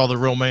ago, I saw the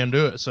real man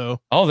do it.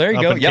 So, oh, there you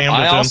up go. in Yep, I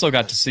Campbellton. also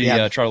got to see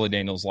Charlie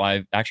Daniels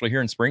live, actually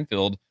here in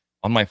Springfield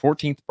on my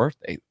 14th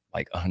birthday,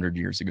 like 100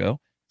 years ago.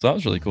 So that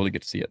was really cool to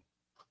get to see it.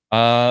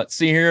 Let's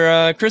see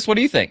here, Chris, what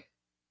do you think?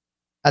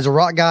 As a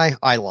rock guy,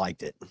 I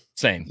liked it.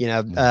 Same.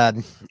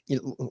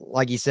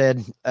 Like you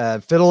said,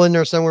 fiddle in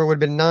there somewhere would have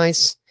been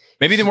nice.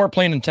 Maybe they weren't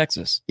playing in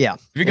Texas. Yeah.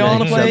 If you're going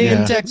to play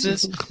in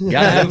Texas,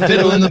 gotta have a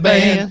fiddle in the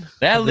band.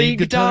 That lead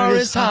guitar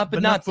is hot,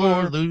 but not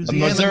for a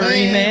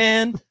Missouri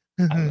man.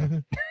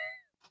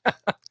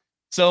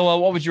 So,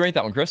 what would you rate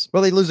that one, Chris?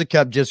 Well, they lose a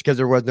cup just because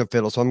there was no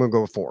fiddle, so I'm going to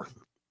go with 4.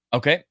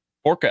 Okay,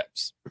 4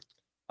 cups.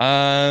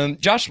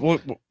 Josh, we'll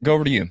go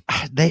over to you.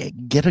 They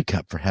get a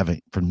cup for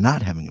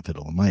not having a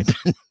fiddle, in my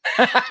opinion.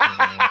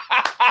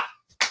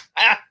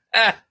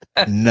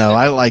 No,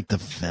 I like the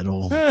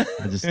fiddle. I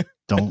just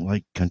don't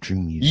like country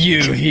music.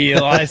 You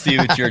heel. I see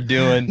what you're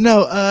doing.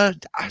 No,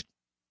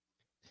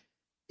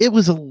 it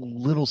was a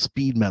little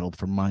speed metal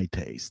for my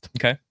taste.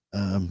 Okay.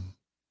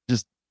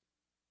 Just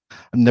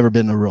I've never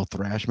been a real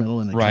thrash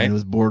metal, and it kind of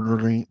was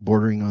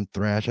bordering on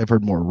thrash. I've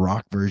heard more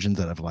rock versions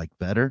that I've liked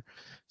better,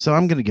 so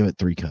I'm going to give it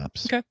 3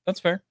 cups. Okay, that's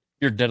fair.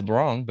 you're dead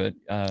wrong, but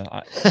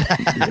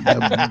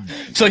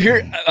so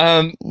here,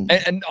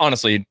 and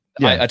honestly,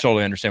 I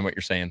totally understand what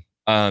you're saying.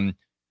 I'm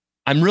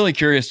really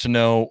curious to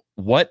know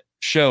what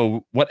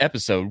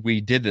episode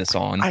we did this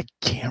on. I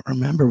can't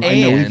remember.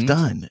 I know we've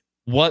done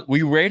what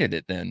we rated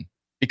it then,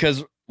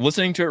 because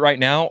listening to it right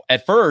now,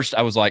 at first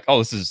I was like, oh,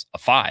 this is a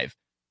 5.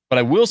 But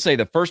I will say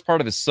the first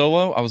part of his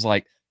solo, I was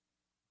like,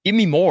 give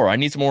me more. I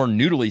need some more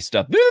noodly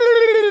stuff.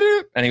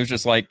 And he was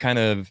just like, kind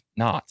of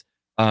not.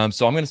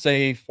 So I'm going to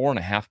say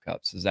 4.5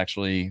 cups is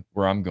actually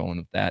where I'm going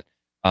with that.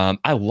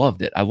 I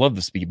loved it. I love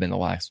the speed bend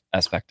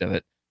aspect of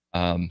it.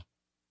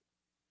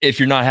 If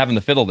you're not having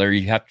the fiddle there,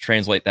 you have to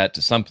translate that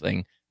to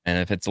something. And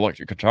if it's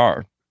electric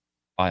guitar,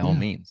 by all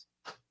means.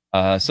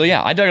 So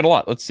yeah, I dug it a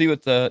lot. Let's see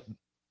what the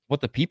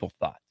people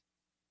thought.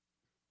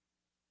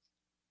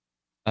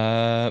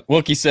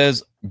 Wilkie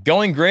says,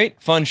 going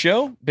great, fun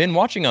show. Been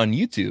watching on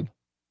YouTube.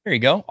 There you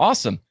go.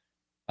 Awesome.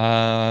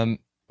 Glad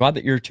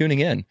that you're tuning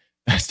in.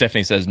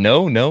 Stephanie says,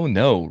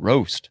 no,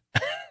 roast.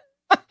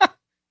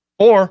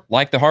 Or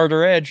like the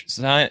harder edge.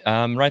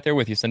 I'm right there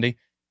with you, Cindy.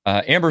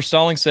 Amber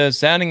Stalling says,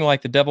 sounding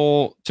like the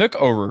devil took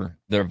over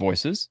their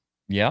voices.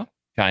 Yeah,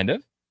 kind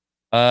of.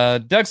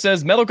 Doug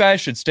says, metal guys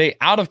should stay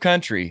out of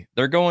country.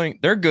 They're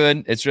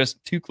good. It's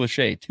just too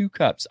cliche. 2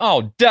 cups.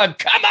 Oh, Doug,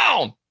 come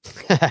on.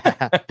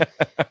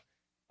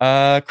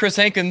 Chris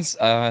Hankins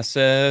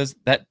says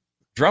that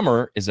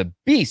drummer is a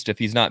beast if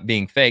he's not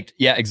being faked.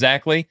 Yeah,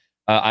 exactly.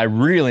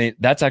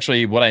 That's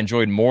actually what I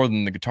enjoyed more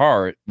than the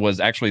guitar was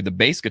actually the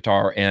bass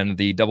guitar and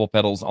the double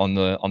pedals on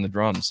the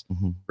drums.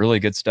 Mm-hmm. Really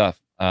good stuff.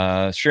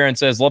 Sharon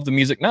says, love the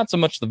music, not so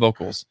much the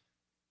vocals.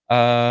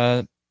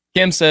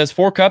 Kim says,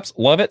 4 cups,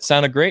 love it,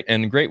 sounded great,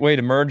 and a great way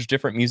to merge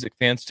different music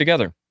fans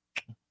together.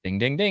 Ding,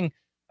 ding, ding.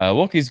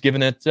 Wilkie's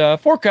giving it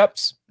 4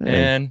 cups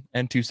and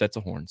 2 sets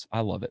of horns.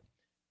 I love it.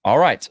 All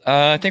right.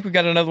 I think we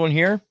got another one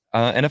here.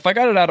 And if I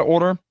got it out of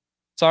order,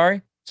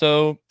 sorry.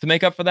 So to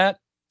make up for that,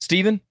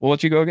 Steven, we'll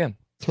let you go again.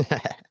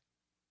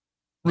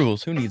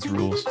 Rules. Who needs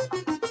rules?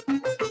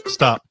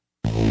 Stop.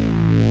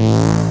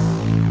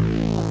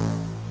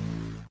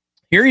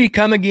 Here You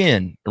Come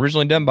Again.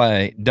 Originally done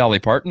by Dolly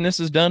Parton. This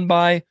is done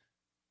by,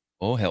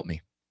 oh, help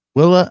me.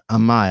 Willa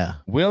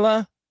Amaya.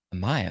 Willa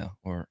Amaya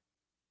or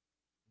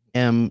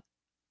Amaya.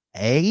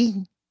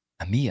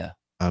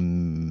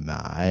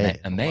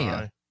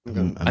 Amaya.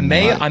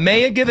 I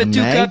may give it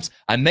 2 cups.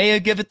 I may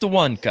give it to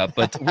 1 cup,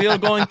 but we're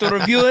going to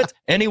review it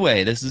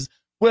anyway. This is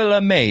Willa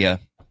Amaya.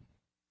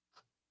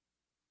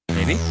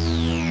 Maybe.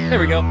 There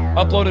we go.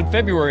 Uploaded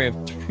February of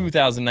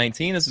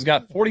 2019. This has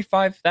got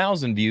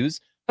 45,000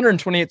 views,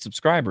 128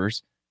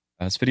 subscribers.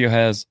 This video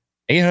has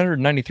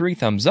 893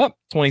 thumbs up,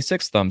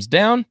 26 thumbs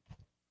down.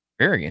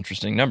 Very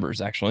interesting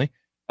numbers, actually.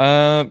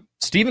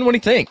 Steven, what do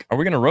you think? Are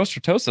we going to roast or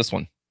toast this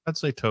one? I'd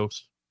say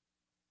toast.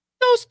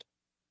 Toast.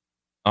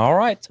 All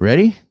right.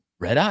 Ready?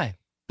 Red Eye.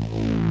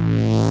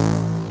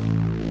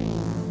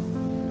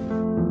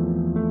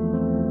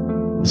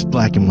 It's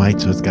black and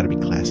white, so it's got to be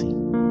classy.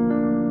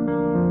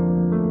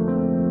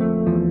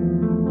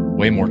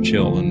 Way more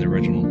chill than the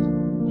original.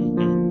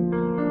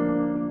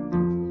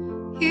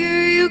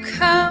 Here you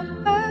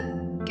come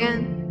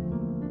again.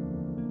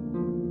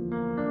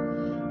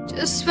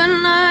 Just when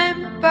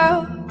I'm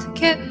about to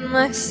get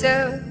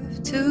myself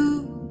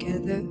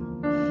together,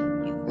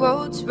 you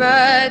walked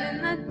right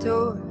in the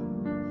door,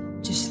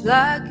 just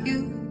like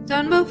you've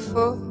done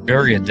before.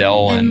 Very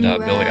Adele and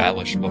Billie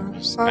Eilish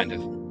vocals, kind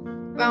of.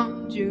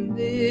 Round your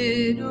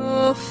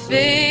little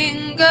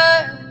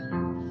finger,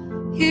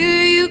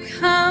 here you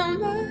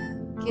come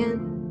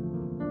again.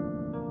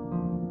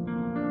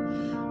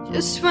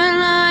 Just when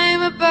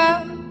I'm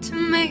about to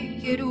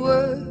make it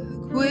work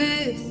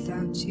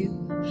without you,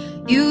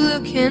 you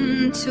look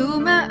into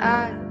my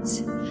eyes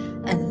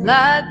and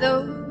lie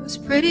those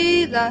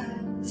pretty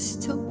lies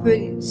till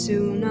pretty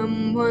soon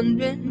I'm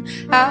wondering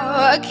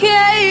how I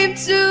came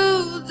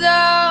to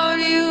doubt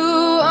you.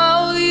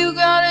 All you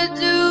gotta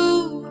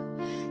do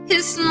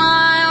is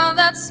smile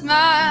that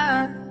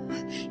smile,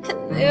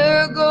 and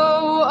there go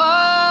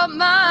all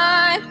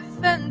my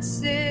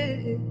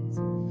defenses,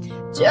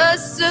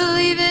 just to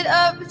leave it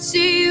up to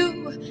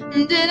you.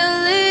 And in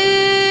a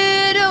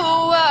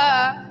little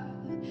while,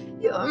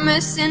 you're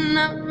messing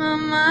up my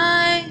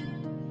mind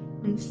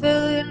and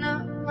filling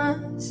up my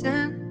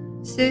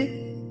senses.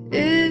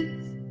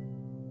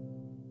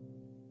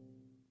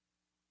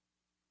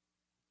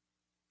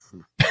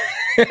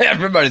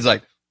 Everybody's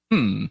like,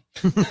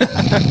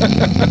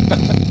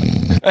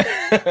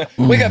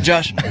 Wake up,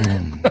 Josh.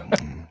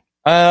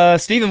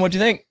 Steven, what'd you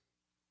think?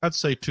 I'd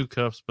say 2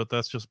 cups, but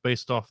that's just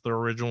based off the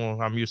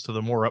original. I'm used to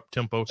the more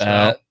up-tempo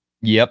style.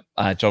 Yep,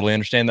 I totally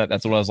understand that.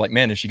 That's what I was like,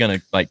 man, is she going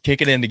to like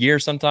kick it into gear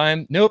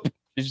sometime? Nope,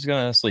 she's just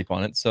going to sleep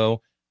on it.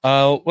 So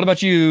what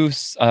about you,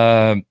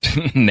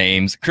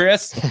 names?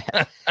 Chris?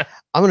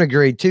 I'm going to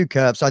agree 2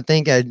 cups. I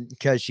think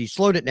because she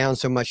slowed it down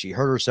so much, she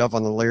hurt herself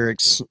on the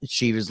lyrics.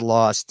 She was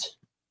lost.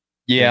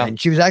 Yeah. And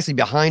she was actually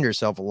behind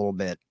herself a little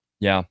bit.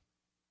 Yeah.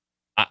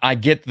 I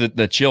get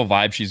the chill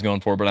vibe she's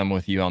going for, but I'm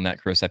with you on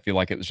that, Chris. I feel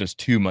like it was just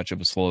too much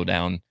of a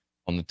slowdown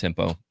on the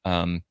tempo.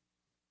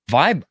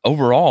 Vibe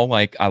overall,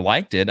 like I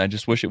liked it. I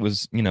just wish it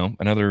was,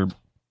 another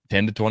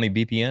 10 to 20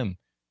 BPM.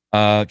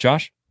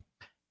 Josh?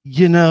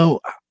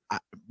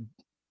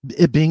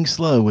 It being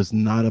slow was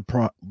not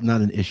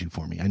an issue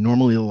for me. I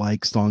normally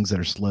like songs that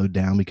are slowed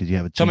down because you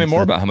have a chance. Tell me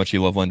more about how much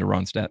you love Linda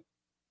Ronstadt.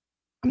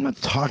 I'm not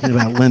talking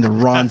about Linda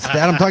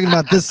Ronstadt. I'm talking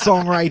about this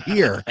song right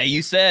here. Hey,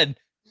 you said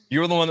you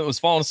were the one that was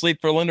falling asleep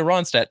for Linda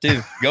Ronstadt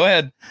too. Go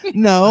ahead.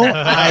 No,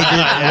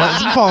 I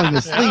wasn't falling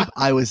asleep.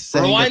 I was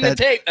saying rewind the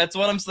tape. That's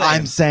what I'm saying.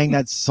 I'm saying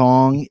that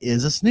song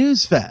is a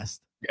snooze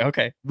fest.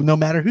 Okay. No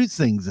matter who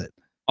sings it.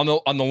 On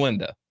the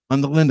Linda.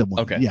 On the Linda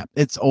one. Okay. Yeah.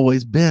 It's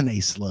always been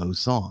a slow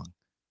song.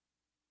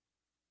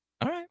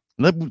 All right.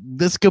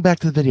 Let's go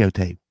back to the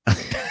videotape.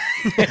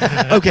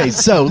 Okay,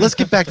 so let's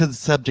get back to the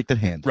subject at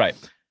hand. Right.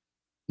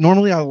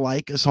 Normally, I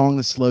like a song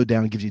that's slowed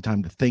down and gives you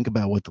time to think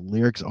about what the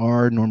lyrics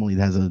are. Normally, it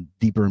has a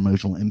deeper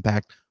emotional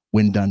impact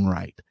when done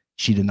right.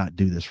 She did not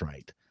do this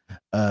right.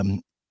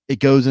 It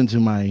goes into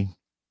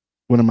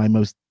one of my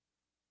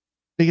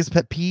biggest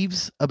pet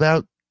peeves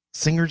about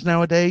singers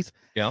nowadays.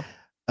 Yeah.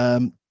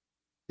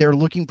 They're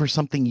looking for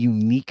something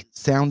unique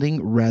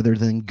sounding rather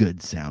than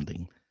good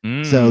sounding.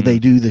 So they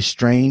do the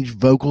strange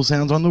vocal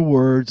sounds on the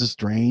words, the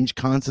strange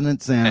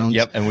consonant sounds.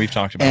 Yep, and we've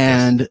talked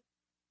about this.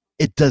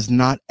 It does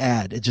not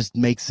add. It just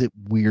makes it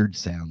weird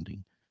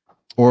sounding.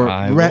 Or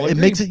it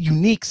makes it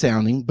unique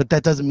sounding, but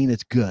that doesn't mean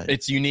it's good.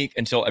 It's unique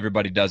until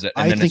everybody does it,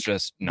 and then it's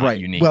just not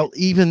unique. Well,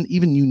 even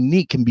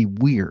unique can be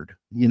weird,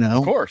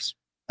 Of course.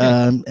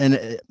 And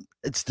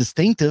it's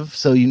distinctive,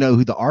 so you know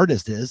who the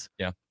artist is.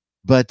 Yeah.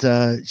 But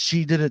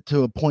she did it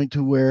to a point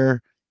to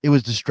where it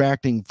was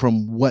distracting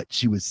from what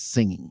she was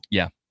singing.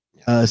 Yeah.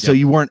 So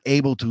you weren't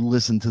able to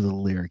listen to the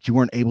lyrics. You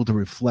weren't able to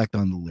reflect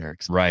on the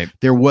lyrics. Right.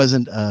 There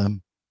wasn't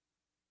an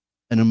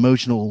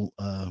emotional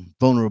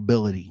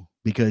vulnerability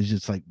because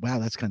it's like, wow,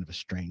 that's kind of a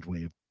strange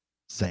way of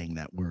saying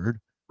that word.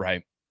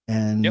 Right.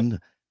 And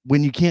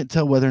when you can't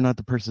tell whether or not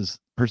the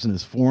person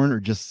is foreign or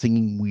just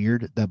singing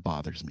weird, that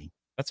bothers me.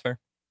 That's fair.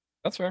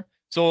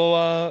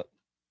 So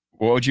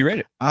what would you rate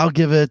it? I'll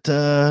give it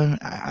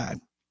 1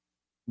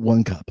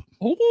 cup.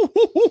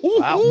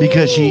 Wow.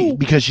 Because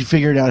she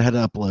figured out how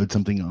to upload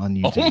something on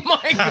YouTube. Oh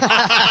my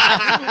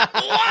god!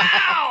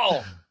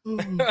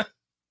 Wow.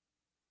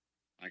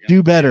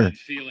 Do better.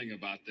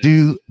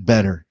 Do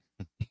better.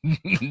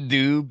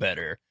 Do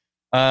better.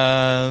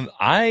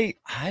 I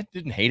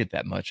didn't hate it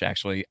that much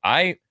actually.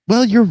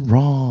 Well, you're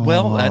wrong.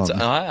 Well, that's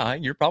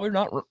you're probably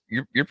not.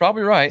 You're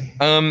probably right.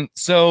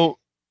 So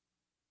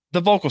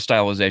the vocal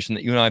stylization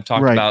that you and I have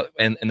talked about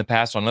in the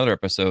past on other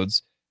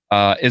episodes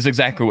is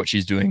exactly what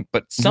she's doing.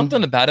 But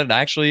something about it, I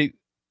actually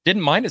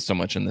didn't mind it so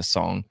much in this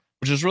song,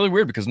 which is really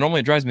weird because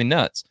normally it drives me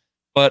nuts.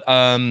 But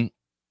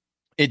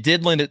it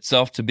did lend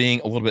itself to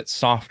being a little bit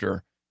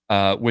softer,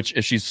 which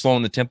if she's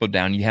slowing the tempo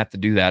down, you have to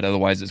do that.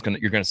 Otherwise,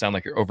 you're gonna sound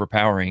like you're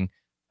overpowering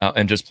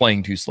and just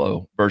playing too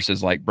slow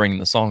versus like bringing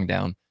the song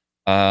down.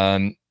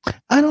 I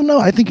don't know.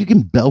 I think you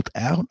can belt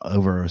out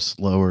over a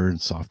slower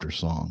and softer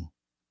song.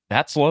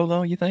 That slow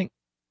though, you think?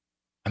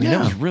 I mean, that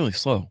was really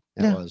slow.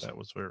 That was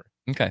very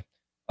okay.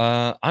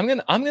 I'm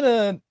gonna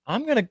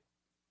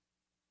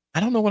I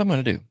don't know what I'm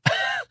gonna do.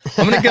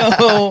 I'm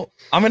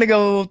gonna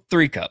go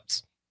 3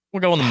 cups.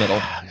 We'll go in the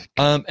middle.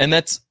 And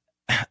that's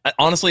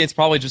honestly, it's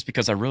probably just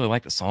because I really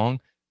like the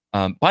song.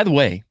 By the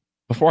way,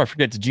 before I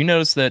forget, did you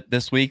notice that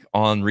this week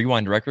on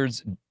Rewind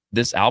Records,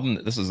 this album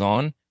that this is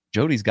on,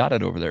 Jody's got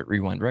it over there at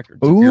Rewind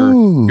Records.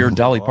 If you're a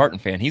Dolly Parton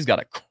fan, he's got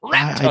a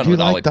crap ton of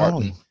Dolly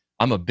Parton.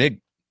 I'm a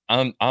big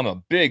Dolly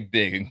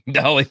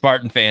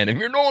Parton fan, if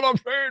you know what I'm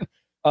saying.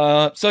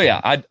 So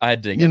yeah, I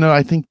dig it.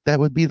 I think that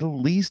would be the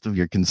least of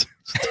your concerns,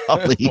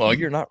 Dolly. Well,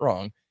 you're not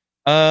wrong.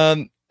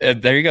 There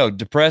you go.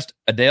 Depressed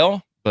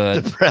Adele,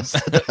 but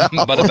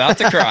about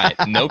to cry.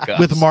 No cups.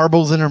 With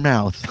marbles in her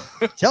mouth.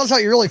 Tell us how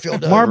you really feel,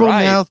 Doug. Marble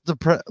mouth,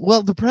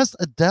 depressed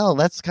Adele.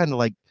 That's kind of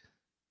like,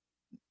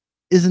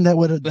 isn't that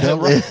what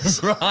Adele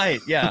is? Right.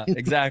 Yeah,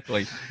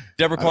 exactly.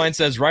 Deborah Klein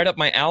says, right up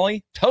my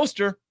alley.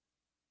 Toaster.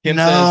 Kim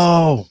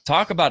says,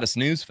 talk about a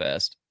snooze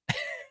fest.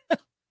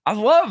 I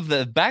love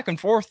the back and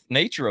forth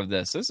nature of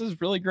this. This is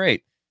really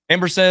great.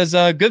 Amber says,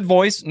 good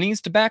voice,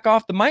 needs to back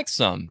off the mic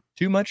some.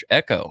 Too much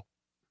echo.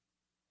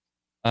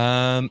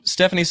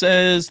 Stephanie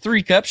says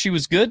 3 cups. She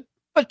was good,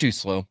 but too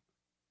slow.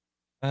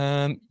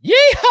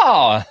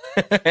 Yeehaw!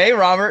 Hey,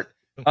 Robert.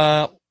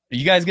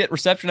 You guys get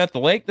reception at the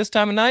lake this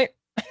time of night?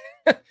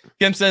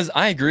 Kim says,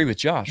 I agree with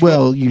Josh.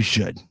 Well, you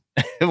should.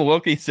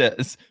 Wilkie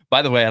says,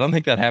 by the way, I don't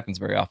think that happens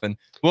very often.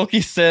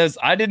 Wilkie says,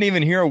 I didn't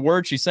even hear a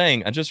word she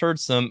sang. I just heard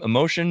some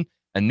emotion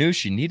and knew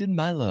she needed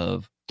my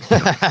love.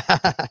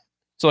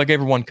 So I gave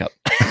her 1 cup.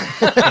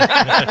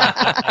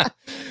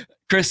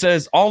 Chris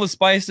says, all the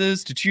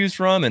spices to choose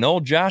from, and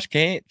old Josh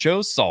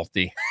chose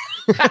salty.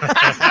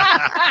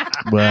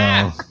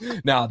 Well,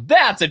 now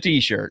that's a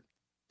t-shirt.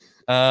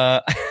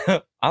 I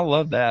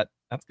love that.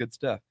 That's good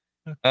stuff.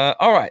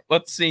 All right,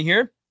 let's see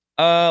here.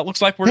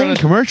 Looks like we're gonna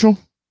commercial.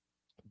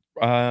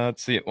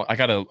 Let's see. I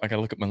gotta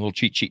look at my little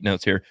cheat sheet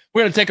notes here.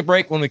 We're gonna take a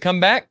break. When we come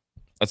back,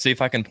 let's see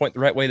if I can point the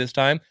right way this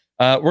time.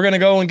 we're going to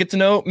go and get to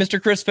know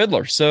Mr. Chris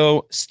Fiddler.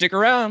 So stick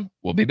around.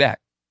 We'll be back.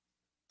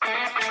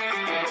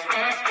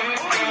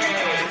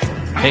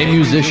 Hey,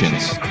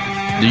 musicians.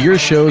 Do your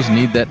shows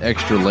need that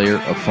extra layer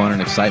of fun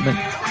and excitement?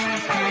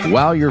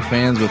 Wow your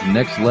fans with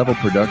next-level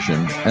production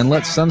and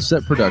let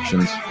Sunset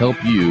Productions help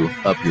you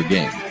up your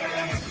game.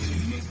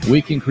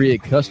 We can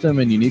create custom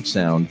and unique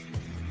sound,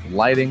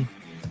 lighting,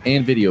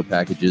 and video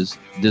packages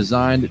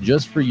designed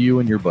just for you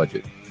and your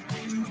budget.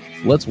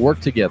 Let's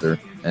work together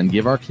and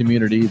give our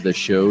community the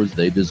shows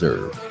they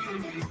deserve.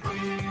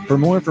 For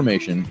more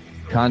information,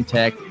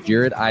 contact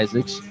Jared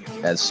Isaacs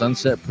at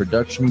Sunset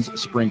Productions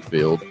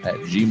Springfield at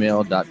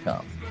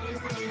gmail.com.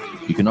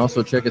 You can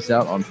also check us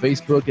out on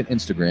Facebook and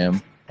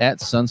Instagram at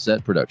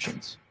Sunset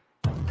Productions.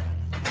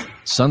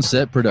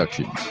 Sunset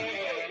Productions.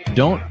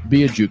 Don't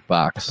be a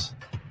jukebox.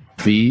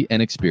 Be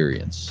an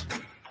experience.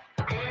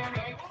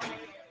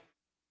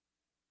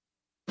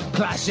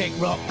 Classic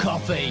rock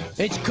coffee.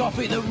 It's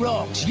coffee that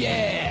rocks,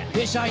 yeah.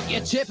 This ain't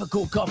your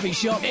typical coffee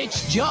shop.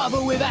 It's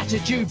Java with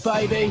attitude,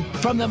 baby.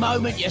 From the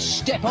moment you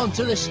step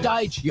onto the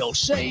stage, you'll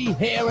see,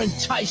 hear and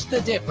taste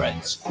the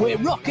difference. We're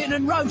rocking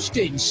and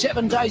roasting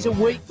 7 days a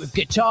week with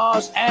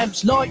guitars,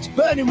 amps, lights,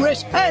 burning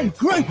wrists and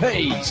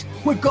groupies.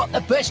 We've got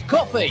the best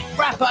coffee,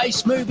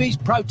 frappes,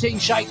 smoothies, protein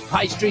shakes,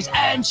 pastries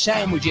and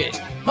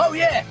sandwiches. Oh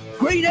yeah,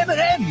 green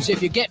M&Ms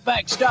if you get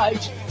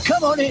backstage.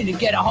 Come on in and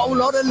get a whole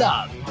lot of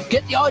love.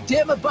 Get the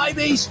idea, my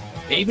babies?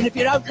 Even if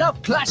you don't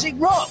love classic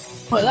rock,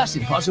 well, that's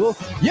impossible.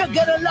 You're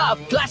gonna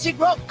love classic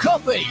rock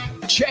coffee.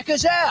 Check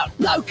us out.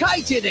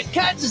 Located at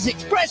Kansas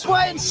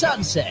Expressway and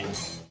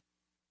Sunset.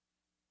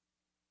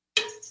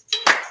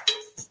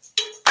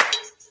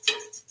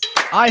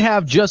 I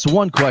have just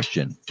one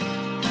question.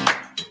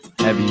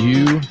 Have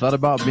you thought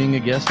about being a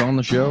guest on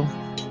the show?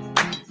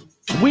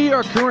 We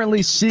are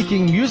currently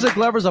seeking music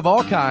lovers of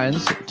all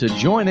kinds to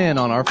join in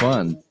on our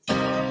fun.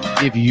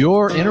 If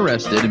you're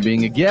interested in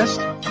being a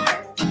guest,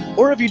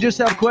 or if you just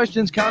have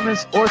questions,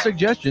 comments, or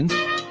suggestions,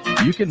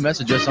 you can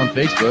message us on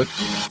Facebook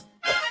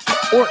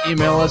or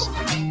email us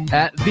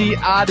at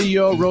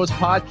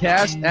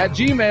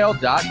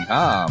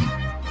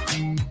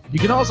theaudioroastpodcast@gmail.com. You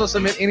can also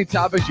submit any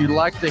topics you'd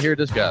like to hear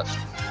discussed.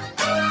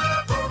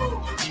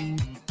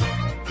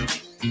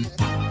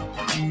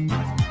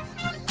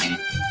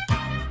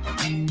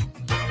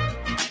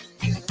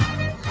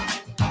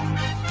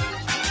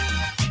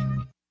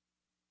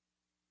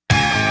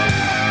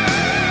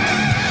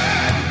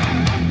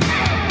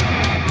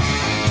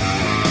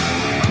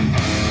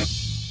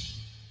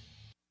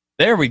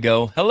 There we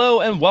go.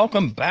 Hello and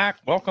welcome back.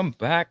 Welcome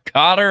back,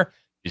 Cotter.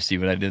 You see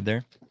what I did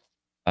there?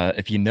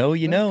 If you know,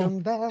 you know.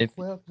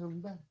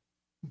 Welcome back.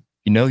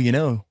 You know, you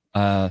know.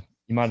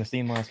 You might have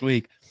seen last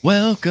week.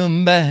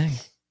 Welcome back.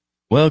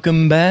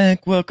 Welcome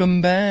back.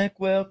 Welcome back.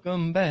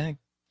 Welcome back.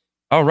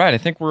 All right. I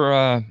think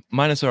we're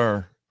minus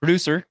our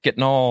producer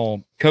getting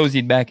all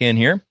cozied back in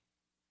here.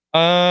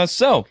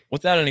 So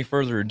without any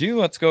further ado,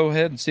 let's go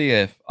ahead and see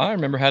if I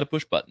remember how to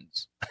push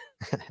buttons.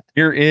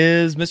 Here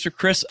is Mr.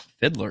 Chris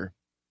Fiddler.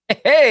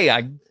 Hey,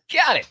 I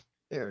got it.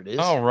 There it is.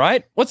 All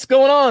right. What's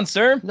going on,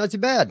 sir? Not too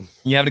bad.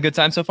 You having a good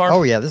time so far?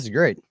 Oh, yeah. This is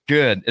great.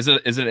 Good. Is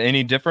it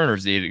any different or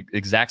is it the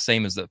exact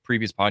same as the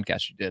previous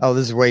podcast you did? Oh,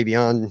 this is way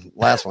beyond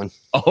last one.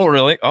 Oh,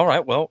 really? All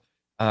right. Well,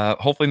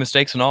 hopefully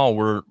mistakes and all,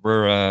 we're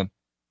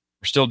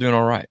still doing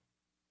all right.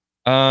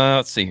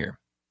 Let's see here.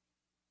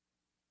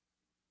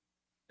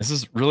 This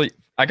is really,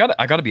 I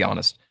gotta be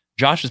honest.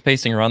 Josh is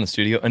pacing around the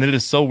studio and it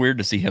is so weird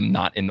to see him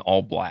not in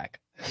all black.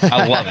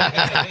 I love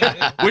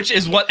it, which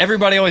is what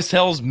everybody always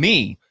tells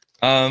me.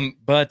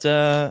 But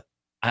I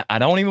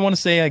don't even want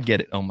to say I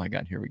get it. Oh my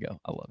God, here we go.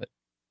 I love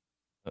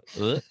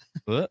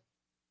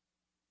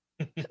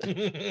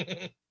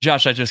it.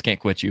 Josh, I just can't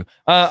quit you.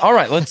 All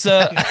right, let's.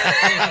 Bad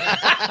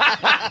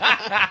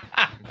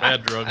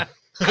drug.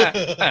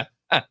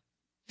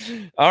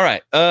 All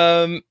right.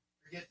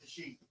 Forget the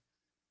sheet.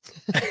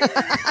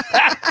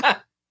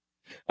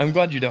 I'm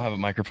glad you don't have a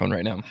microphone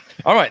right now.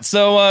 All right,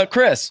 so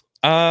Chris.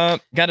 Got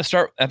to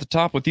start at the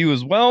top with you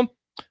as well.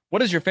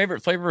 What is your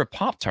favorite flavor of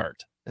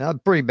Pop-Tart?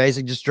 Pretty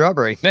basic, just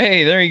strawberry.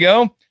 Hey, there you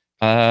go.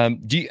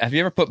 Have you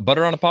ever put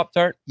butter on a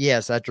Pop-Tart?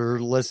 Yes, after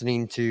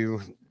listening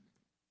to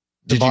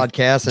the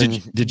podcast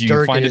did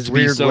you find it to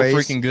be so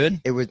freaking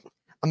good? It was.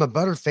 I'm a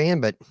butter fan,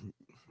 but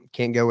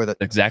can't go with it.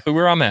 Exactly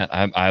where I'm at.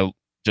 I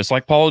just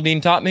like Paula Dean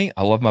taught me.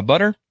 I love my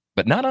butter,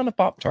 but not on a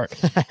Pop-Tart.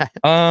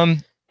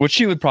 Which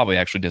she would probably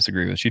actually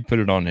disagree with. She'd put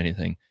it on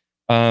anything.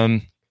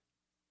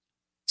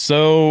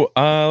 So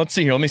let's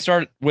see here. Let me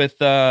start with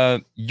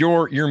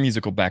your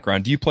musical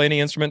background. Do you play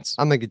any instruments?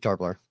 I'm a guitar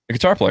player. A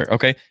guitar player.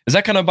 Okay. Is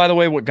that kind of, by the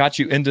way, what got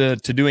you into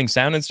doing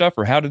sound and stuff,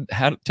 or how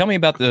tell me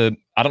about I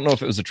don't know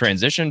if it was a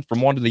transition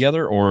from one to the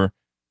other or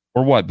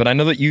what, but I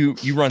know that you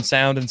run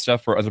sound and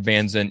stuff for other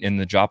bands in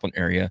the Joplin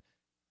area.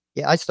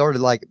 Yeah, I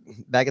started like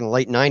back in the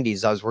late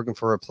 90s. I was working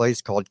for a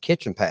place called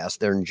Kitchen Pass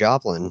there in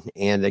Joplin,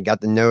 and I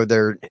got to know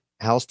their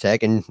house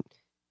tech, and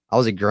I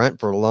was a grunt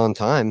for a long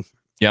time.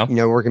 Yeah.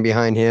 Working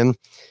behind him,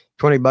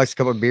 $20, a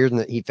couple of beers,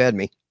 and he fed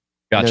me.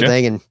 Gotcha.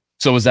 And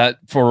So was that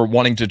for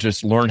wanting to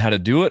just learn how to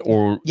do it,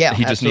 or Yeah,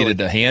 he just absolutely.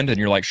 needed a hand and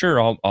you're like, sure,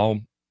 I'll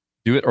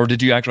do it? Or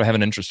did you actually have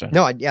an interest in it?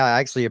 No, I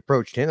actually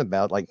approached him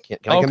about like, can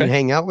I come Okay. and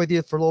hang out with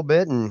you for a little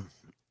bit? And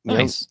you know,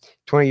 Nice.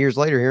 20 years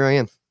later, here I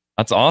am.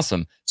 That's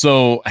awesome.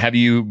 So have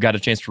you got a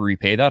chance to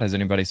repay that? Has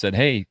anybody said,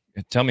 hey,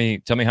 tell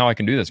me how I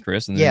can do this,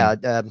 Chris? And then,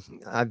 Yeah,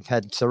 I've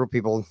had several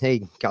people,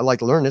 hey, I'd like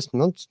to learn this.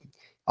 Well,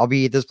 I'll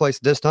be at this place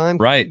at this time.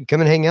 Right.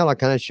 Come and hang out. I'll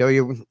kind of show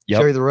you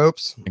the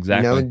ropes.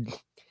 Exactly. You know, and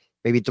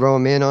maybe throw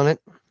them in on it.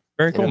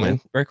 Very cool, You know what I man.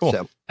 mean? Very cool.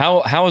 So-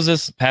 How has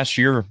this past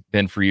year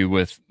been for you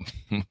with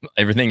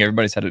everything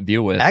everybody's had to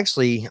deal with?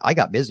 Actually, I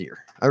got busier.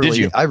 I Did really,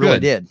 you? I really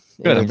Good. did.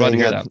 Good. I'm glad to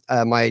hear Everything,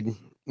 that.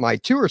 My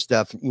tour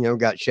stuff,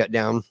 got shut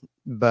down.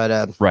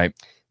 But Right.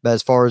 But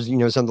as far as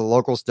some of the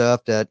local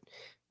stuff that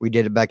we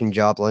did it back in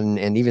Joplin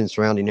and even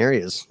surrounding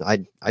areas,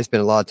 I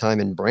spent a lot of time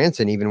in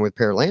Branson, even with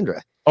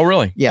Paralandra. Oh,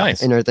 really? Yeah,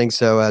 Nice. and everything.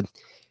 So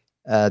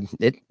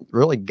it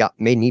really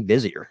made me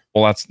busier.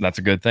 Well, that's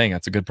a good thing.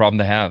 That's a good problem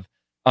to have.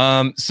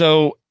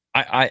 So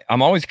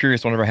I'm always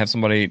curious whenever I have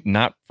somebody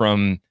not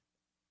from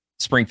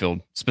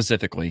Springfield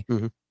specifically.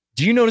 Mm-hmm.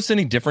 Do you notice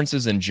any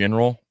differences in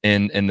general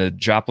in the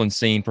Joplin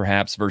scene,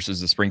 perhaps, versus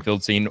the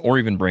Springfield scene, or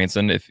even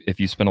Branson, if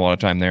you spend a lot of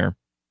time there?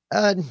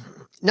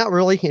 Not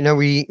really.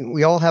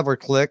 We all have our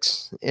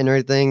cliques and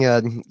everything.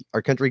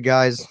 Our country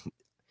guys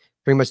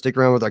pretty much stick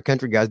around with our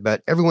country guys,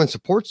 but everyone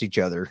supports each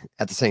other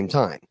at the same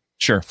time.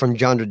 Sure. From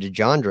genre to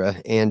genre.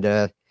 And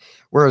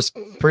we're a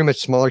pretty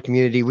much smaller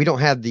community. We don't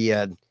have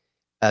the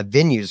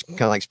venues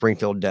kind of like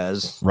Springfield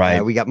does.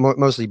 Right. We got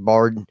mostly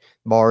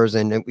bars,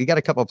 and we got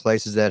a couple of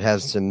places that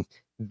have some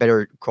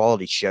better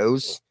quality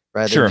shows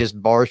rather Sure. than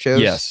just bar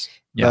shows. Yes.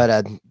 Yeah.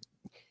 But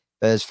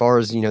as far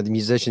as the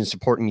musicians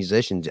supporting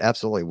musicians,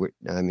 absolutely.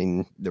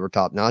 They were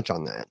top notch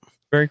on that.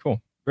 Very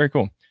cool. Very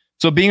cool.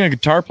 So, being a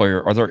guitar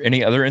player, are there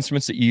any other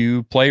instruments that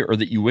you play or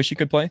that you wish you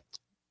could play?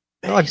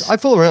 Oh, I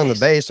fool around the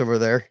bass over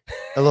there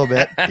a little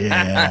bit.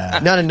 Yeah.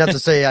 Not enough to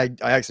say I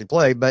actually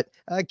play, but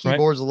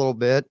keyboards a little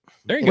bit.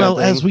 There you Well, go.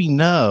 as we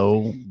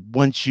know,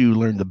 once you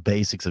learn the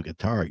basics of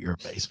guitar, you're a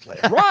bass player.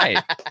 Right.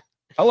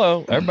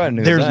 Hello. Everybody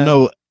knew There's that.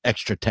 no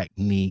extra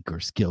technique or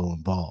skill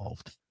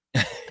involved.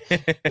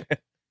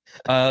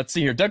 Let's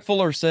see here. Doug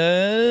Fuller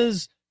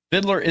says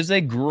Fiddler is a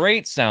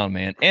great sound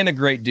man and a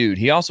great dude.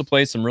 He also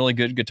plays some really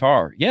good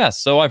guitar. Yes,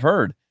 so I've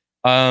heard.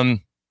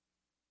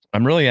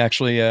 I'm really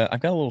actually I've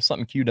got a little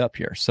something queued up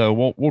here,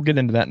 so we'll get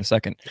into that in a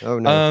second. Oh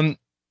no.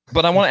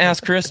 But I want to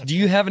ask Chris, do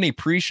you have any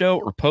pre-show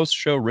or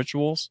post-show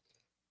rituals?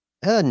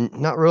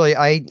 Not really.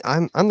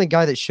 I'm the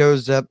guy that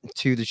shows up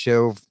to the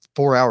show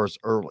 4 hours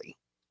early.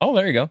 Oh,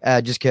 there you go.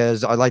 Just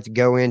because I like to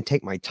go in,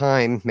 take my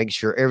time, make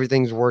sure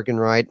everything's working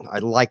right. I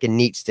like a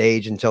neat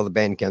stage until the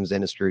band comes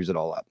in and screws it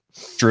all up.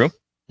 True.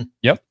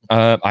 Yep.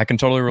 I can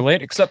totally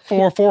relate, except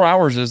for 4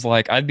 hours is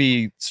like, I'd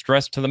be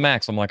stressed to the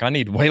max. I'm like, I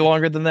need way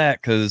longer than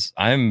that because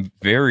I'm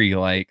very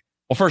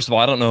well, first of all,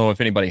 I don't know if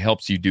anybody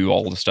helps you do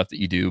all the stuff that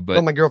you do, but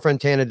Well, my girlfriend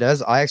Tana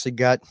does. I actually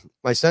got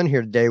my son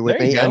here today with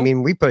There you me.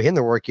 go. We put him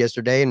to work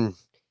yesterday and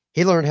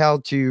he learned how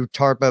to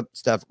tarp up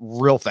stuff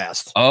real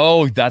fast.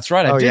 oh, that's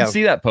right. I Oh, did yeah.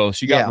 see that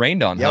post. You got Yeah.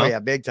 rained on, Oh huh? yeah,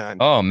 big time.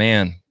 Oh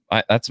man,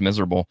 that's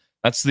miserable.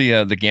 That's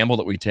the gamble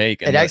that we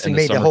take. It actually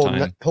made the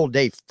summertime. whole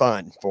day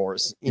fun for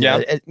us.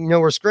 Yeah.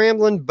 We're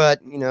scrambling, but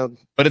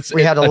But it's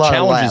we had a lot of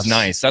challenge laughs. is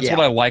nice. That's Yeah.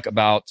 what I like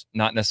about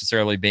not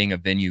necessarily being a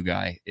venue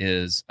guy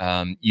is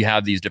you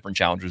have these different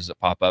challenges that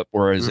pop up.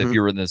 Whereas if Mhm.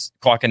 you're in this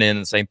clocking in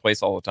the same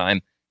place all the time,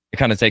 it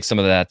kind of takes some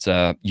of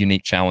that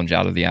unique challenge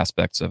out of the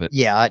aspects of it.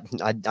 Yeah,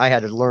 I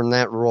had to learn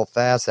that real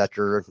fast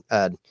after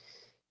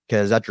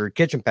because after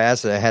Kitchen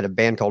Pass, I had a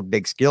band called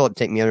Big Skillet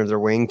take me under their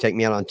wing, take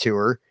me out on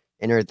tour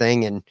and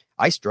everything, and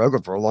I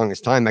struggled for the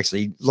longest time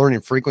actually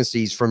learning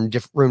frequencies from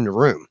different room to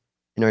room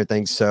and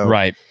everything. So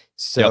Right.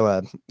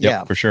 so Yep,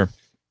 yeah, for sure.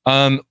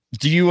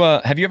 Do you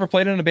have you ever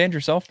played in a band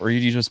yourself, or do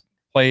you just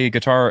play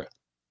guitar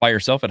by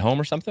yourself at home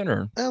or something?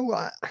 Or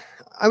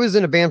I was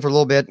in a band for a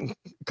little bit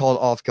called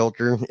Off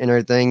Culture and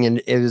everything,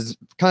 and it was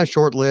kind of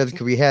short lived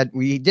because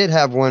we did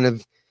have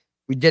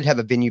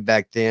a venue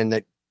back then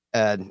that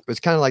was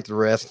kind of like the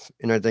Riff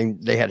and everything.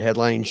 They had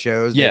headlining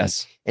shows,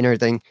 Yes. and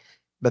everything,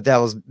 but that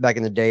was back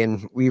in the day,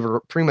 and we were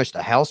pretty much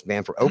the house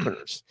band for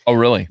openers. Oh,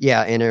 really?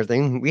 Yeah, and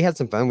everything. We had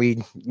some fun.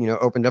 We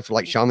opened up for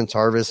like Shaman's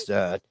Harvest,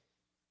 nice,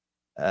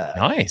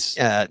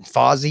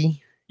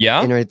 Fozzy,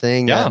 yeah, and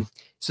everything. Yeah.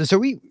 So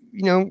we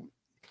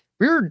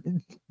were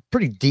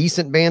pretty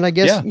decent band, I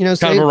guess. Yeah.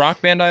 Kind of a rock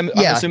band, I'm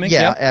assuming.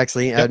 Yeah,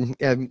 actually,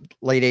 Yep.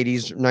 late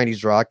 80s,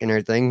 90s rock and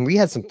everything. We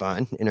had some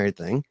fun and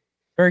everything.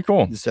 Very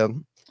cool.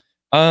 So,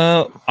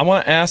 I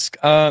want to ask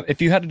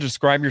if you had to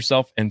describe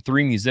yourself in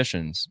 3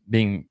 musicians,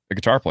 being a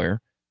guitar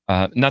player.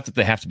 Not that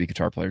they have to be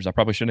guitar players. I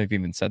probably shouldn't have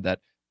even said that.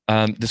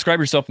 Describe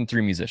yourself in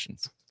 3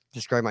 musicians.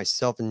 describe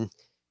myself in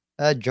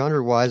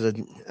genre wise.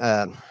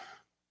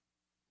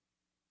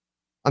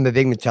 I'm a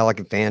big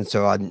Metallica fan,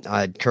 so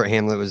Kurt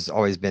Hamlet was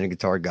always been a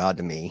guitar god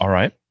to me. All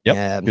right.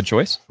 Yep. Good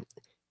choice.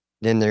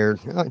 Then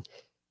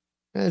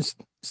it's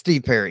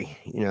Steve Perry.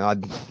 I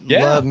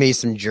Yeah. love me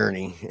some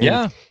Journey. And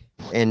Yeah.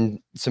 and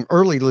some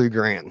early Lou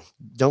Grant.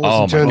 Don't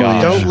Oh, listen to my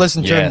him. gosh. Don't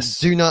listen to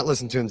Yes. him. Do not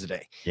listen to him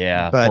today.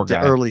 Yeah, poor but the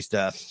guy. early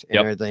stuff and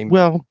Yep. everything.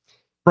 Well,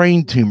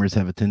 brain tumors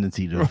have a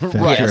tendency to affect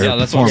Right. your Yeah,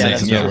 that's what I'm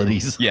performance saying. Yeah.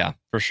 abilities. Yeah,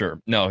 for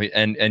sure. No,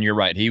 and you're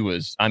right. He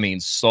was, I mean,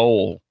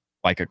 soul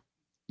like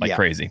Yeah.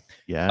 crazy.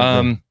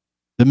 Yeah.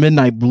 The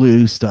Midnight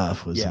Blue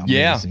stuff was Yeah.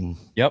 amazing.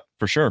 Yep,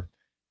 for sure.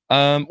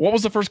 What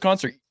was the first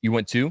concert you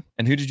went to,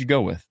 and who did you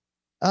go with?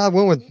 I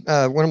went with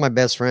one of my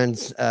best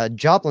friends.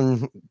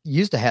 Joplin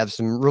used to have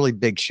some really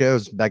big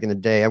shows back in the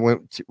day. I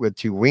went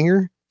to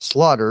Winger,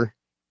 Slaughter,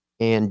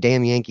 and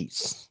Damn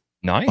Yankees.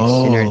 Nice.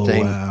 And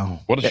everything. Wow.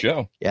 What a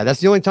show. Yeah, that's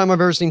the only time I've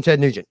ever seen Ted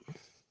Nugent.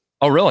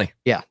 Oh, really?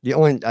 Yeah,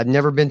 I'd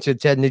never been to a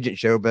Ted Nugent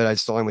show, but I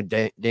saw him with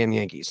Damn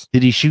Yankees.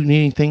 Did he shoot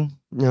anything?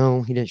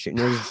 No, he didn't shoot.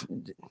 No,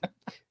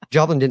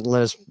 Joplin didn't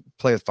let us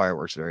play with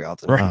fireworks very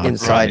often. Right.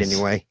 Inside, Nice.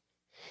 anyway.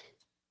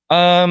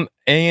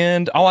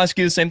 And I'll ask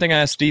you the same thing I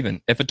asked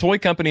Steven. If a toy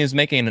company is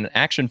making an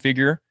action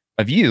figure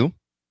of you,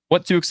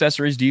 what 2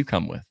 accessories do you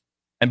come with?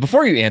 And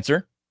before you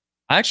answer,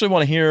 I actually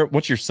want to hear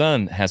what your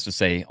son has to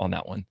say on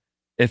that one.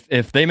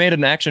 If they made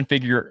an action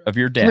figure of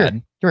your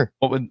dad, Sure.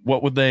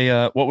 what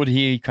would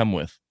he come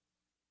with?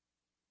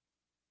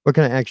 What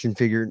kind of action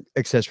figure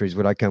accessories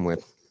would I come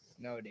with?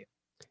 No idea.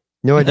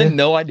 No idea.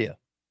 No idea.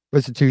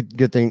 What's the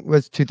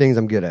two things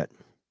I'm good at?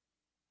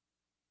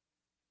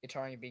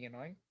 Guitar and being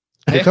annoying.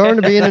 Guitar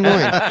and being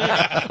annoying.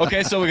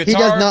 Okay, so a He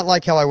guitar. does not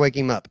like how I wake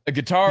him up. A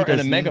guitar He and a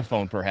does not.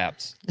 megaphone,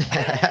 perhaps.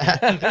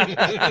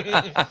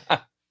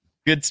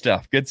 Good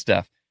stuff. Good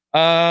stuff.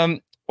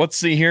 Let's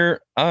see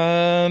here.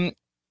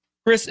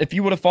 Chris, if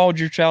you would have followed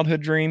your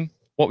childhood dream,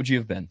 what would you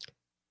have been?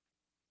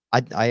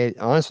 I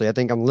honestly, I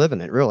think I'm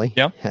living it. Really.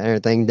 Yeah.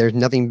 Everything. There's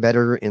nothing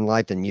better in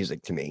life than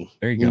music to me.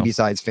 There you even go.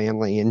 Besides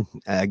family and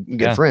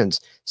good Yeah. friends.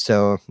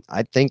 So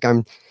I think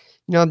I'm.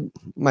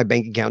 My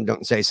bank account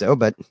don't say so,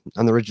 but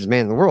I'm the richest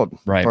man in the world,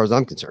 Right. as far as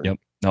I'm concerned. Yep.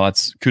 No,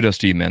 that's kudos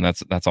to you, man.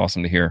 That's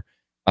awesome to hear.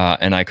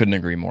 And I couldn't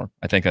agree more.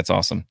 I think that's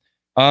awesome.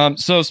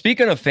 So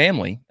speaking of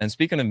family and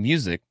speaking of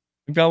music,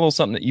 we've got a little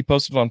something that you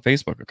posted on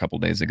Facebook a couple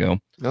days ago.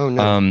 Oh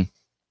no.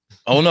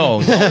 Oh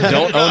no,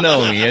 don't oh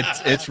no me.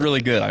 It's really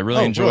good. I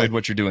really Oh, enjoyed really?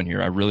 what you're doing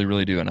here. I really,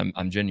 really do. And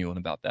I'm genuine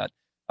about that.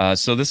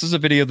 So this is a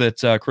video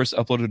that Chris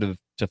uploaded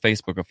to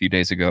Facebook a few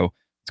days ago.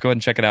 Let's go ahead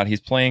and check it out. He's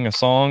playing a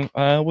song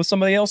with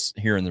somebody else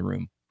here in the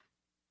room.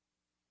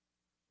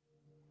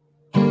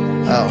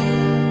 Oh.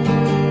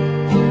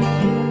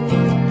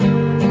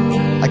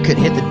 I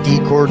couldn't hit the D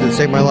chord to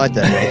save my life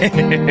that day.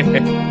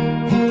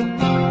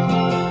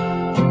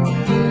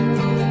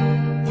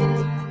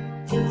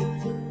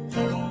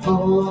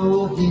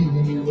 Oh,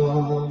 here you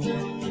are.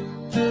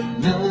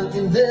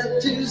 Nothing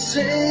left to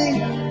say.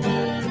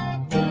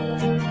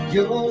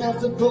 You're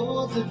not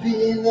supposed to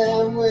be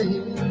that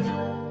way.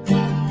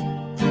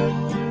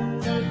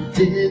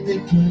 Did they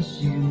push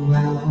you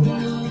out?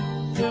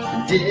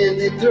 Did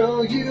they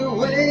throw you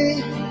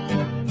away?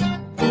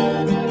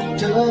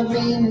 Told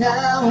me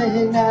now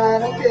and I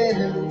don't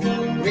care.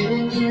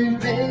 When you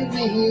make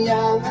me,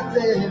 I'm not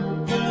there.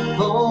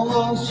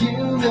 Almost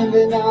human,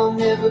 and I'll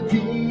never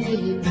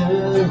be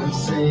the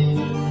same.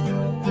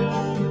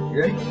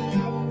 Ready?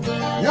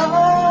 No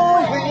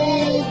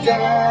way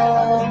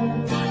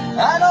down.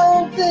 I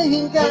don't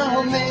think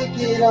I'll make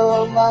it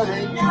on my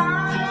own.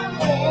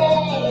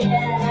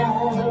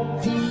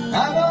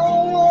 I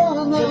don't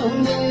wanna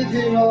live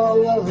here all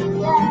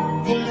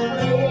alone.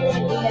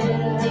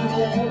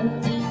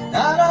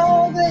 I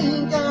don't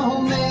think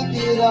I'll make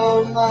it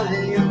on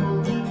my own.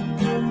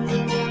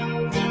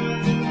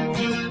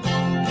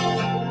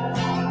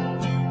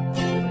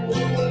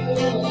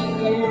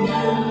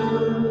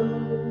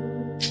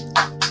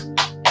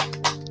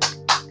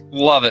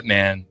 Love it,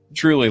 man.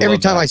 Truly Every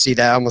love time that. I see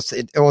that,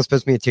 it almost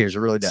puts me in tears. It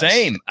really does.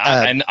 Same.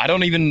 And I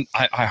don't even,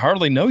 I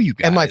hardly know you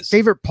guys. And my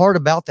favorite part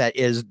about that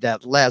is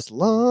that last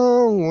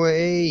long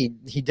way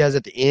he does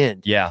at the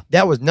end. Yeah.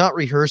 That was not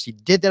rehearsed. He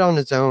did that on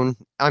his own.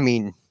 I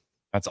mean,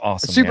 That's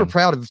awesome. super man.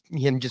 proud of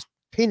him just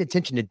paying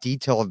attention to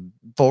detail of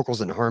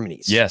vocals and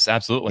harmonies. Yes,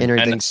 absolutely. And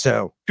everything.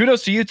 So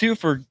kudos to you too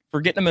for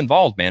getting them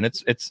involved, man.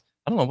 It's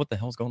I don't know what the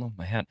hell's going on with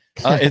my hat.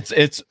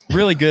 It's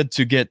really good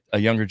to get a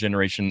younger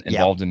generation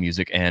involved in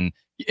music, and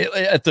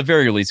at the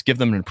very least, give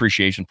them an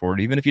appreciation for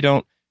it. Even if you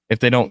don't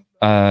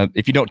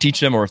teach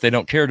them, or if they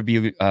don't care to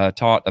be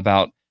taught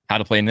about how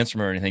to play an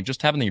instrument or anything,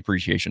 just having the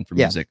appreciation for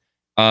music.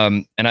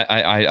 And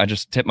I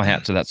just tip my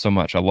hat to that so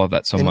much. I love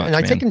that so much. And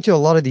I man. take them to a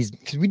lot of these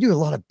because we do a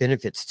lot of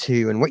benefits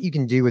too, and what you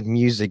can do with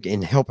music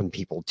and helping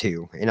people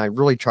too. And I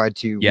really try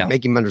to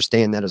make him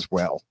understand that as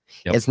well.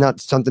 Yep. It's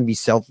not something to be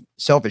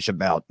selfish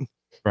about.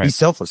 Right. Be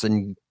selfless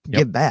and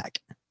give back.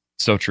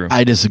 So true.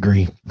 I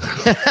disagree.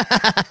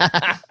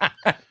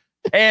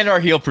 And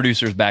our heel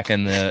producer's back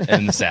in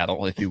the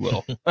saddle, if you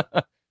will.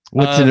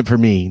 What's in it for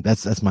me?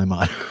 That's my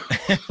motto.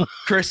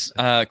 Chris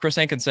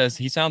Hankin says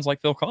he sounds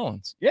like Phil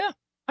Collins. Yeah,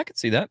 I could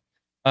see that.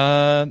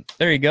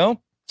 There you go.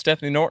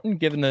 Stephanie Norton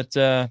giving it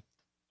a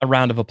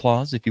round of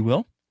applause, if you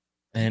will.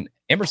 And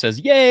Amber says,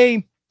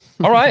 yay.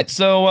 All right.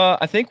 So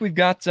I think we've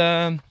got,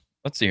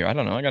 let's see here. I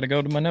don't know. I got to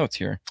go to my notes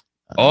here.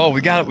 Oh,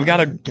 we got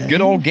a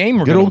good old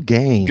game. Good old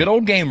game. Good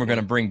old game we're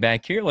gonna bring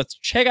back here. Let's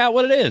check out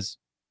what it is.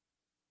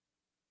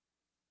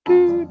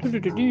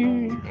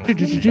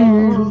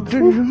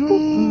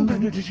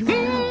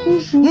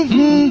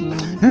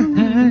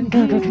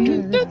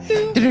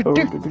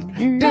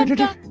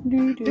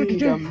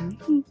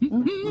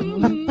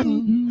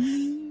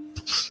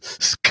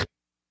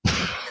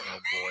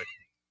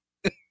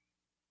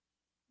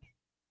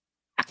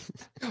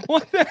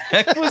 What the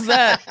heck was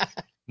that?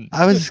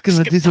 I was just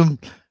gonna do some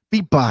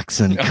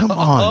beatboxing. Come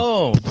on.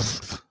 Oh,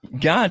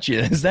 gotcha.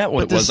 Is that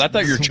what it was? I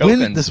thought you were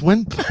choking. This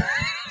wind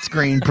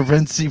screen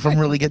prevents you from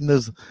really getting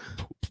those.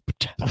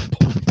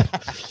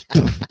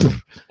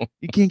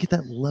 You can't get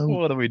that low.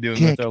 What are we doing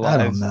kick. with our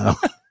lives? I don't know.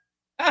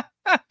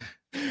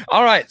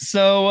 All right.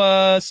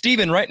 So,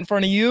 Steven, right in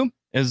front of you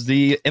is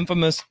the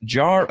infamous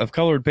jar of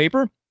colored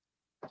paper.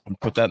 I'll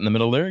put that in the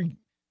middle there.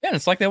 Yeah,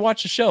 it's like they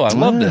watch the show. I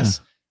love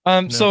this.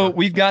 So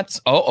we've got.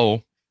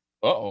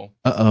 What?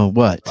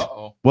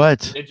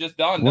 What? It just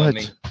dawned on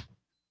me.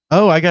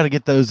 Oh, I got to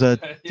get those to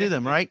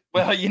them, right?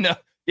 Well,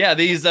 yeah,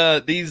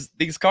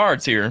 these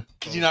cards here.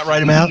 Did you not write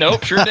them out?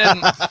 Nope, sure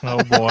didn't.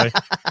 Oh boy.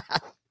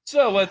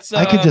 So let's.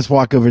 I could just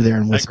walk over there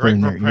and whisper in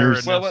their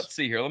ears. Well, let's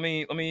see here. Let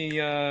me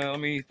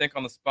think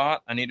on the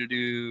spot. I need to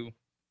do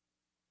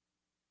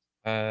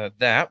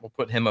that. We'll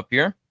put him up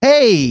here.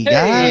 Hey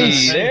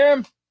guys.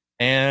 There.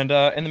 And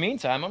in the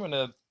meantime, I'm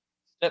gonna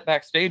step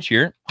backstage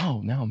here.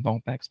 Oh, now I'm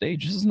going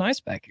backstage. This is nice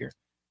back here.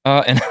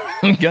 And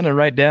I'm gonna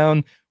write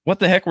down what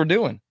the heck we're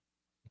doing.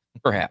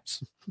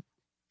 Perhaps.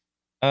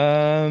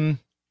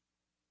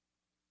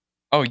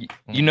 Oh,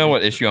 you know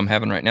what issue I'm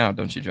having right now,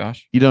 don't you,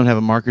 Josh? You don't have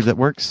a marker that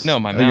works? No,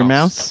 my mouse. mouse. Your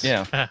mouse?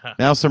 Yeah.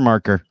 Mouse or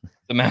marker?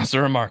 The mouse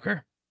or a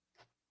marker.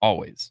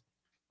 Always.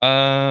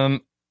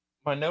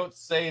 My notes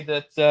say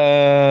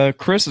that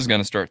Chris is going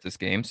to start this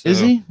game. So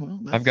is he? Well,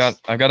 I've got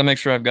to make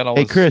sure I've got all.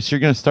 Hey, Chris, you're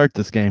going to start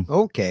this game.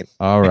 Okay.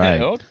 All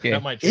right. Okay.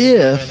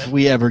 If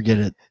we ever get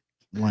it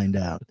lined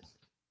out.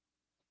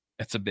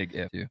 That's a big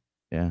if, too.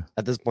 Yeah.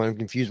 At this point, I'm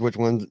confused which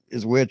one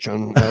is which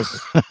on us.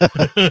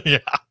 Yeah.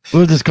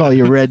 We'll just call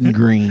you red and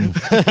green.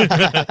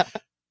 The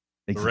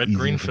red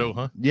green show,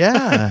 huh?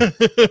 Yeah.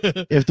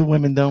 If the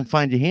women don't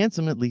find you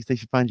handsome, at least they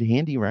should find you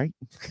handy, right?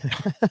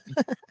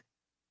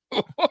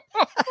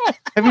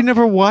 Have you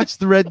never watched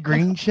the Red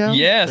Green Show?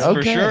 Yes,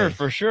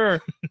 for sure.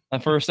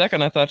 For a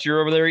second, I thought you were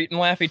over there eating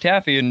Laffy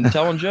Taffy and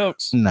telling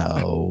jokes.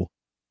 No.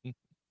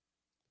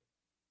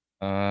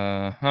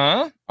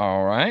 All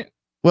right.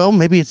 Well,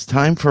 maybe it's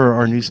time for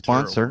our new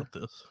sponsor.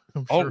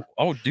 Sure.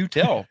 Oh, do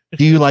tell.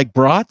 Do you like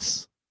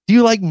brats? Do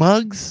you like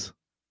mugs?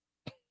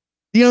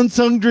 The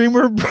Unsung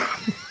Dreamer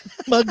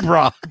mug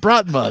brat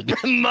mug.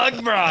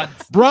 Mug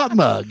brats. Brat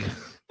mug.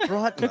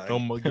 Brat mug.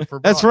 Don't mug it for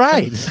That's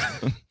brat. right.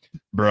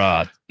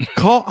 Brat.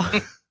 Call.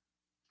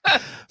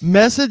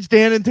 Message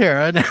Dan and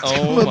Tara and ask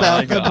them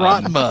about the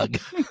brat mug.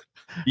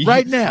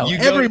 Right now,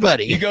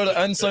 everybody. You go to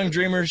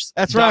unsungdreamers.com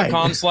That's right.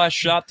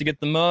 /shop to get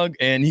the mug,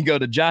 and you go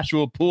to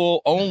Joshua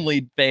Poole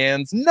only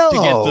fans No. to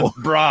get the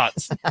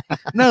brats.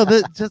 No,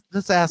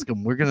 just ask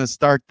them. We're gonna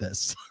start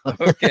this.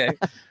 Okay.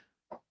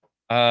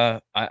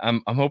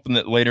 I'm hoping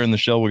that later in the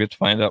show we'll get to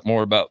find out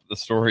more about the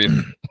story of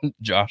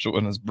Joshua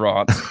and his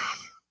brats.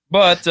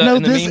 But no,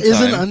 in the this meantime,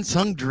 is an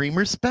Unsung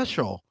Dreamer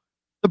special.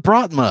 The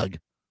brat mug.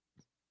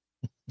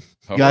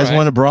 all You guys right.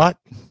 want a brat?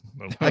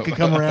 I could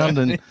come around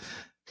and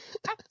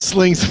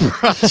sling some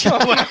brats. Oh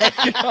my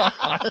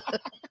God.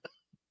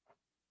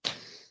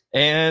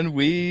 And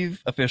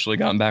we've officially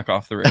gotten back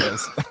off the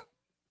rails.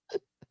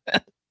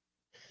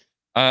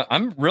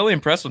 I'm really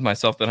impressed with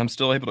myself that I'm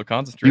still able to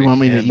concentrate. You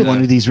want me to and, eat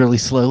one of these really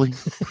slowly?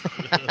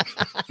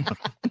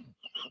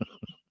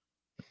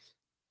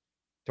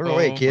 Turn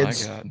away,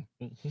 kids. My God.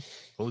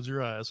 Close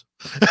your eyes.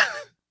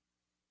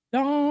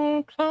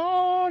 Don't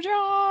close your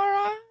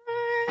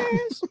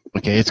eyes.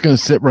 Okay, it's gonna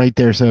sit right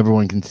there so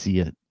everyone can see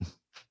it.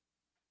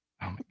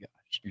 Oh my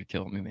gosh, you're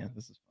killing me, man.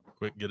 This is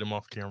Quick, get him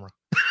off camera.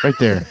 Right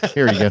there.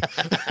 Here you go.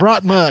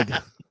 Brat mug.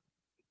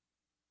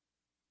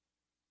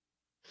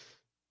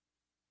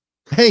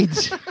 Hey.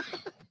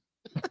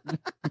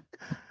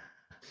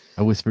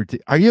 I whispered to.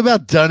 Are you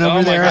about done over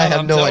my there? God, I have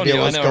I'm no telling idea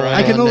you, what's I know, going right?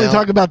 on. I can only now.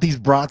 talk about these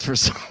brats for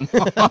so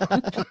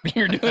long.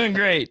 You're doing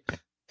great.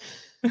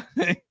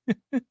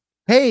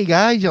 Hey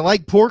guys, you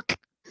like pork?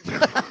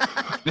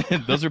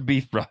 Those are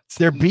beef brats.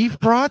 They're beef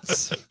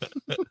brats?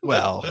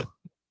 Well.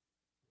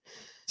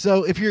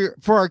 So if you're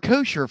for our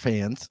kosher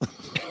fans,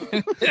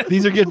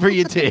 these are good for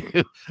you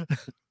too.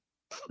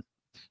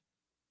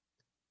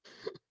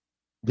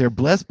 They're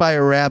blessed by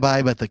a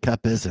rabbi, but the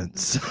cup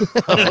isn't.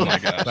 Oh my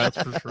gosh.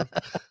 That's for sure.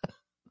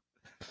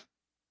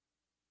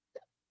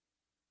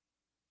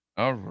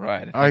 All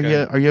right. Are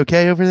you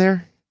okay over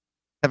there?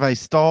 Have I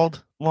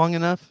stalled long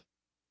enough?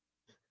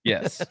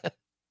 Yes.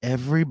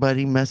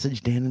 Everybody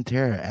message Dan and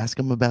Tara. Ask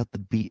them about the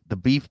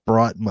beef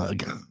brat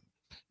mug.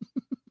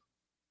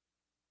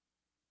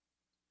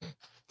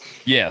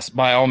 Yes,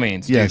 by all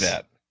means, Yes. do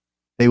that.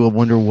 They will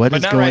wonder what But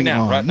is not going right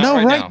now. on. Right, not no,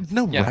 right right,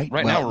 now. no, Yeah, right.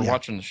 Right well, now we're yeah.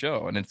 watching the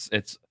show, and it's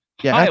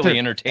Yeah, highly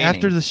entertaining.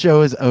 After the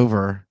show is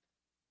over,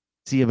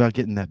 see about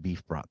getting that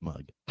beef broth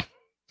mug.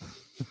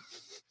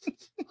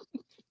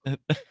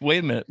 Wait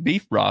a minute.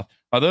 Beef broth.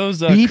 Are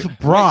those Beef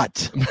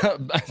broth?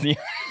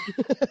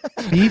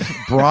 Beef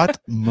broth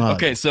mug.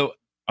 Okay, so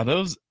are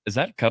those? Is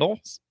that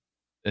Cuddles?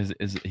 Is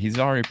he's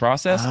already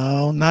processed?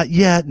 Oh, not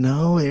yet.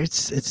 No,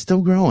 it's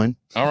still growing.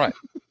 All right.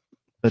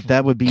 But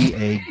that would be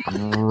a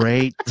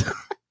great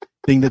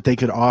thing that they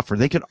could offer.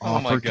 They could Oh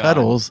my offer God.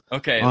 Cuddles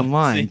Okay,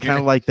 online, let's see kind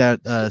here. of like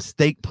that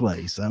steak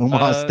place,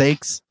 Omaha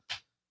Steaks.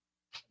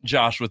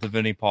 Josh with the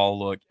Vinnie Paul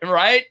look.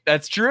 Right?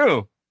 That's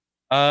true.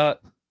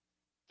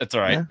 It's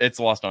all right. Yeah. It's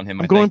lost on him.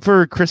 I'm I going think.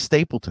 for Chris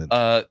Stapleton.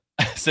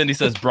 Cindy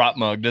says brat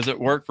mug. Does it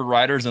work for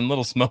riders and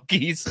Little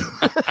Smokies?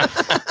 Wieners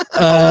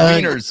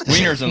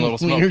and Little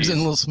Smokies. Wieners and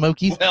Little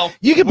Smokies. Well,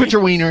 you can put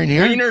your wiener in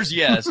here. Wieners,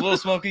 yes. Little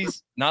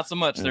Smokies, not so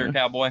much there,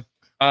 cowboy.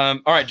 All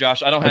right,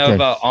 Josh. I don't have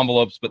Okay.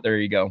 envelopes, but there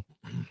you go.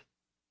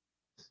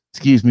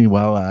 Excuse me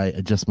while I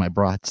adjust my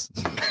brats.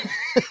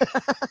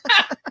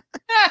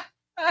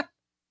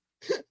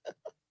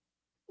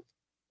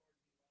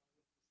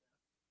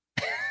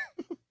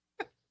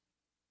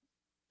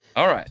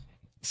 All right.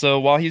 So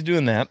while he's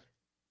doing that,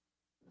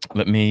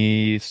 let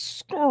me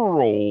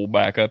scroll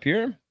back up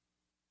here.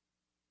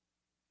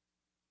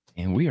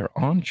 And we are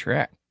on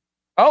track.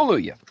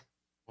 Hallelujah.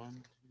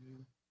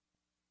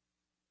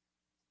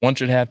 One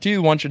should have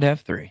two, one should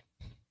have three.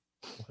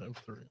 We'll have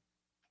three.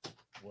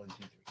 1, 2,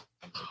 3.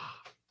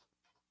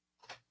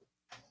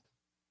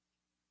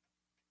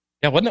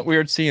 Yeah, wasn't it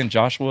weird seeing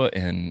Joshua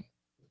in,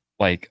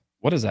 like,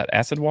 what is that?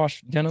 Acid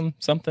wash denim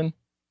something?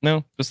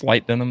 No, just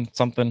light denim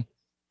something.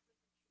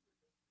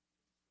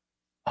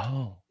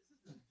 Oh.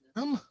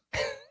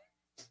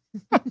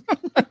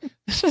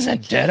 This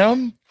isn't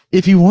denim.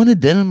 If you wanted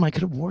denim, I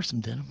could have wore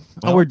some denim.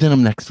 I'll Well- wear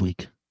denim next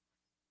week.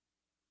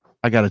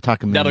 I got to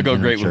talk him. That'll into go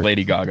denim great with shirt.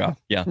 Lady Gaga.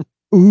 Yeah.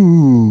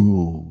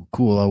 Ooh,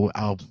 cool.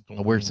 I'll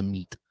wear some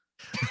meat.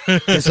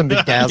 Get some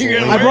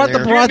bedazzling. I brought the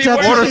brats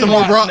out. Order some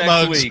more brat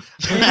next week.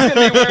 You're gonna be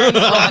wearing the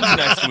brats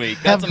next week.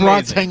 Have That's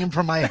brats amazing. hanging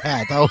from my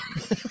hat. Oh,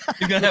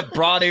 You're gonna have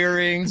broad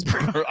earrings,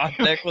 broad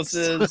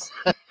necklaces.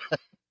 Uh,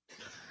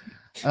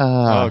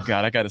 Oh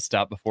God, I got to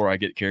stop before I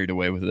get carried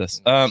away with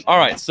this. All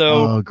right,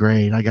 so oh,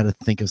 great. I got to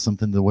think of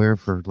something to wear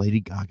for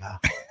Lady Gaga.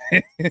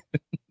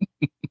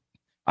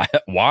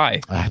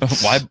 why?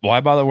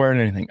 Why bother wearing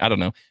anything? I don't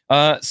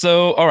know.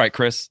 So all right,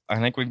 Chris, I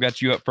think we've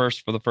got you up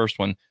first for the first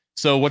one.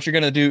 So what you're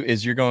gonna do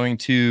is you're going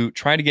to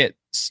try to get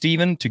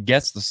Steven to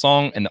guess the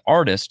song and the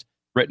artist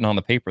written on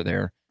the paper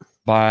there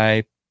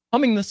by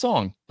humming the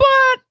song. But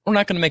we're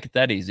not gonna make it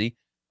that easy.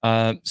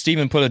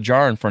 Steven put a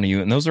jar in front of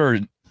you, and those are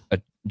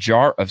a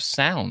jar of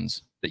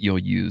sounds that you'll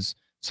use.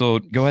 So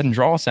go ahead and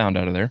draw a sound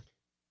out of there.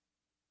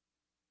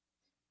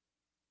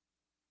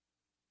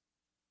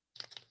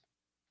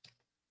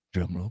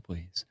 Drum roll,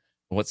 please.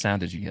 What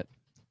sound did you get?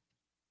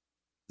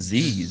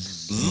 Z's.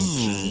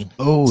 Zzz.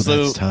 Oh,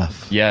 that's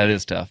tough. Yeah, it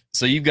is tough.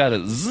 So you've got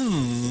to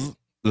zzz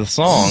the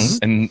song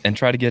and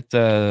try to get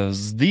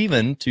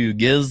Steven to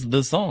guess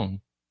the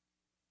song.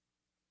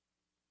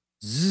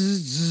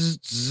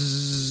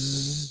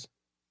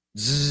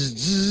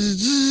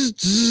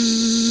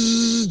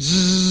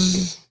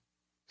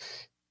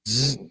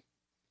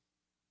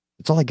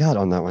 That's all I got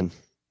on that one.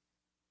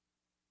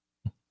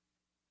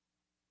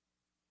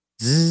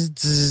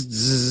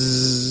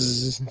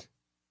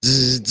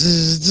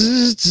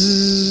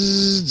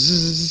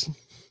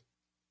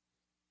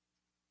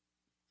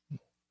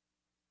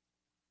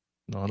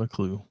 Not a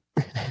clue.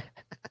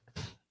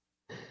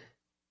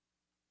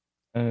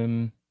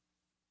 Okay.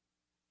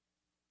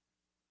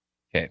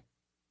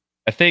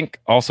 I think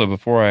also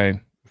before I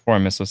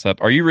mess this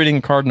up, are you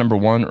reading card number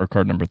 1 or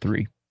card number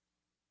 3?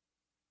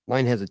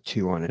 Mine has a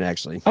 2 on it,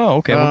 actually. Oh,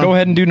 okay. Well, go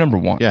ahead and do number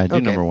 1. Yeah, do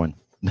Okay. number 1.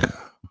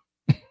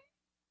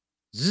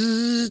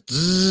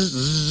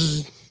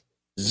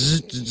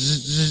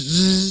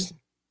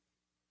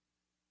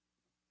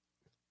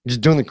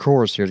 Just doing the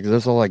chorus here because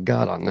that's all I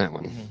got on that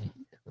one.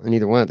 On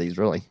either one of these,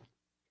 really.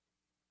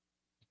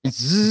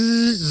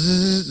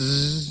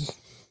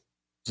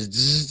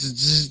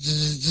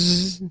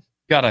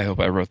 God, I hope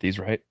I wrote these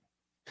right.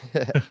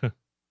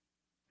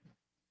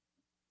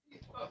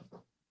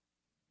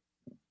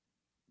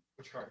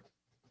 Which card?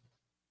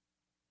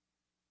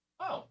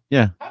 Oh.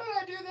 Yeah. How did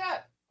I do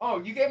that? Oh,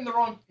 you gave the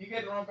wrong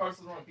cards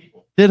to the wrong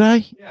people. Did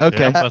I? Okay.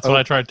 Yeah, that's what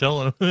I tried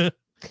telling him.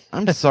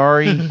 I'm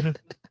sorry.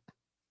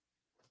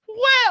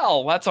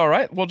 Well, that's all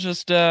right. We'll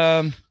just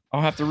I'll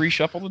have to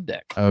reshuffle the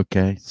deck.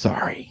 Okay.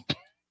 Sorry.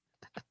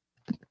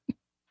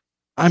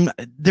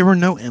 There were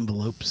no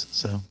envelopes,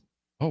 so.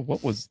 Oh,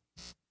 what was?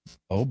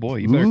 Oh boy,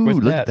 you better Ooh, quit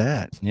look that.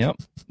 at that. Yep.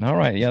 All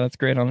right. Yeah, that's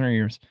great on their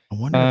ears. I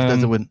wonder if it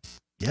does it when.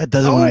 Yeah, it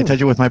does it when I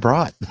touch it with my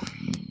brat.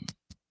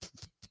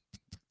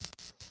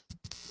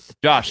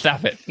 Josh,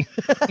 stop it.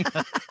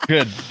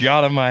 Good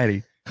God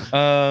Almighty.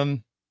 I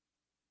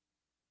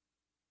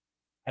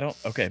don't.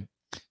 Okay.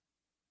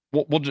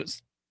 We'll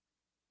just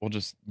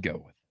go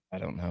with. I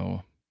don't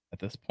know at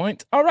this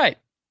point. All right.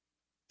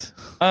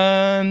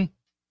 All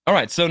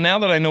right. So now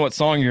that I know what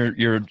song you're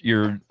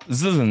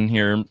zizzing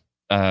here,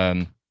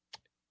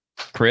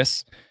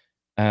 Chris.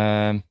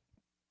 Try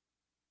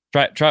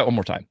it one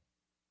more time.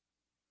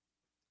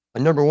 A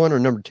number 1 or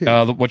number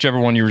 2? Whichever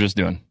one you were just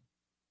doing.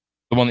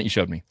 The one that you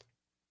showed me.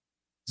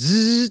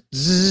 Zzz,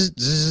 zzz,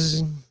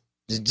 zzz,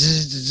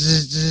 zzz,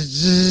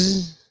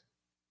 zzz,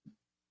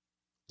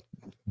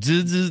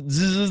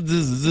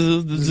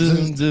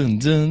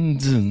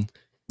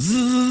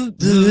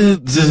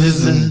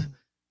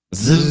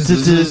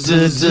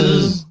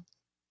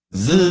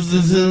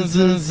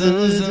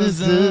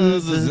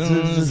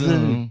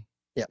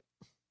 Yeah.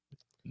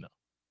 No.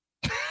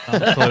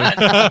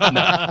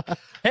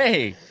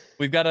 Hey,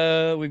 we've got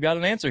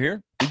an answer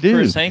here. We do,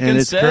 Chris and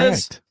Hankins it's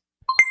says, correct.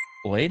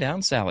 "Lay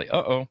Down, Sally."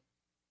 Uh-oh.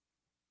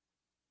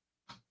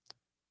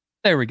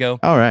 There we go.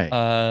 All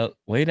right.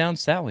 Lay Down,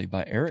 Sally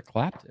by Eric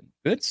Clapton.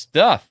 Good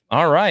stuff.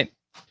 All right.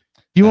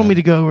 You want me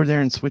to go over there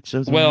and switch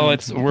those? Well, around?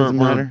 it's Doesn't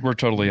matter? we're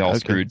totally all Okay.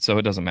 screwed, so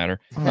it doesn't matter.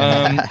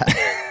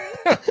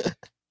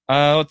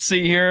 Let's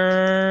see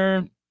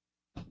here.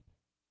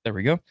 There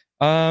we go.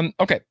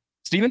 Okay,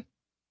 Steven,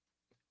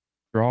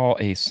 draw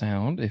a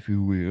sound, if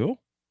you will.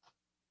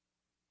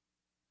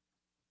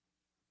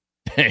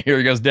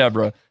 Here goes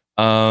Deborah.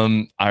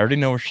 I already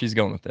know where she's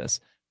going with this.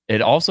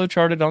 It also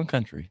charted on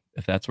country,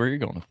 if that's where you're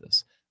going with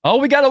this. Oh,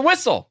 we got a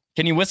whistle.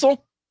 Can you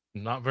whistle?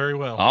 Not very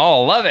well.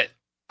 Oh, love it.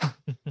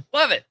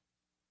 Love it.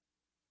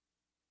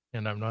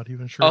 And I'm not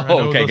even sure I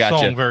know okay, the gotcha.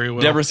 song very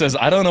well. Deborah says,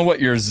 I don't know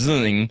what you're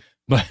zing,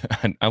 but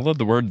I love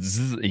the word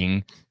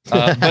zing,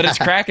 but it's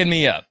cracking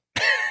me up.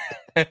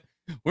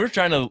 We're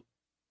trying to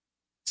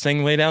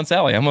sing Lay Down,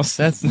 Sally.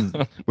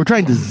 We're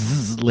trying to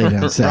lay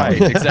down Sally.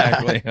 Right,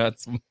 exactly.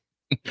 That's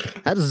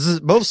How does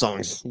both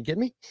songs? You kidding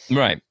me?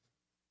 right.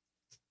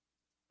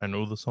 I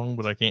know the song,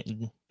 but I can't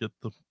get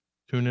the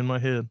tune in my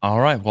head. All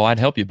right. Well, I'd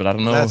help you, but I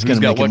don't know That's who's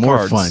gonna got make it what more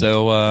cards. fun.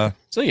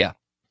 So yeah.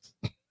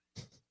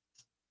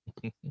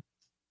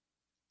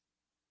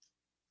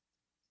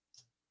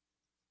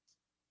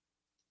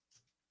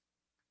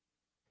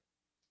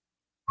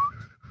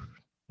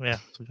 Yeah,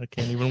 so I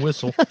can't even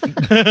whistle.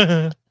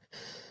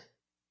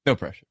 No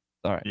pressure.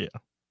 All right.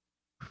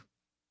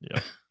 Yeah,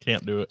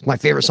 can't do it. My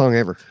favorite song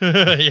ever.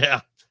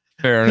 Yeah,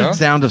 Fair enough.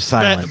 Sound of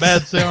silence.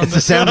 bad sound. It's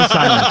the sound of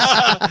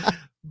silence.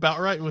 About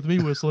right with me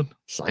whistling.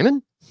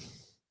 Simon?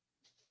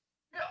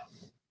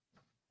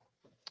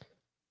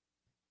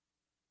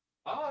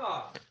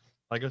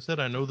 Like I said,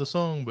 I know the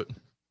song, but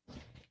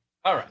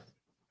All right.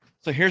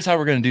 So here's how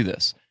we're going to do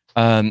this.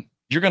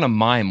 You're going to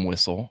mime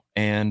whistle,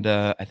 and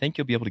I think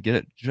you'll be able to get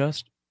it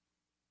just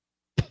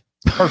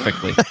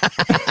perfectly.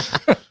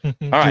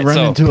 All right. You run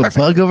So into a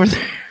bug over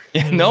there.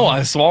 yeah, no,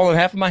 I swallowed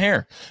half of my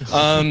hair.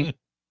 All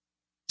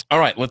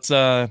right. Let's.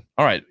 All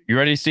right. You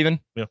ready, Steven?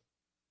 Yeah.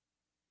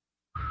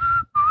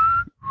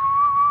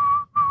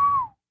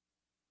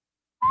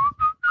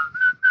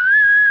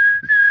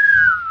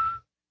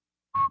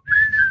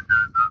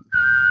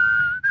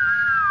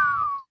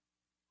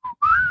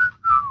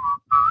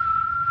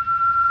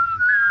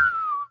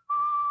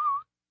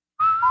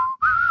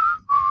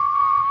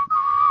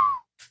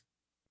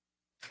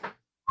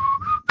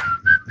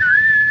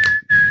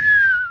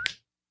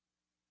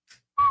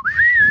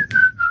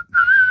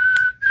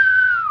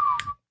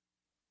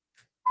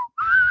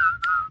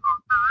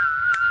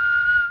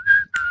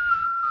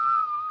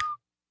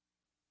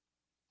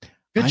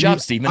 Good I job, knew-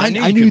 Steven. I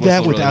you knew could that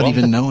whistle really without well.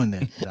 even knowing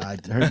it. I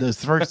heard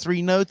those first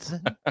three notes.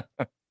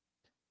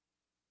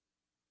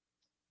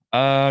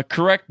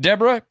 Correct,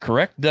 Deborah.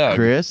 Correct, Doug.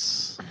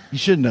 Chris, you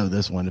should know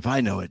this one. If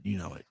I know it, you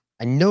know it.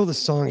 I know the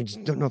song. I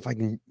just don't know if I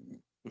can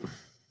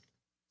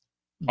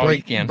Oh, you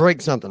break, can.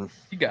 break something.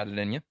 You got it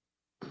in you.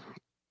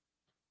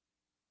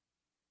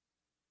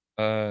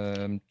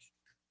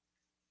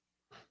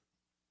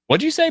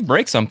 What'd you say?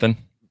 Break something.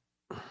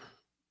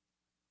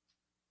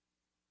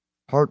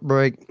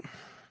 Heartbreak.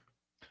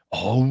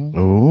 Oh.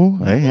 Oh,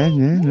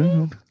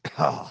 yeah.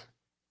 Oh,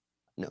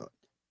 no.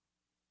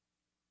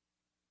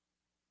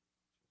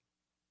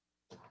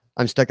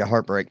 I'm stuck at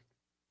heartbreak.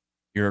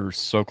 You're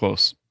so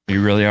close.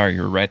 You really are.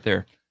 You're right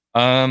there.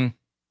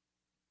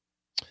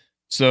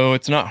 So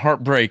it's not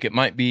heartbreak. It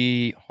might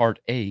be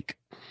heartache.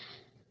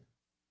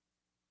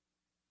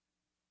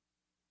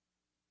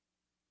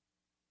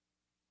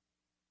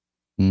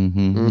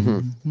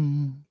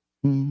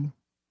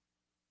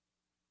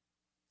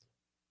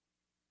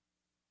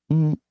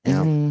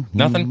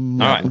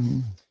 Nothing? All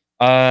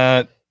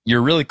right.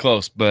 You're really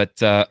close, but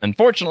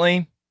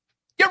unfortunately,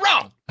 you're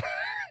wrong.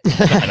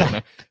 I don't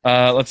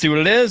know. Let's see what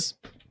it is.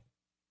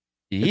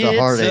 It's a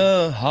heartache.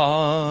 A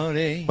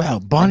heartache. Wow,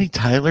 Bonnie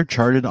Tyler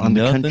charted on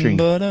the Nothing country.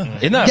 but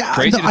isn't that Yeah,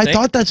 crazy? to I think?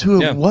 thought that's who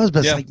it Yeah. was, but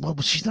it's Yeah. like, well,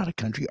 she's not a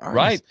country artist.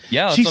 Right.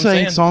 Yeah. That's She's what I'm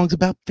saying saying. songs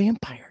about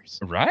vampires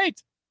Right.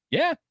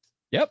 Yeah.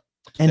 Yep.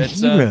 and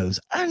It's,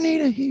 heroes. I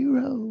need a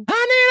hero.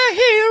 I need a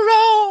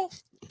hero.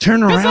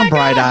 Turn 'Cause I around, got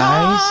bright a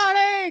eyes.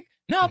 heartache.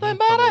 Nothing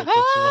but a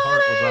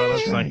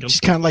heartache.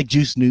 She's kind of like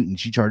Juice Newton.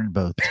 She charted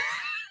both.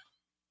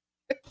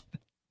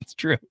 It's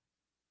true.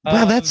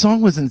 Wow, that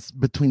song was in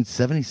between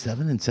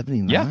 77 and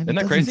 79. Yeah, isn't that It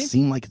doesn't crazy?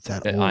 seem like it's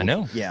that old. I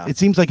know. Yeah. It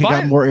seems like it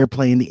got But- more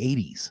airplay in the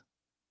 80s.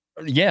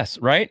 Yes,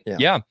 right?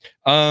 Yeah.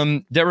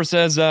 Deborah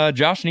says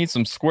Josh needs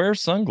some square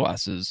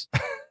sunglasses.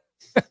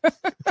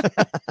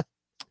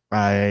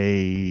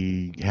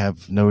 I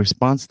have no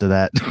response to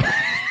that.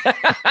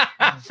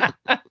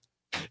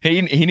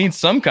 He needs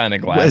some kind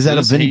of glasses. Is that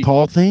a Vinnie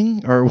Paul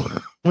thing, or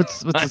what's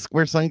the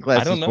square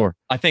sunglasses I don't know. for?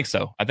 I think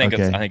so. I think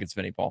Okay. it's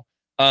Vinnie Paul.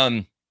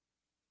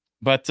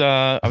 But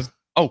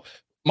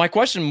my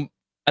question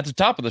at the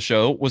top of the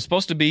show was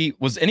supposed to be: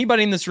 was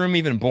anybody in this room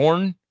even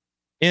born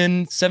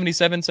in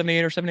 77,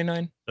 78, or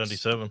 79?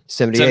 77.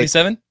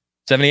 77?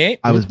 78?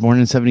 I was born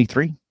in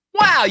 73.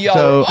 Wow, y'all.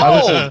 So I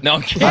was- no,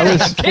 I'm kidding. I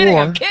was I'm kidding.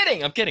 I'm 4.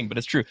 kidding. I'm kidding, but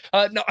it's true.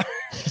 No.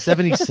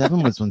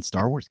 77 was when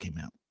Star Wars came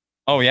out.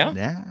 Oh yeah,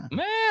 Yeah.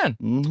 man.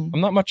 Mhm.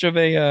 I'm not much of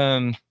a.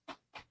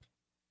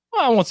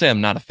 Well, I won't say I'm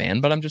not a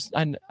fan, but I'm just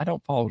I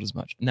don't follow it as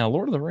much. Now,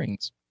 Lord of the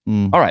Rings.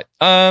 Mm. All right.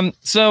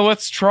 So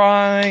let's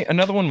try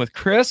another one with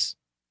Chris.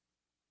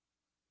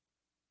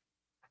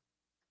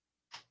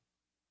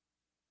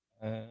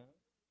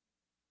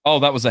 Oh,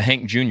 that was a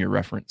Hank Jr.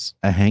 reference.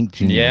 A Hank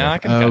Jr. Yeah, I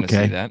can kind of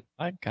Okay. see that.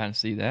 I can kind of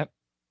see that.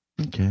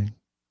 Okay.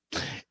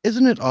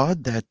 Isn't it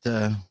odd that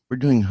we're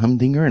doing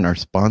Humdinger and our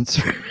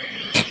sponsor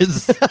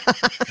is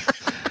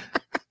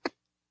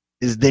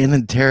Dan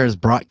and Tara's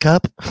Brat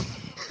Cup?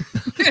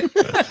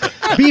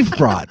 Beef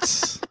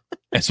brats.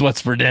 That's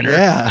what's for dinner.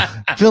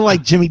 Yeah. I feel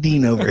like Jimmy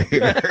Dean over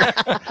here.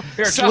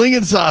 Here,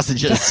 Slinging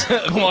sausages.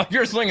 Well, if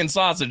you're slinging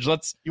sausage,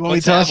 let's. You want me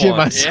let's to toss have you my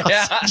one.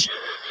 sausage?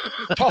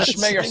 Yeah. Toss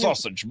me your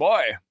sausage,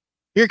 boy.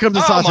 Here comes the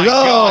Oh sausage. my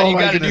God, you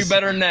my got to do goodness.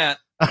 better than that.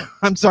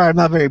 I'm sorry, I'm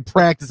not very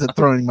practiced at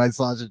throwing my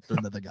sausage to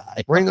another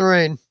guy. Bring the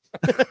rain.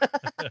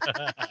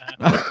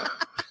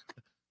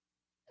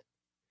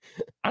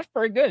 That's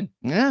pretty good.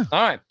 Yeah.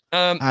 All right.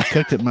 I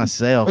cooked it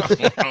myself.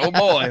 Oh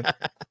boy.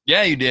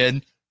 Yeah, you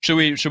did. Should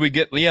we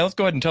get? Yeah, let's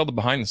go ahead and tell the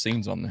behind the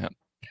scenes on that.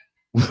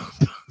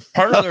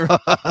 Part of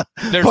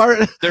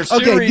there's two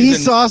okay,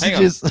 reasons, these hang on.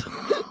 sausages.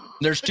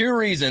 There's two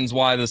reasons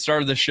why the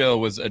start of the show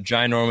was a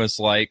ginormous,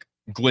 like,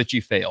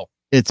 glitchy fail.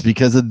 It's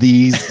because of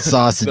these The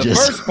sausages.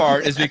 first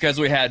part is because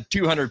we had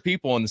 200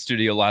 people in the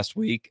studio last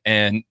week,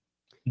 and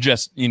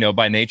just,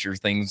 by nature,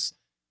 things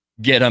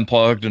get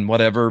unplugged and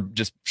whatever,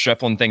 just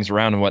shuffling things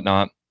around and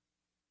whatnot.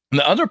 And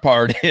the other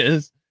part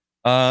is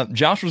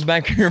Josh was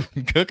back here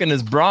cooking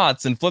his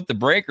brats and flipped the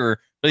breaker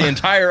for the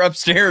entire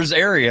upstairs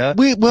area.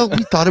 We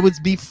thought it would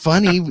be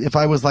funny if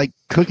I was like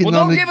cooking Well,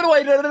 on don't the. give it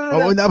away.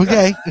 Oh, no,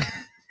 okay.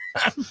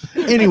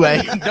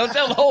 Anyway, Don't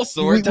tell the whole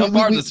story. Tell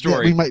part of the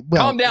story.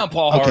 Calm down,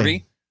 Paul okay.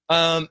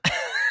 Harvey.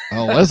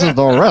 Well, this is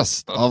the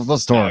rest of the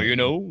story. Now you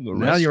know the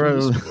Now rest you're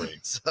of the story.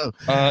 So,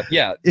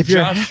 yeah. if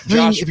you're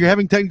Josh, if you're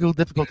having technical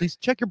difficulties,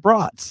 check your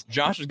brats.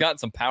 Josh has got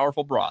some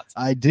powerful brats.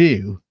 I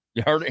do.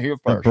 You heard it here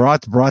The first.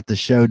 brats brought the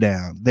show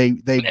down. They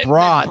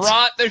brought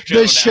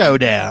the show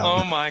down.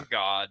 Oh my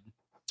God.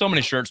 So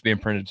many shirts being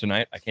printed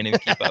tonight. I can't even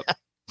keep up.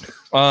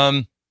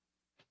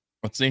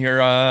 Let's see here.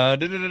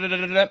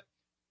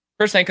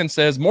 Chris Hankins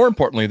says, more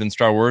importantly than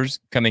Star Wars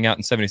coming out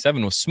in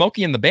 77 was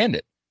Smokey and the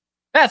Bandit.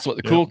 That's what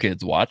the cool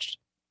kids watched.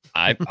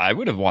 I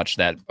would have watched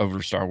that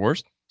over Star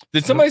Wars.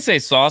 Did somebody say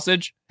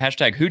sausage?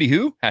 Hashtag hootie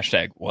hoo?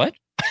 Hashtag what?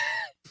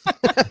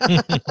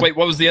 Wait,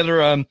 what was the other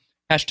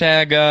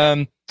hashtag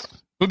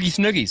boogie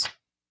snoogies?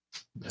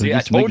 See, I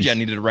Boogie told you I Snoogies.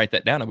 needed to write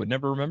that down. I would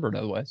never remember it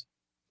otherwise.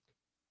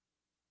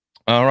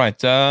 All right.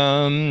 Who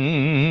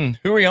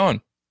are we on?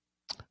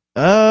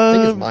 I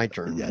think it's my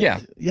turn. Yeah.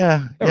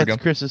 Yeah. There we It's go.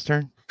 Chris's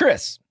turn.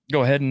 Chris,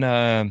 go ahead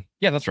and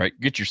yeah, that's right.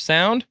 Get your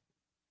sound.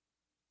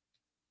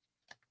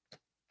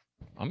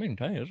 I mean,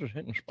 tell you, this is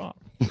hitting the spot.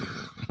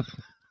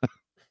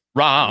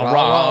 Rah,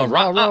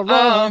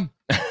 rah.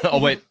 Oh,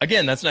 wait.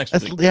 Again, that's next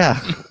week. Yeah.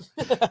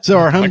 So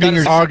our I gotta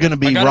humdingers s- are going to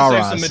be I gotta rah save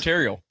rahs. some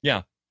material.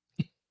 Yeah.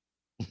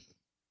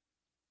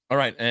 All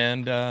right.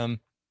 And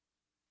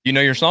you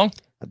know your song?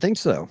 I think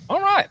so.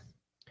 All right.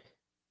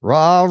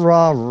 Rah,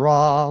 rah,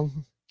 rah.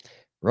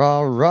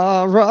 Rah,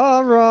 rah, rah,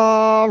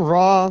 rah,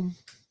 rah.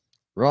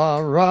 Rah,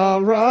 rah,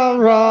 rah,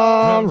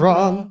 rah,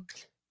 rah.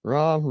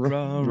 Rah,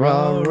 rah,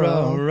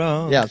 rah,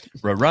 rah. Yeah.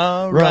 Rah,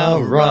 rah, Rah, rah,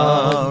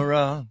 rah.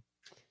 rah.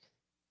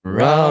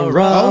 Rah,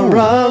 rah,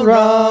 rah,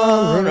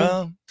 rah,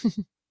 rah.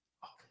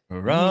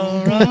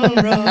 Rah,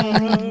 rah,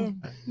 rah.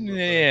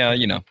 Yeah,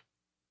 you know.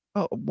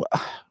 Oh,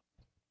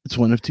 it's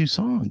one of two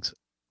songs.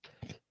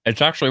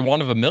 It's actually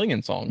one of a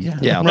million songs.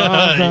 Yeah.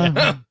 Rah, rah,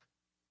 rah.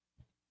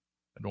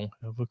 I don't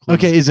have a clue.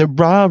 Okay, is it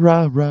rah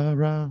rah rah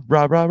rah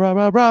rah rah rah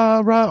rah rah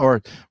rah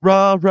or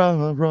rah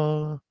rah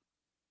rah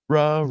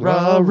rah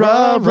rah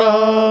rah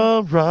rah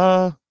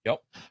rah? Yep.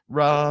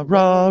 Rah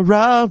rah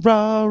rah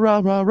rah rah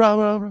rah rah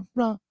rah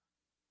rah. Is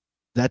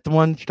that the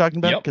one you're talking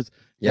about? Yep. Because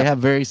they have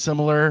very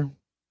similar.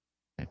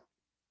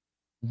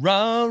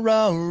 Rah,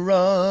 rah,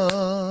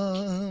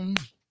 rah.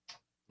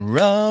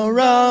 Rah,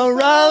 rah,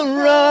 rah,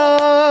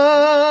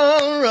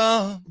 rah,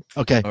 rah.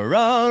 Okay.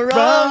 Rah,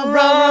 rah, rah,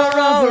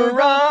 rah,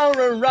 rah,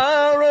 rah,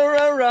 rah,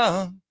 rah,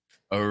 rah.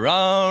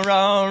 Rah,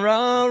 rah,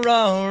 rah,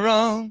 rah,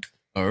 rah.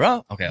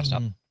 Rah. Okay, I'll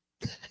stop.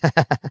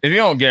 If you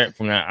don't get it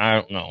from that, I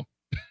don't know.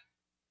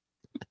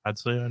 I'd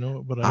say I know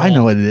it, but I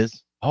know what it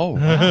is. Oh,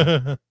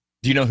 wow.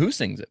 Do you know who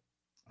sings it?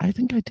 I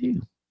think I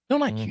do. No,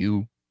 not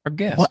you. Our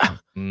guest. What?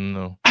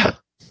 No.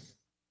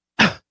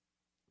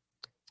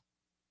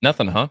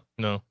 Nothing, huh?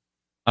 No.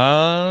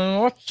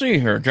 Let's see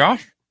here,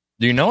 Josh.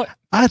 Do you know it?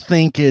 I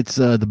think it's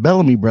the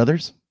Bellamy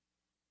Brothers.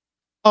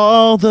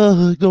 All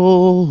the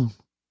gold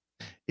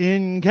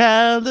in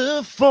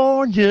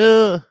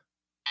California.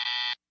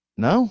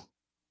 No?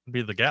 It'd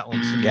be the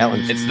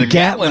Gatlins. It's the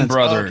Gatlin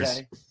brothers.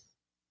 Okay.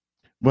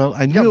 Well,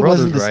 I knew it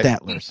wasn't the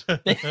brothers,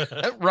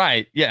 Statlers.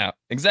 Right. Yeah,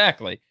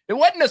 exactly. It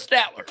wasn't the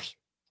Statlers.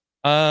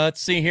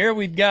 Let's see here.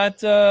 We've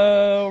got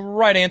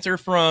right answer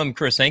from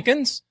Chris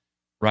Hankins.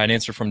 Right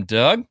answer from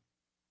Doug.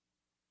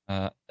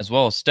 As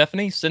well as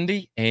Stephanie,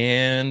 Cindy,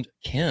 and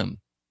Kim.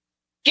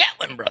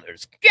 Gatlin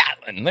brothers.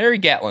 Gatlin. Larry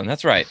Gatlin.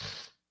 That's right.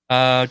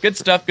 Good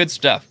stuff. Good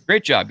stuff.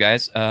 Great job,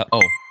 guys.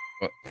 Total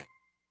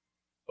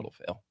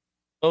fail.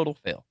 Total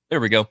fail. There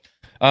we go.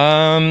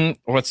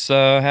 Let's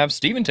have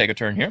Steven take a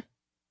turn here.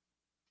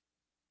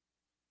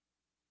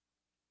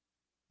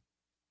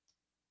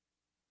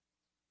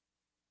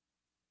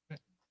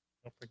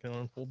 If I can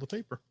unfold the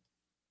paper.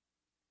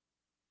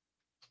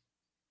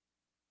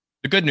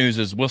 The good news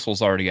is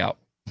Whistle's already out.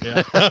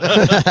 Yeah.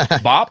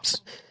 Bops?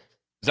 Is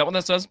that what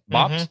that says?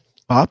 Bops?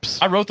 Bops?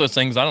 I wrote those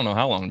things I don't know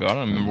how long ago. I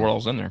don't remember what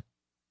else was in there.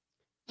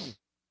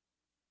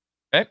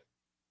 Okay.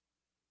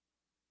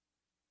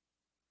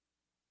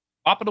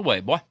 Pop it away,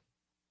 boy.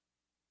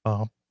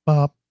 Bop,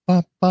 bop,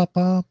 bop, bop,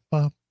 bop,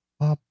 bop,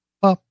 bop,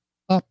 bop,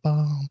 bop,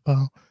 bop,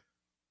 bop.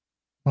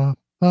 Bop,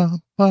 bop,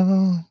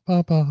 bop,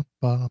 bop, bop,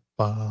 bop,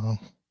 bop.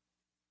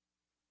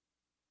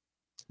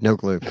 No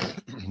clue.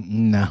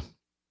 No.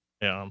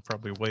 Yeah, I'm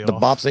probably way The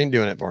off. bops ain't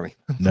doing it for me.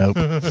 Nope.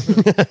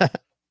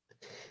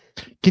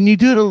 Can you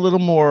do it a little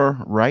more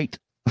right?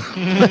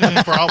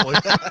 Probably.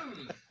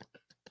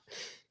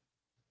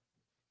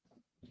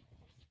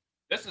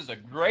 This is a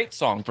great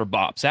song for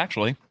bops,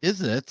 actually.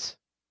 Is it?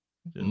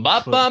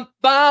 Bop, bop,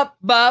 bop,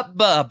 bop,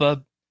 bop,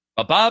 bop.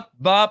 Bop,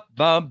 bop,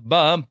 bop,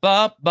 bop,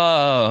 bop,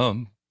 bop.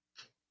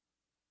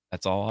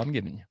 That's all I'm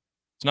giving you.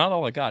 It's not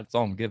all I got. It's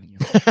all I'm giving you.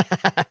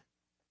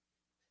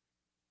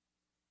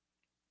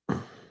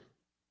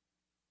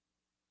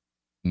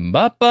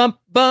 Bop,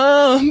 bop,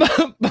 bop,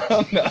 bop, bop.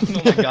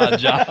 Oh my God,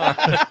 John.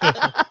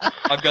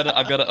 I've got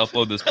to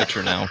upload this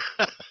picture now.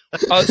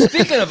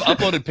 Speaking of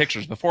uploaded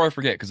pictures, before I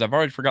forget, because I've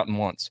already forgotten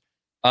once.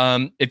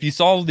 If you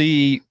saw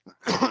the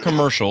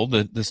commercial,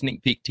 the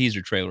sneak peek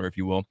teaser trailer, if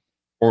you will,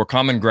 or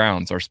Common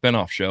Grounds, our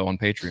spinoff show on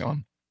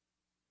Patreon,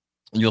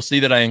 you'll see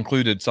that I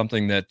included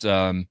something that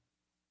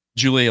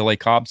Julia Lee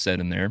Cobb said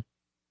in there.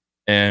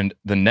 And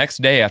the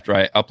next day after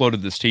I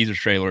uploaded this teaser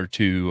trailer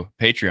to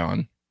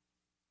Patreon,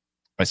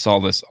 I saw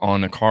this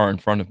on a car in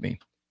front of me.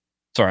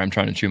 Sorry, I'm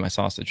trying to chew my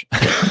sausage.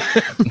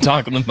 I'm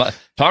talking with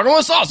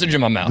sausage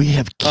in my mouth. We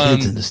have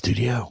kids in the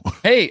studio.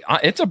 Hey,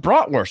 it's a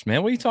bratwurst,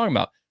 man. What are you talking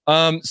about?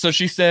 So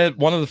she said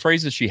one of the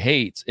phrases she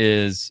hates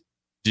is,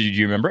 do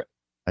you remember it?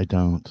 I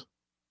don't.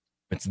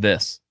 It's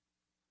this.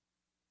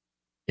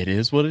 It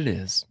is what it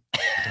is.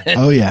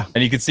 Oh, yeah.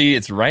 And you can see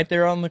it's right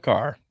there on the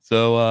car.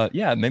 So,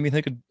 yeah, it made me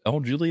think of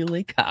old Julia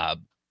Lee Cobb.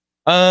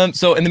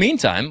 So in the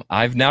meantime,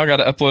 I've now got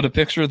to upload a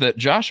picture that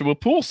Joshua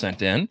Poole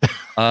sent in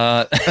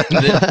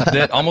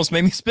that almost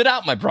made me spit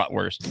out my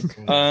bratwurst.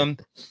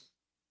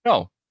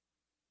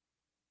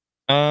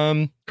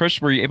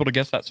 Chris, were you able to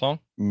guess that song?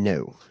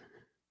 No.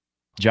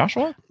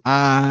 Joshua?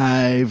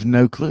 I've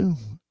no clue.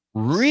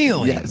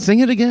 Really? Yeah, sing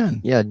it again.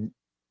 Yeah.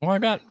 Well, I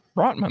got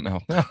brat in my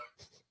mouth now.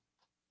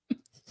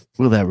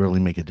 Will that really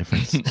make a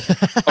difference?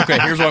 Okay,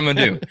 here's what I'm going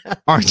to do.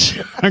 Aren't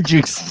you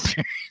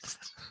experienced?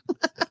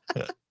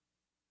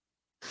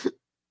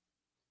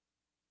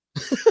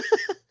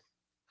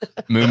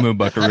 Moo moo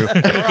buckaroo. All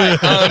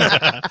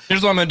right,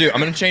 here's what I'm going to do.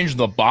 I'm going to change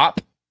the bop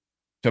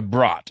to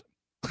brat.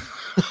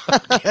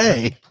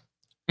 Hey.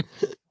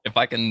 If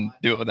I can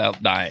do it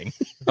without dying.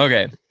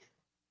 Okay.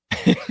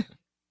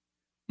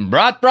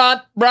 Brat,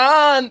 brat,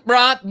 brat,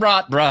 brat,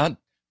 brat, brat.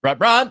 Brat,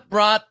 brat,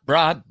 brat,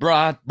 brat,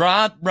 brat,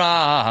 brat,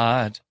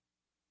 brat.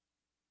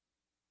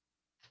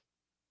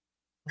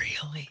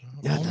 Really?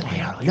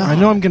 Yeah, I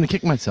know I'm going to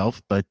kick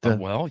myself, but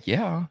well,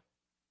 yeah.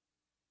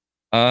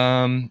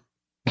 That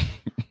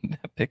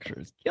picture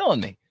is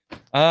killing me.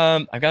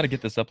 I got to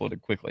get this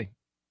uploaded quickly.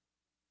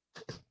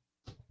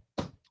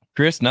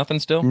 Chris, nothing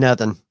still?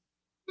 Nothing.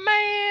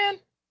 Man.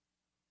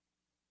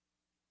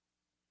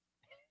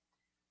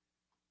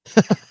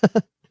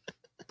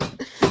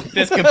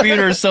 This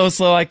computer is so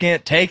slow I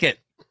can't take it.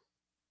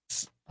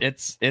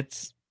 It's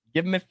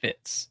giving me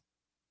fits.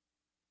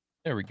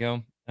 There we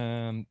go.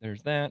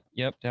 There's that.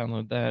 Yep,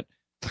 download that.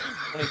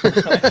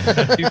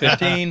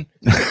 215.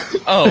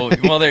 Oh,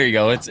 well, there you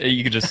go. It's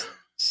you could just,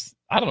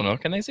 I don't know.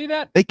 Can they see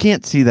that? they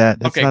can't see that.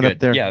 It's Okay, not good. up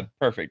there. Yeah,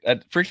 perfect.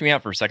 That freaked me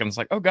out for a second. It's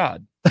like, oh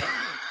God.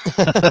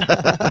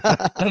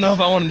 I don't know if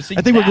I want him to see.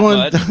 I think we're going.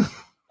 much.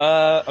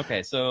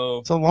 Okay, so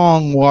It's a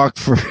long walk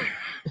for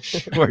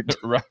short.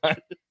 right.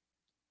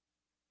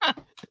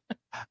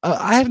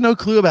 I have no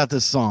clue about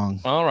this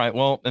song. All right.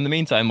 Well, in the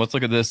meantime, let's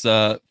look at this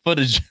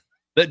footage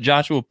that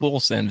Joshua Poole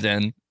sends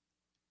in.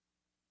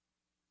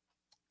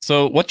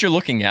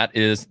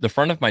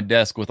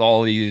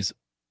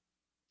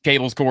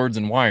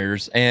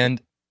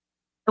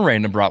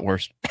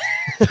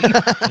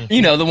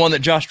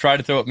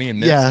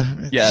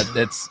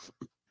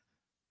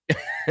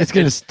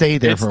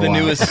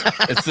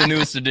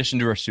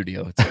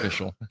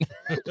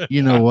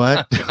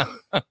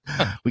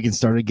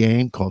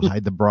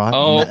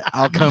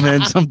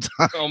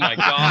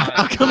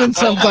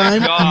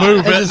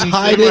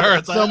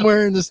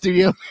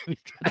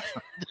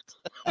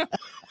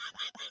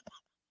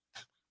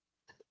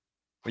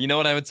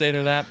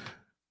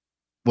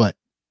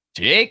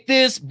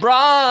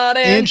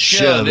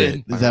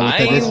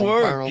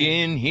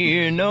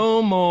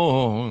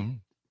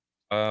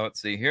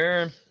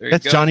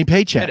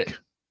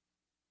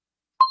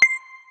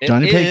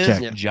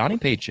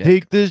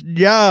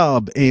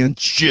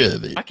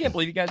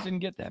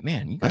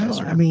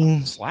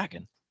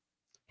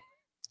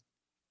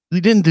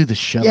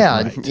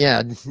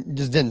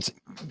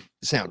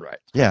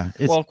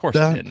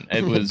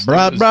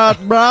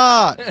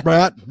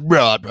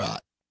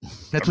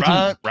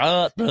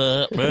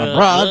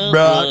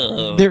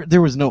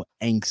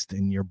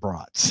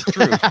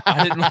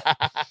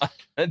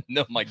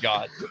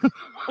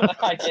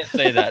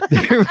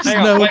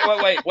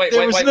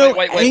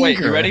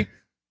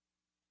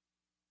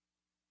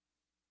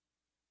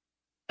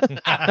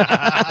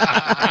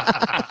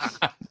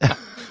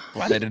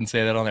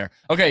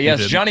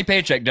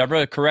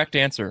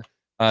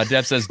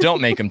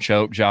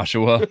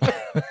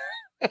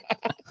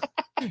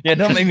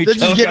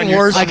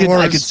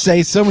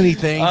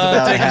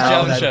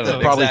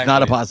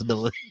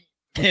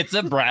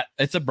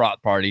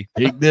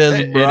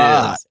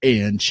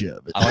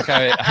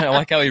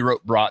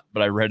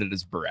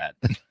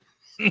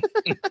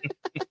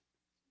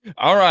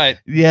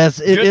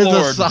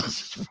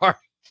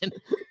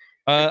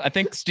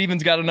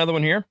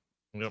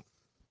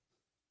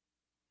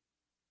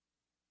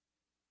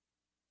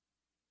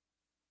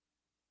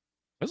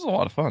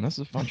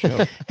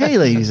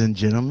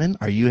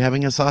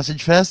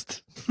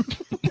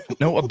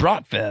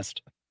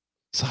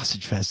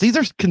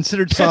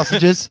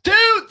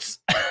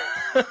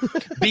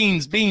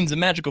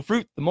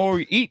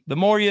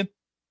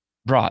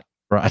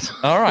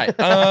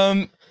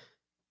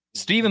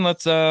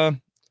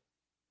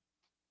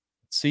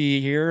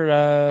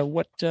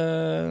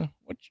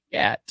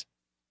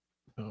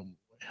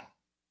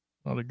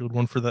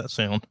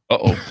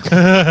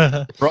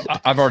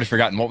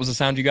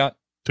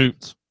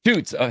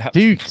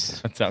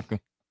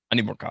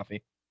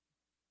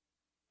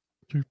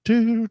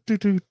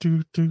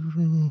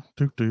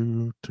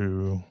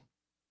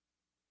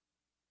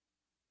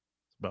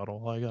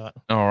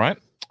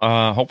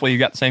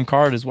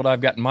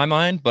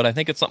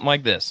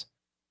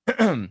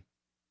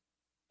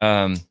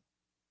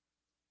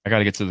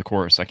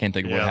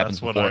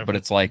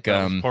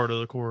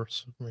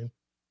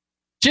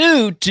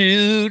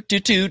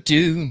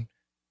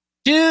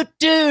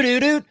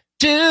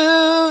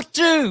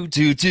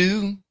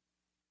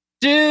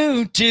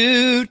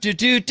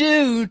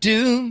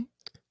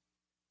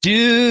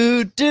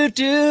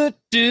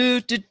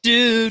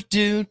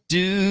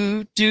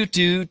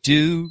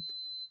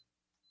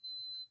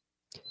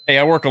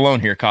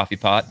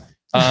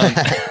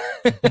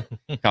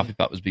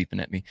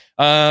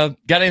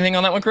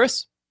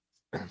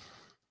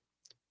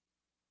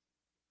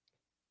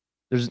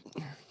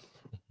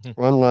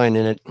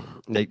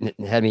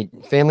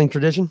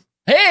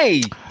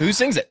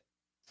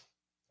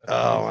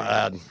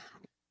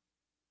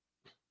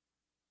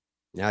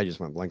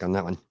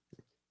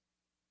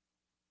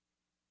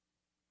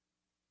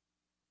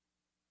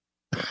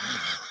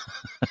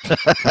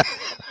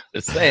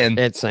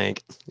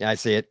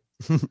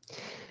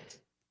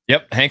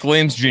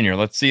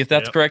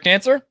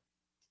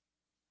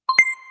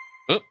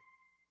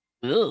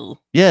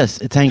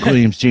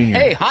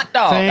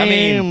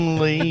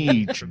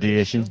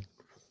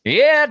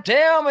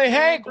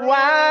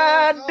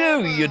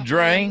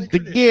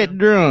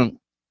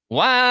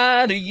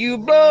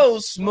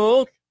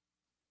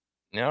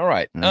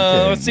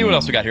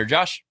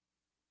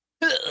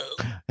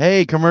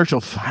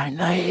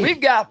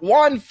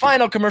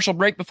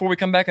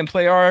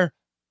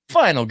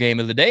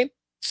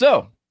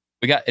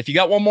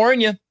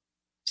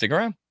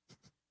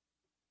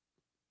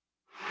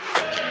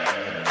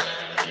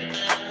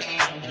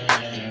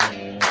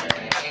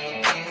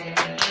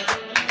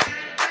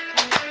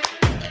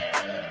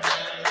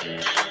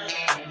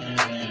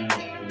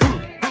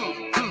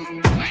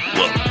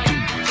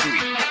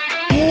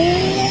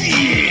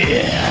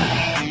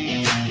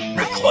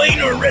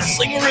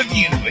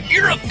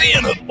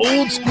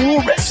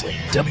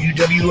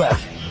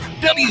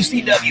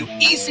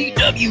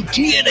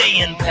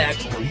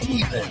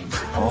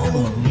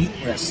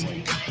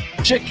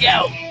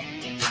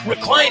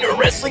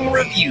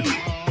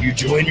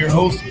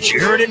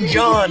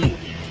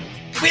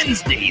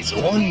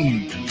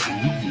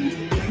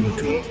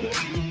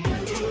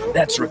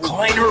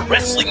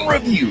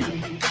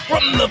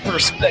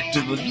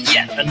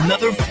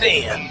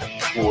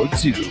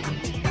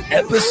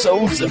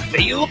 Episodes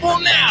available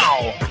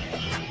now,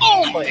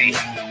 only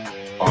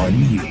on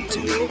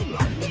YouTube.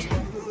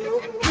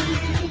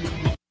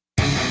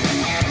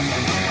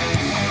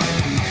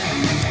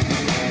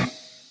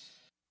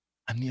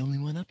 I'm the only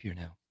one up here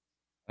now.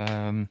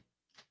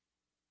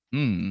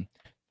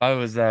 I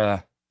was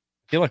I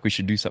feel like we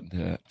should do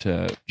something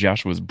to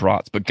Joshua's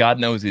brats, but God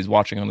knows he's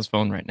watching on his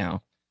phone right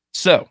now.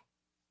 So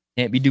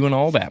can't be doing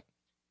all that.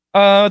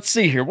 Let's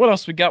see here. What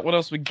else we got?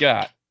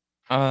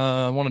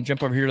 I want to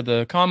jump over here to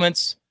the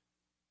comments.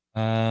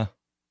 The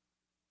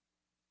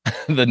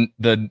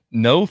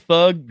No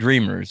Thug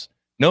Dreamers.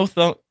 No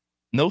Thug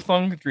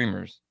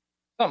Dreamers.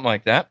 Something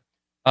like that.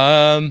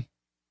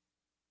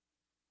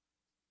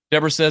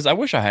 Deborah says, I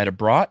wish I had a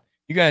brat.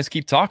 You guys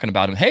keep talking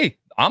about them. Hey,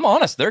 I'm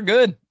honest. They're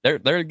good.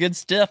 They're good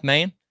stuff,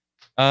 man.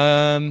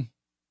 There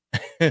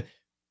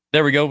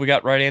we go. We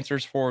got right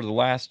answers for the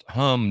last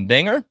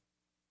humdinger.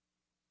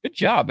 Good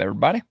job,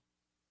 everybody.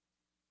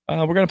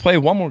 We're going to play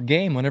one more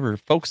game whenever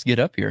folks get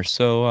up here.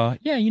 So,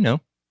 yeah,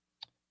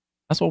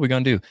 that's what we're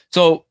going to do.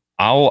 So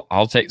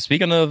I'll take,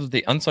 speaking of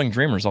the Unsung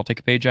Dreamers, I'll take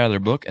a page out of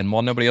their book. And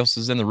while nobody else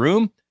is in the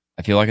room,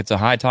 I feel like it's a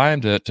high time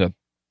to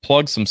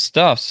plug some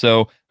stuff.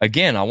 So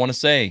again, I want to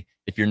say,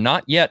 if you're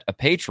not yet a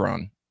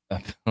patron,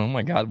 oh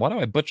my God, why do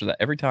I butcher that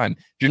every time?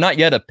 If you're not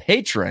yet a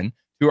patron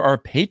to our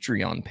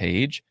Patreon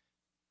page,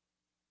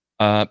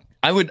 I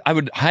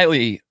would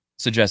highly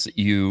suggest that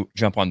you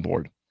jump on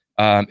board.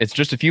 It's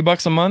just a few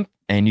bucks a month,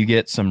 and you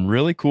get some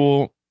really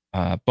cool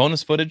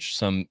bonus footage,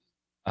 some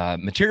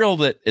material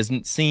that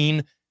isn't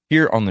seen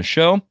here on the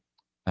show,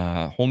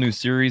 a whole new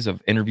series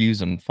of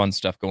interviews and fun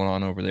stuff going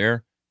on over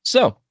there.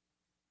 So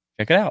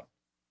check it out.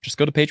 Just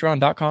go to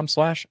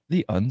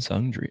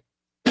patreon.com/theunsungdream.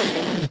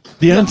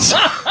 The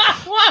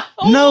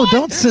unsung. No,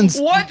 don't send.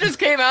 What just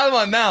came out of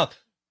my mouth?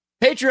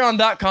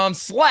 Patreon.com/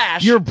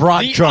 You're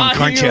brought the drunk,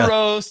 aren't Audio you?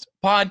 Roast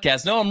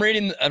podcast. No, I'm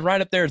reading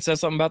right up there. It says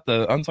something about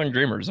the Unsung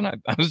Dreamers, and I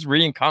was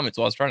reading comments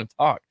while I was trying to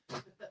talk.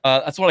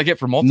 That's what I get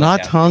for multitasking.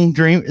 Not hung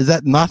dream. Is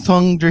that not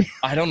hung dream?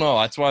 I don't know.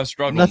 That's why I was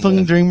struggling. Nothing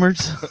with.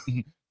 dreamers.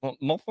 Well,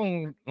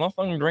 nothing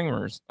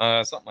dreamers.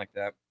 Something like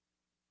that.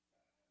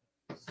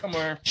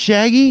 Somewhere.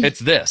 Shaggy. It's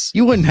this.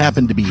 You wouldn't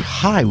happen to be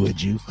high, would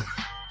you?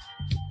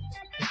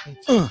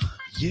 Yeah.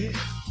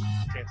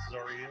 Chances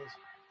are he is.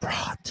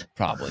 Brought.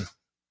 Probably.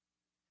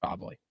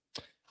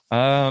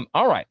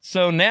 All right.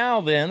 So now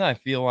then, I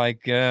feel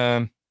like we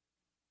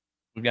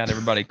got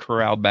everybody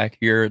corralled back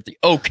here at the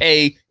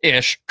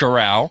okay-ish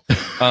corral.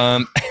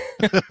 And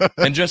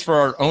just for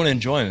our own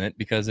enjoyment,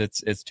 because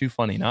it's too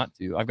funny not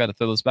to, I've got to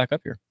throw this back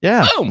up here.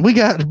 Yeah. Boom! We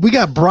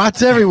got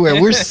brats everywhere.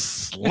 We're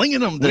slinging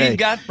them today. We've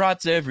got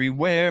brats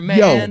everywhere, man.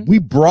 Yo, we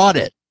brought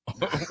it.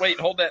 Wait,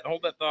 hold that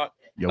thought.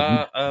 Yo,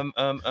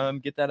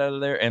 Get that out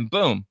of there, and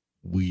boom.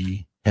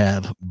 We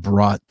have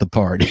brought the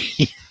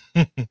party.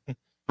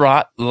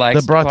 Brought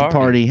the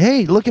party.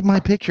 Hey, look at my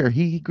picture.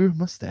 He grew a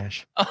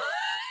mustache.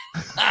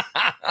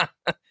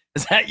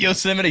 Is that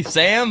Yosemite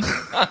Sam?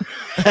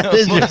 That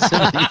is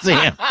Yosemite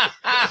Sam.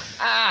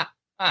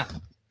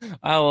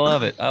 I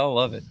love it.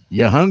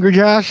 You hungry,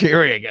 Josh?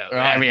 Here you go.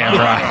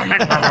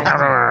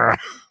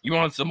 You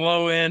want some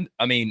low end?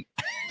 I mean,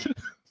 oh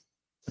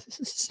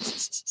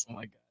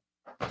my God.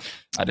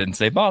 I didn't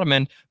say bottom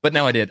end, but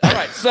now I did. All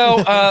right, so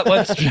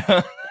let's.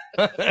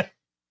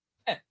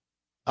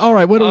 All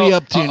right, what are we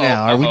up to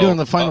now? Are we doing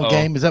the final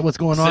game? Is that what's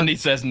going on? Cindy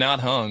says not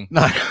hung.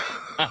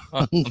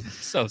 I'm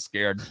so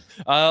scared.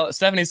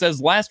 Stephanie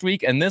says last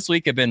week and this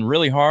week have been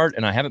really hard,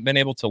 and I haven't been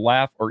able to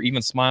laugh or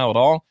even smile at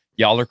all.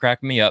 Y'all are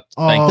cracking me up.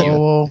 Thank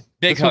you.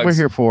 Big that's hugs. what we're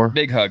here for.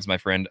 Big hugs, my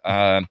friend.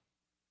 Not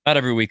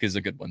every week is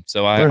a good one,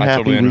 so I We're happy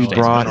totally we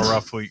understand. brought It's been a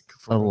rough week.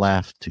 a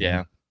laugh to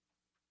Yeah.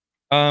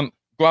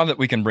 Glad that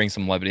we can bring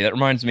some levity. That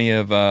reminds me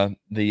of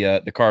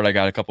the card I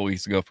got a couple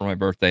weeks ago for my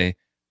birthday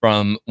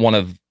from one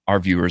of our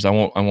viewers. I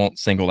won't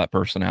single that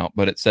person out,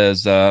 but it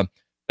says,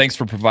 thanks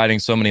for providing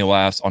so many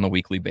laughs on a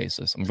weekly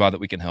basis. I'm glad that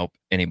we can help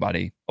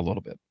anybody a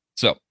little bit.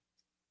 So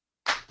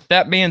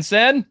that being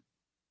said,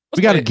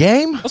 we got a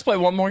game. Let's play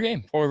one more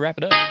game before we wrap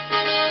it up.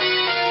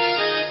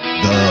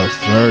 The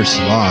first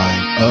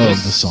line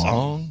of the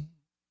song.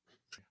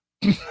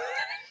 Nailed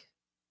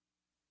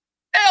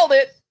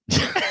it.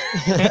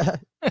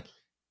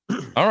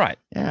 All right.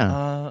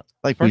 Yeah.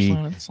 Like first we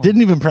line of the song.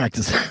 didn't even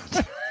practice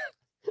that.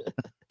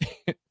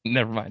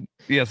 Never mind.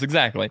 Yes,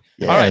 exactly.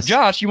 Yes. All right,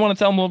 Josh, you want to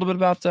tell them a little bit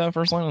about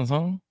first line of the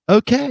song?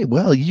 Okay.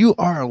 Well, you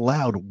are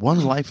allowed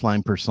one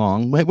lifeline per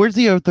song. Wait, where's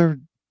the other?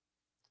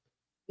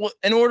 Well,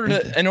 in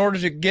order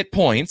to get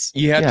points,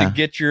 you have Yeah. to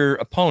get your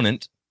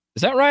opponent.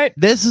 Is that right?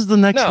 This is the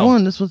next No.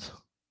 one. This was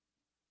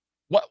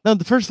what? No,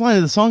 the first line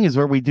of the song is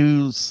where we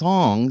do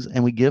songs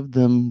and we give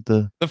them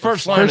the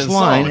first line of the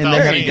song. and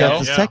There then you we got go.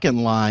 the Yeah.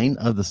 second line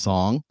of the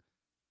song.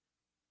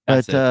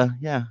 That's But it.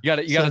 yeah, You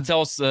got to tell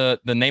us the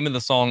name of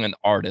the song and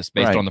artist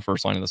based Right. on the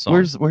first line of the song.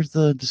 where's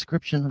the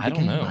description of the I don't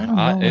game? know. I don't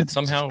know. It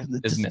somehow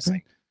is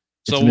missing.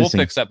 So It's we'll missing.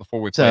 fix that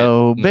before we play.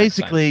 So it next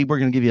basically, we're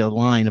going to give you a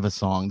line of a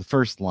song, the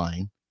first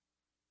line,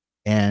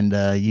 and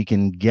you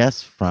can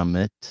guess from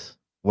it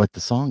what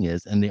the song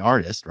is and the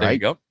artist, time. There you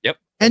right? go. Yep.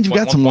 And you've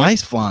got 1 some point.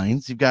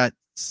 lifelines. You've got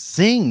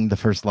sing the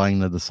first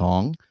line of the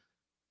song,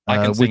 I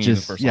can sing which you the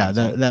is first line of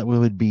the song. that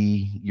would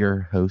be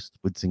your host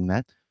would sing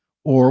that,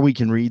 or we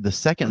can read the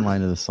second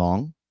line of the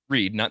song.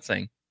 Read, not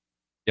sing.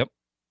 Yep.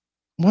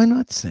 Why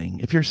not sing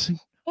if you're sing?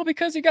 Well,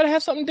 because you got to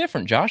have something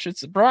different, Josh.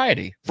 It's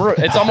variety.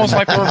 It's almost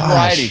like we're a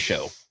variety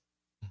show.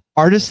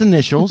 Artist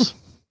initials.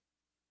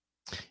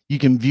 You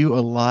can view a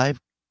live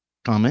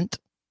comment,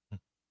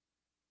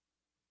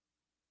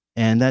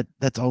 and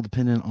that's all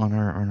dependent on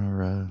our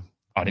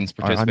Audience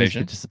our audience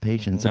participation.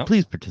 participation. So Yep.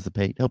 please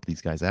participate. Help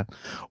these guys out.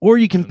 Or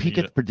you can peek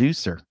at the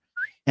producer.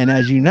 And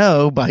as you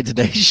know, by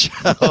today's show,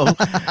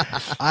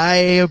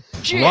 I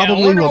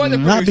probably wonder will why the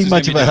not be producer's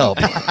much of a help.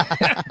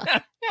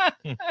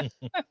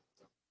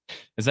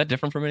 Is that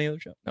different from any other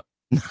show?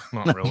 No.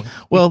 Not really.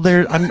 Well,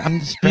 I'm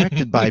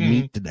distracted by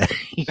meat today.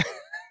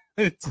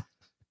 It's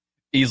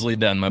easily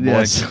done, my boy.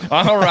 Yes.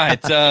 All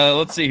right.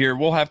 Let's see here.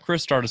 We'll have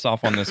Chris start us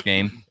off on this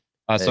game.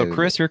 So, Hey.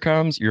 Chris, here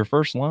comes your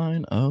first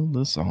line of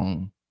the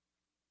song.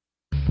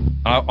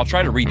 I'll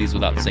try to read these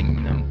without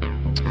singing them.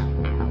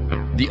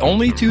 The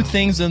only two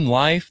things in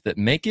life that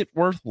make it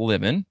worth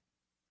living.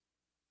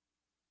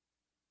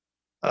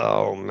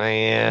 Oh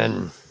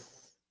man.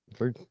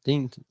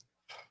 13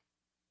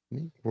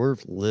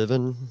 worth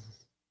living.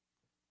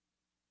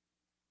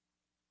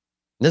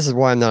 This is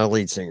why I'm not a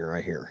lead singer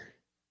right here.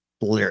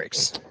 The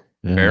lyrics.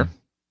 Fair.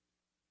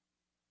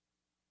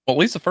 Well, at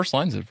least the first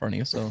line's in front of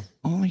you, so.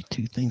 Only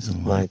two things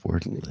in life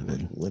worth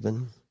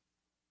living.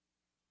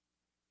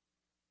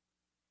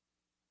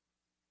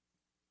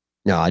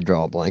 No, I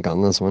draw a blank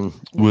on this one.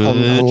 Would,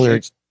 On the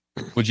lyrics.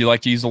 would you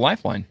like to use a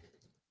lifeline?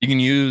 You can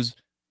use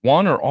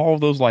one or all of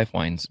those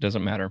lifelines. It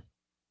doesn't matter.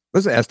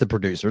 Let's ask the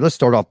producer. Let's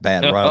start off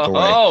bad right out the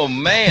way. Oh,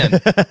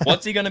 man.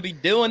 What's he going to be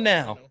doing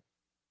now?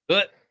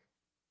 But,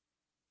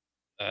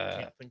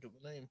 Can't think of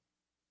the name.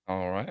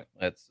 all right.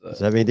 Let's. Does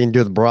that have anything to do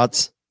with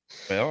brats?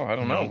 Well, I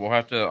don't know. We'll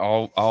have to.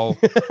 I'll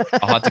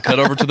have to cut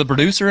over to the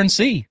producer and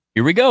see.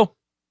 Here we go.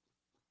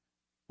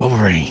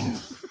 Wolverine.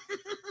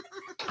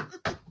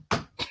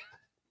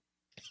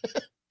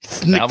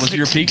 That was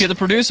your peek at the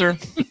producer.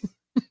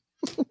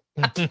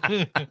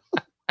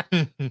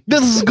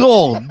 This is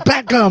gold.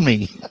 Back on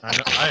me.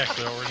 I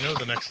actually already know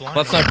the next line.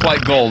 That's not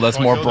quite gold. That's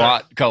Wanna more go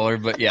brought color,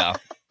 but yeah.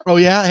 Oh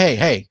yeah.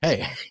 Hey.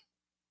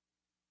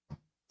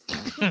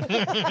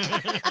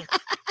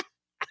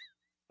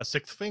 A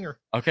sixth finger.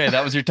 Okay,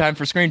 that was your time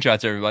for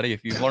screenshots, everybody.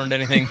 If you've learned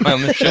anything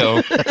on the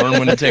show, learn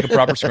when to take a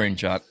proper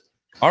screenshot.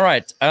 All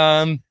right.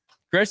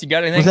 Chris, you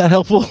got anything? Was that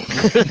helpful?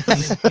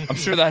 I'm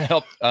sure that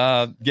helped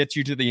get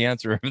you to the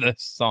answer of this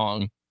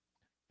song.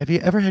 Have you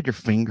ever had your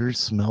fingers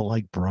smell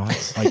like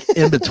brats, like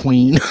in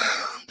between?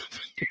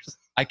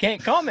 I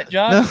can't comment,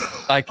 Josh.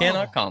 I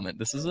cannot comment.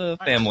 This is a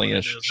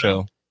family-ish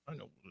show. I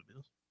know what it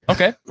is.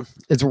 Okay.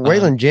 It's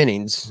Waylon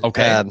Jennings.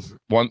 Okay.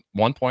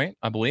 One point,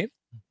 I believe.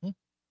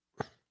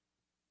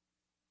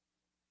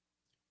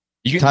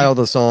 Title of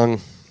the song.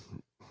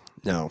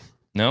 No.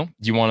 No?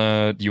 Do you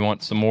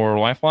want some more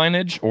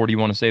lifelineage, or do you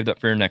want to save that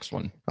for your next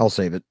one? I'll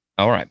save it.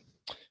 All right.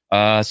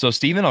 So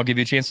Steven, I'll give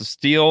you a chance to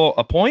steal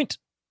a point.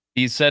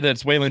 He said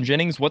it's Waylon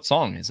Jennings. What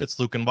song is it? It's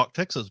Lukenbach,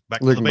 Texas.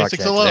 Back to the Lukenbach, basics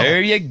Texas. of love.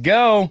 There you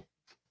go.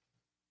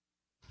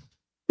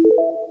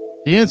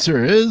 The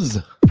answer is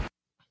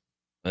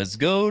Let's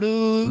go to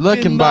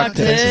Luckenbach,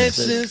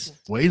 Texas.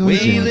 Waylon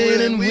Jennings.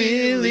 Waylon and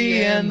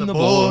Willie and the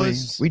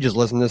boys. We just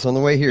listened to this on the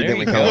way here, There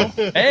didn't you we, go.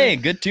 Colin? Hey,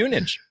 good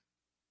tunage.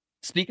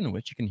 Speaking of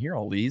which, you can hear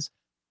all these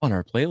on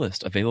our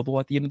playlist available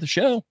at the end of the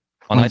show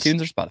on Once-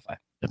 iTunes or Spotify.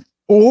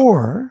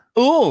 Or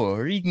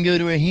you can go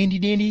to our handy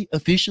dandy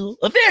official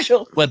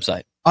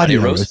website,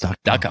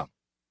 AudioRoast.com.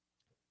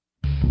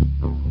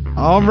 audioroast.com.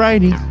 All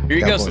righty. Here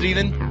you go, Cowboys.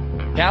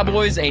 Steven.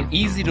 Cowboys ain't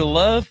easy to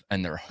love,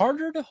 and they're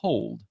harder to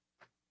hold.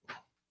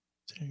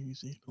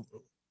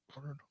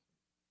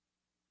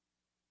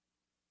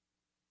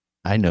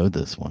 I know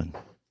this one.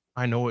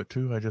 I know it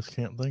too. I just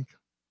can't think.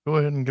 Go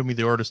ahead and give me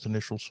the artist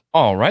initials.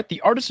 All right.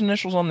 The artist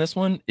initials on this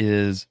one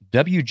is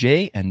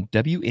WJ and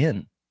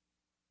WN.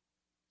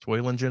 It's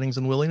Waylon Jennings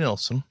and Willie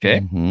Nelson.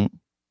 Okay. Mhm.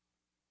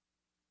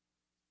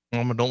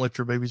 Mama, don't let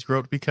your babies grow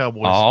up to be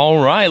cowboys.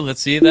 All right.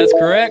 Let's see if that's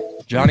correct.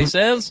 Johnny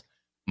says,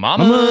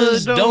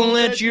 Mamas, don't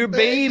let your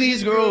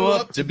babies grow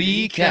up to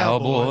be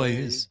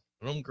cowboys.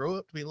 Let them grow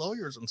up to be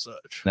lawyers and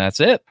such. That's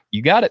it.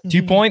 You got it.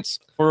 2 points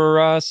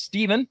for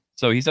Steven.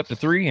 So he's up to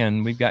 3,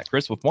 and we've got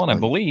Chris with 1, I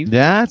believe.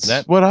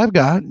 That's what I've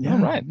got. Yeah. All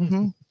right.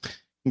 Mhm.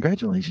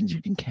 Congratulations,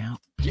 you can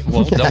count. Yeah,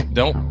 well,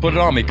 don't put it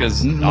on me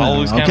because I'll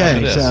lose count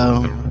after this.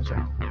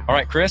 All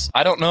right, Chris,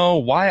 I don't know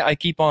why I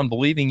keep on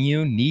believing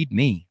you need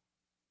me.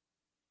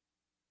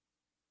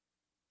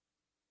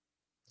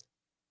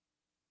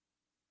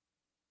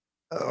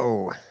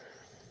 Oh.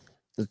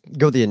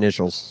 Go with the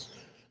initials.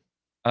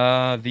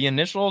 The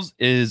initials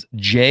is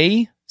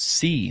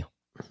JC.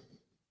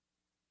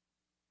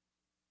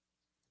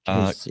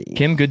 JC.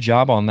 Kim, good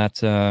job on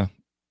that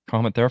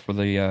comment there for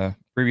the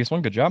previous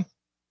one. Good job.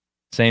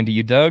 Same to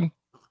you, Doug.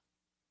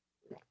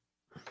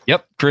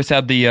 Yep, Chris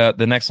had the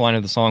next line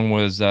of the song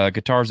was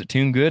guitars that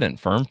tune good and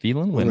firm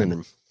feeling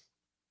women.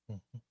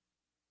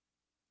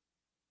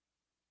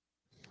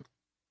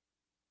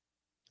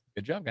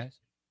 Good job, guys.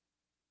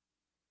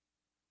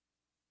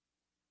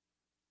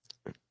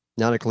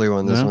 Not a clue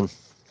on this No. one.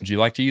 Would you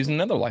like to use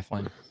another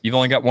lifeline? You've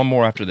only got one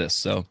more after this,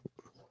 so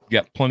you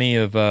got plenty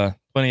of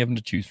them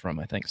to choose from,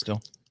 I think,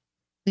 still.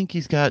 I think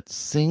he's got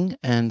sing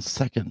and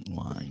second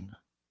line.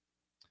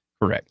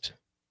 Correct.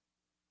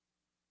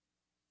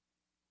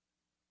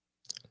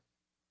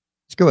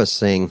 Let's go with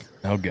sing.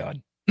 Oh,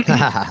 God.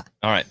 All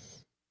right.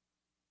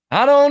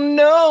 I don't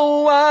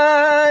know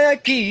why I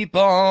keep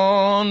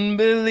on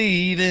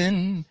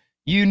believing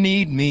you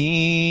need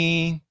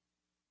me.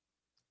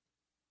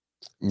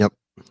 Nope.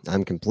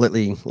 I'm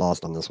completely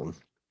lost on this one.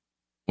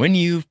 When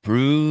you've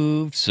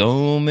proved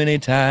so many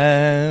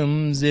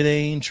times it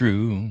ain't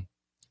true.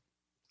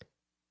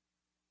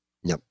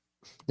 Nope.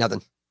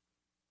 Nothing.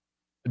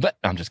 But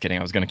I'm just kidding.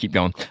 I was going to keep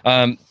going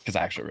because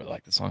I actually really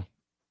like this song.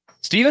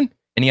 Steven,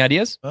 any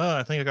ideas?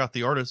 I think I got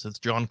the artist. It's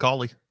John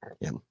Colley.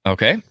 Yeah.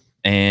 Okay.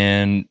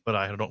 And but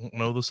I don't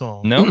know the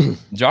song. No?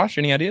 Josh,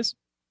 any ideas?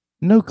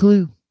 No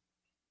clue.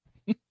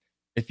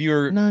 If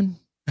you're None.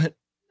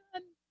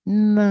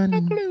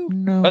 None.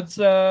 No. Let's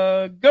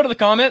go to the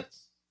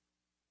comments.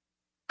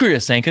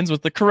 Chris Hankins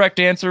with the correct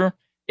answer.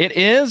 It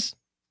is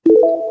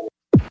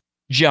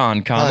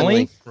John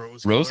Connolly.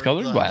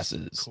 Rose-colored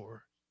glasses.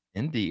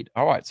 Indeed.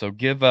 All right. So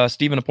give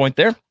Steven a point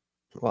there.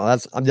 Well,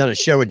 I've done a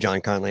show with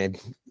John Conley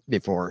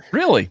before.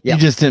 Really? Yeah. You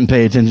just didn't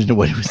pay attention to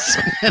what he was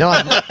saying. No,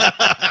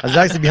 I was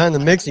actually behind the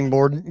mixing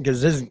board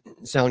because his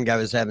sound guy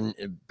was having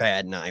a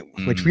bad night,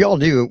 which we all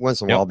do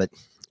once in a while, but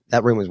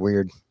that room was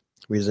weird.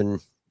 We was in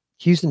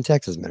Houston,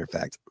 Texas, matter of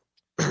fact.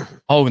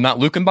 Oh, not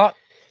Lukenbach?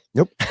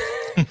 Nope.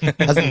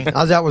 I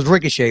was out with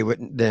Ricochet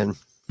then.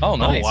 Oh,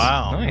 nice. Oh,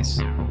 wow. Nice.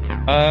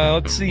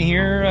 Let's see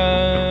here.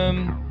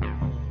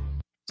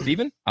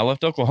 Steven, I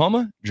left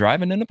Oklahoma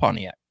driving in a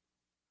Pontiac.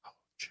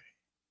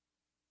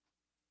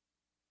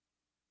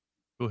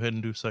 Go ahead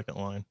and do second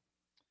line.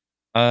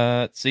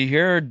 Let's see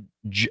here.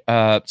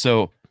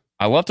 So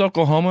I left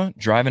Oklahoma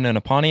driving in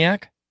a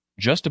Pontiac,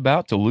 just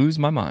about to lose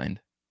my mind.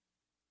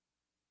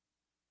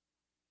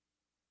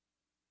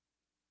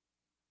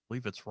 I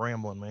believe it's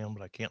Ramblin' Man,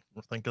 but I can't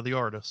think of the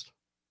artist.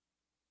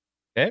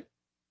 Okay.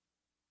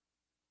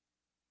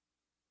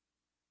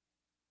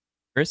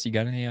 Chris, you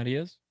got any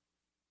ideas?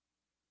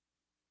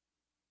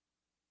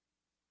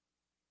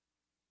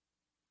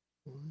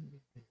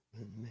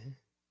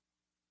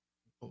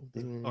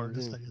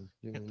 Artist.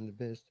 Doing the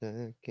best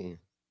I can.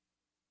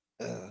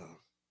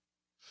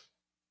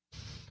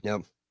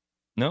 Nope.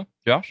 No?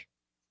 Josh?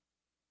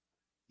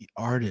 The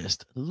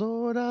artist.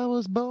 Lord, I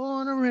was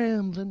born a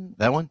rambling.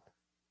 That one?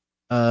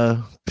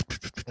 I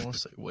want to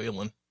say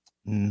Waylon.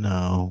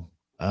 No.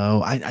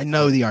 Oh, I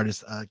know the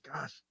artist.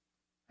 Gosh,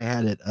 I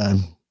had it.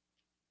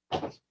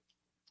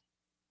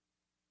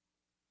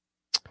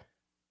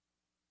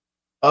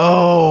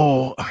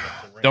 Oh,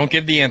 don't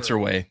give the answer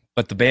away.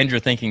 But the band you're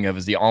thinking of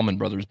is the Allman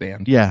Brothers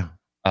Band. Yeah.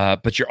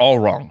 But you're all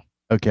wrong.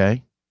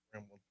 Okay.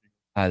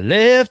 I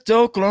left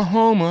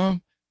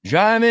Oklahoma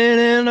driving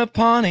in a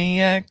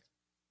Pontiac,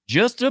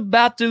 just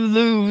about to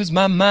lose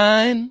my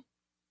mind.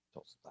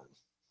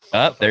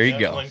 There you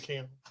go.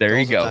 There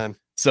you go.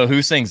 So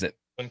who sings it?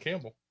 Glenn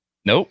Campbell.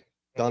 Nope.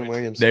 Don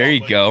Williams. There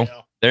you go.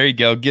 There you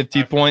go. Give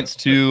 2 points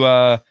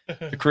to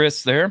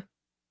Chris there.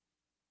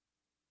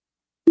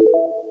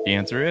 The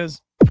answer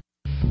is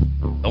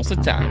Tulsa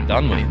Time,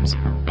 Don Williams.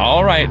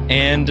 All right.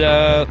 And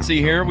let's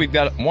see here. We've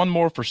got one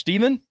more for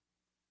Steven.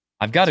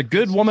 I've got a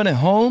good woman at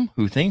home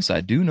who thinks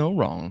I do no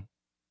wrong.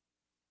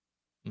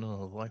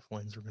 No,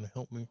 lifelines are going to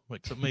help me.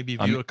 Except maybe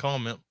view a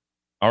comment.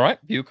 All right.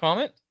 View a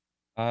comment.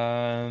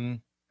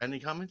 Any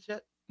comments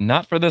yet?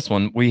 Not for this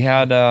one. We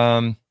had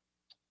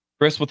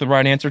Chris with the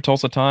right answer,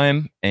 Tulsa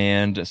Time,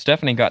 and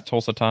Stephanie got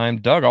Tulsa Time.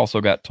 Doug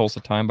also got Tulsa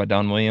Time by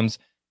Don Williams.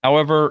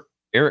 However,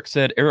 Eric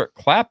said Eric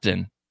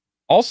Clapton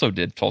also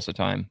did Tulsa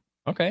Time.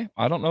 Okay,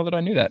 I don't know that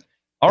I knew that.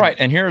 All right,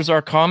 and here's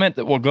our comment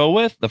that we'll go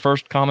with. The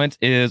first comment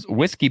is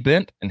Whiskey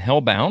Bent and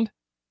Hellbound,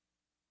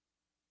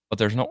 but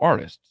there's no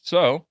artist.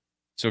 So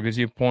it gives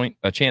you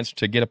a chance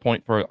to get a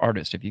point for an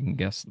artist if you can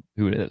guess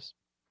who it is.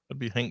 That'd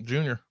be Hank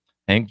Jr.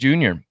 Hank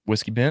Jr.,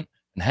 Whiskey Bent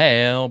and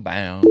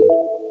Hellbound.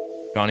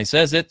 Johnny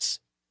says it's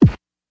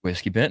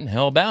Whiskey Bent and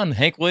Hellbound.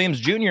 Hank Williams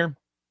Jr.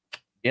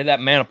 Give that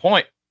man a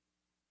point.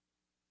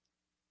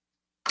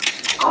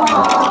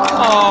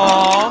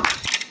 Aww.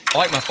 I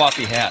like my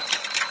floppy hat.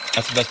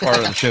 That's the best part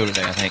of the show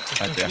today, I think.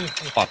 Right there.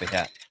 Floppy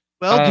hat.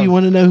 Well, do you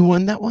want to know who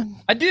won that one?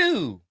 I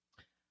do.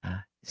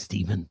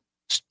 Steven.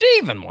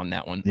 Steven won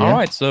that one. Yeah. All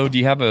right. So do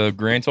you have a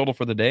grand total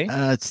for the day?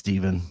 It's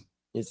Steven.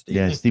 It's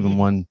Yeah, Steven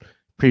won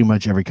pretty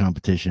much every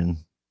competition.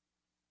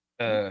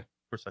 Of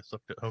course, I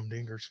sucked at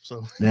humdingers,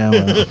 so Yeah,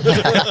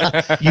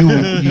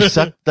 well, you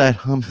sucked that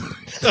hum.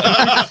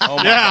 Oh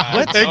my Yeah, God.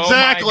 what?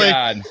 Exactly.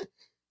 Oh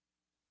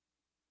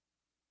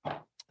my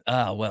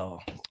God.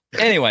 Well.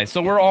 Anyway,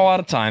 so we're all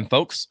out of time,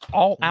 folks.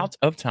 All out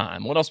of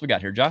time. What else we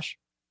got here, Josh?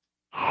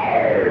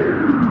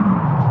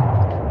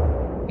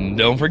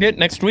 Don't forget,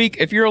 next week,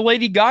 if you're a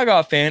Lady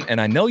Gaga fan, and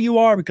I know you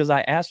are because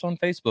I asked on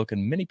Facebook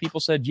and many people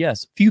said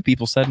yes, few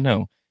people said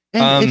no.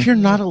 And if you're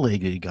not a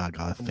Lady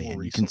Gaga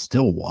fan, you can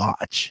still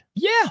watch.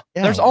 Yeah,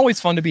 Yeah. there's always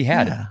fun to be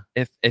had.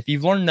 Yeah. If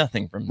you've learned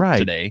nothing from Right.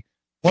 today,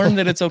 learn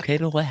that it's okay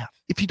to laugh.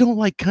 If you don't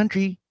like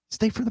country,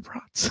 stay for the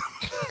brats.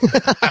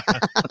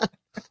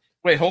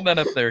 Wait, hold that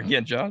up there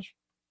again, Josh.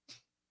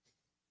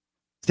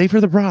 Stay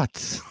for the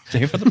brats.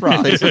 Stay for the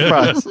brats. Stay for the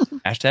brats.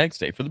 Hashtag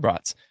stay for the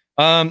brats.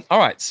 All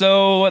right,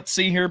 so let's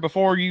see here.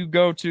 Before you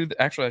go to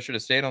actually, I should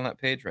have stayed on that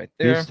page right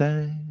there.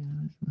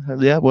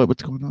 Yeah,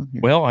 what's going on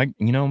here? Well,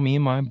 me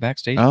and my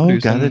backstage Oh,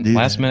 producing, gotta do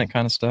last that. minute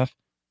kind of stuff.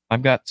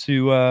 I've got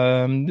to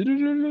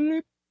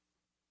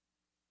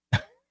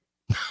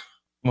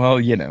well,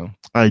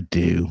 I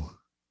do.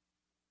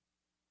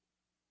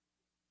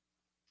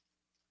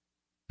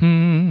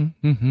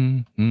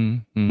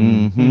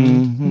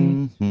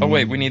 Oh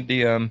wait, we need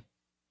the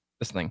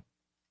this thing.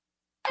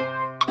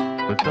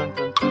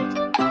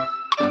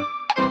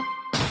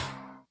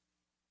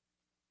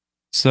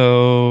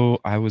 So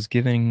I was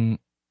giving.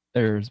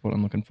 There's what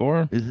I'm looking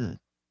for. Is it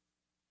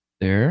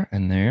there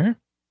and there?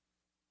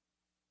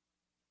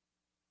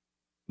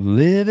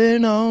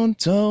 Living on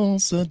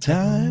Tulsa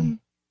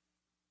time.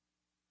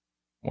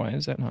 Why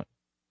is that not?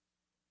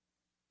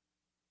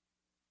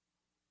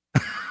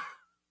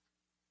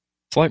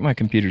 It's like my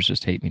computers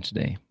just hate me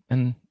today.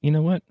 And you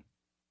know what?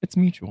 It's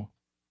mutual.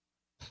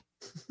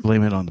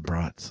 Blame it on the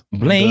brats.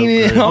 Blame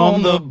it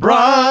on the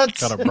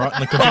brats. Got a brat in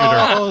the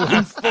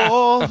computer.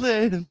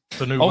 Falling.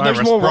 The new Oh, there's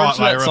virus, more brat words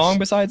to that virus. song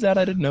besides that?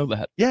 I didn't know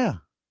that. Yeah.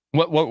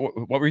 What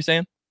were you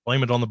saying?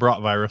 Blame it on the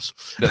brat virus.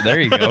 There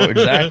you go.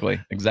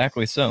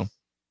 Exactly so.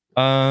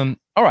 All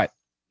right.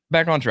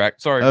 Back on track.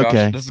 Sorry, Josh.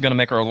 Okay. This is going to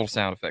make our little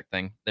sound effect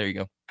thing. There you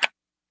go.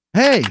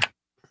 Hey.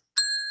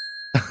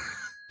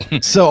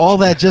 So all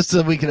that just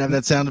so we can have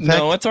that sound effect?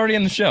 No, it's already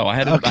in the show. I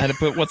had to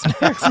put what's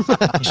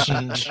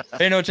next.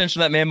 Pay no attention to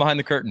that man behind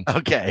the curtain.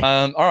 Okay.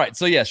 All right.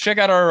 So yes, check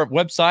out our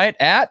website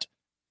at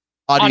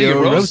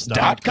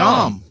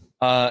AudioRoast.com.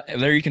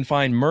 There you can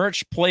find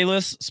merch,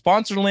 playlists,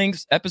 sponsor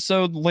links,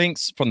 episode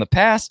links from the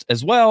past,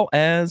 as well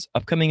as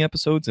upcoming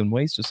episodes and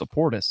ways to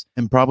support us.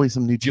 And probably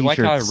some new Do you t-shirts.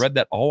 like how I read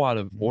that all out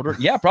of order?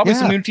 Yeah, probably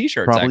some new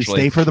t-shirts. Probably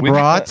actually. Stay for the We've-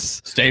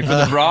 brats. Stay for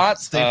the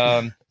brats.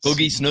 Boogie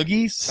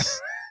Snoogies.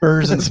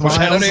 Spurs and Which smiles.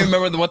 I don't even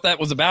remember what that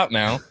was about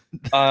now.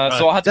 So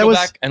I'll have to That go was-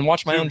 back and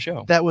watch my own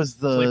show. That was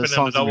the Sleeping in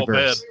songs the in double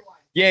reverse. bed.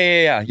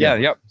 Yeah.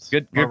 Yep.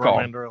 Good Barbara call.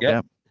 Mandrell.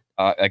 Yep.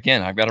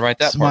 Again, I've got to write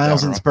that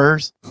Smiles part and down.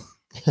 Spurs.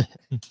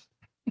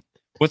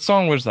 What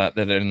song was that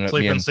ended up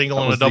Sleeping being? single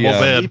That in a was double the,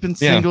 bed. Sleeping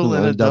single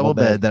in a double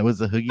bed. That was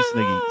the Hoogie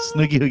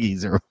Snoogie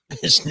Hoogies. Or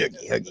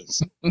Snoogie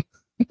Huggies.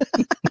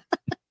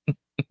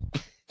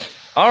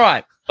 All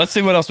right. Let's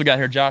see what else we got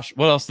here, Josh.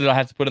 What else did I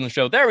have to put in the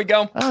show? There we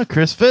go.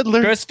 Chris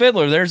Fiddler. Chris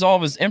Fiddler. There's all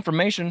of his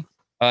information.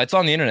 It's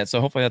on the internet,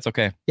 so hopefully that's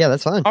okay. Yeah,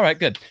 that's fine. All right,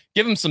 good.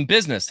 Give him some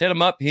business. Hit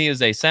him up. He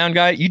is a sound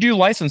guy. You do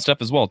license stuff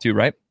as well, too,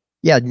 right?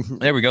 Yeah.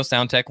 There we go.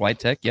 Sound tech, light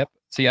tech. Yep.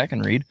 See, I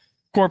can read.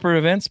 Corporate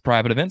events,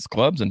 private events,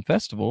 clubs, and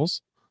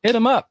festivals. Hit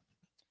him up.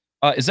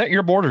 Is that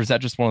your board, or is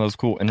that just one of those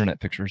cool internet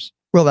pictures?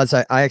 Well,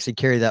 I actually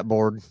carry that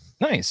board.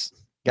 Nice.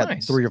 Got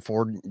Nice. 3 or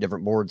 4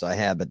 different boards I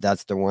have, but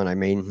that's the one I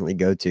mainly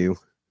go to.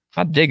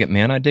 I dig it,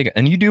 man. I dig it.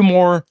 And you do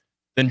more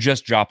than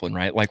just Joplin,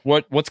 right? Like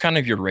what's kind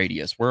of your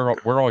radius? Where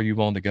are you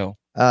willing to go?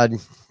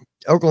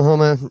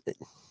 Oklahoma.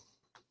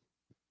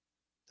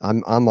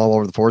 I'm all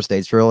over the 4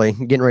 states, really.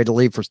 Getting ready to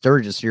leave for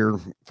Sturgis here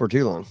for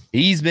too long.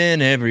 He's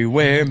been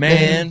everywhere,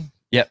 man.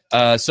 Yep.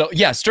 So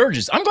yeah,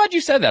 Sturgis. I'm glad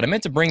you said that. I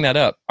meant to bring that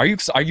up. Are you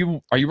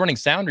running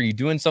sound? Are you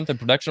doing something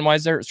production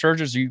wise there at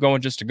Sturgis? Or are you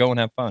going just to go and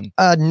have fun?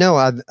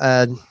 No,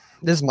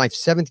 this is my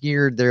 7th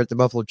year there at the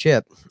Buffalo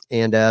Chip,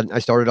 and I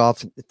started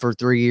off for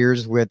 3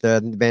 years with the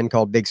band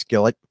called Big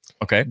Skillet.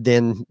 Okay.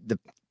 Then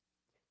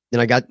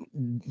I got,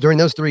 during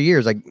those 3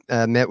 years,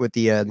 I met with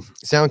the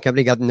sound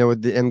company, got to know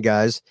them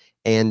guys,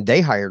 and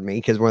they hired me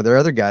because one of their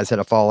other guys had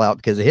a fallout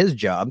because of his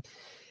job.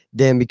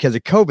 Then because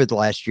of COVID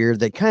last year,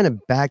 they kind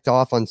of backed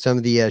off on some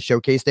of the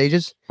showcase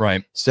stages.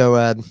 Right.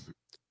 So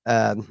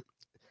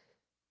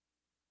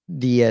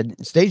the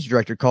stage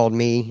director called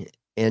me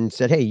and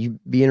said, "Hey, you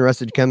be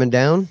interested in coming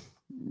down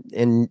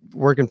and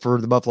working for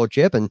the Buffalo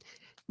Chip?" And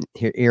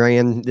here I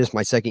am. This is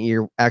my 2nd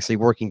year actually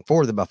working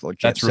for the Buffalo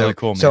Chip. That's really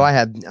cool, man. So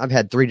I've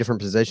had 3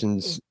 different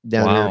positions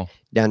down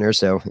there.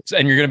 So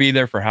And you're going to be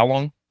there for how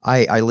long?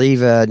 I leave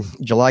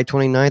July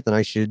 29th, and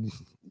I should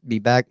be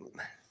back.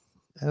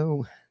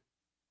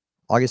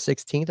 August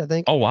 16th, I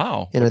think. Oh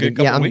wow! And A I good think,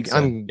 couple I'm, weeks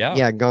I'm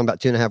then. gone about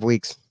 2.5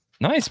 weeks.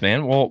 Nice,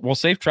 man. Well,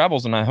 safe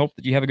travels, and I hope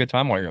that you have a good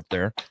time while you're up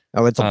there.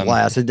 Oh, it's a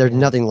blast. There's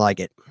nothing like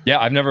it. Yeah,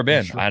 I've never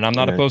been, and I'm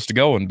not Yeah. opposed to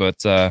going,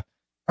 but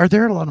Are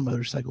there a lot of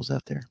motorcycles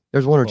out there?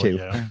 There's 1 or 2.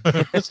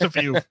 Yeah. Just a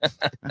few.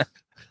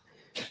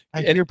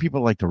 I hear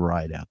people like to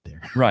ride out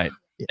there. right.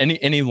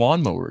 Any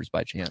lawnmowers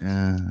by chance?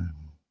 Uh,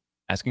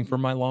 Asking for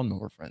my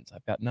lawnmower friends.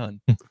 I've got none.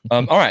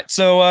 All right.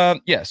 So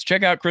yes,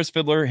 check out Chris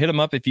Fiddler. Hit him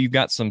up if you've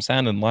got some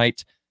sound and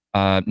light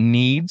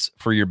needs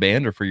for your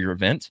band or for your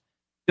event.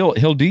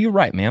 He'll do you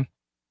right, man.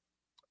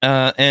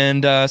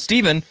 And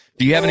Steven,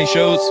 do you have any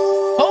shows?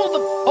 Hold the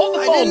phone.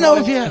 I didn't know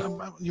boy.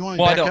 if you want.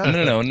 Well, I don't.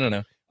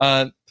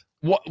 No.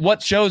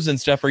 what shows and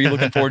stuff are you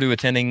looking forward to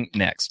attending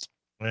next?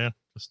 Man,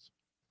 just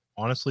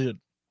honestly,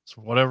 it's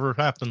whatever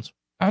happens.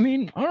 I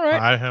mean, all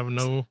right. I have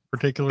no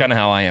particular. Kind of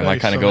how I am. I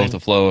place. kind of go with the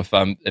flow. If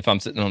I'm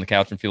sitting on the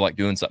couch and feel like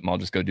doing something, I'll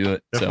just go do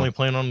it. Definitely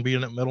plan on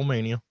being at Metal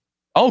Mania.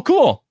 Oh,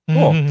 cool.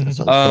 Cool.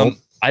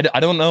 I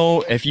don't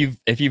know if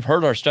you've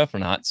heard our stuff or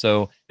not.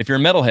 So if you're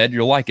a metalhead,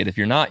 you'll like it. If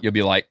you're not, you'll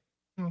be like,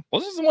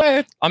 well, this is the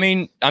way. I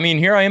mean,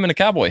 here I am in a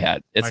cowboy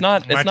hat. It's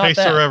not My not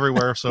tastes that. are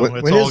everywhere, so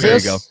it's when all is good. There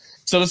this? you go.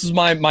 So this is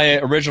my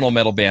original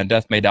metal band,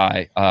 Death May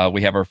Die.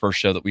 We have our first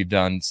show that we've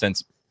done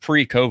since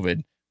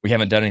pre-COVID. We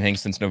haven't done anything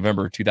since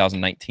November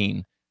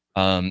 2019.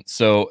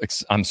 So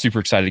I'm super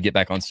excited to get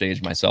back on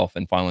stage myself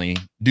and finally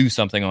do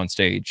something on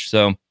stage.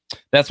 So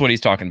that's what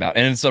he's talking about.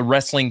 And it's a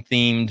wrestling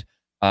themed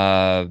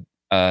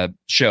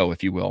show,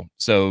 if you will.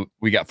 So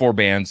we got 4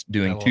 bands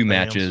doing 2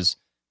 matches.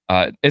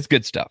 It's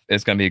good stuff.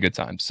 It's going to be a good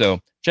time.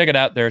 So check it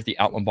out there at the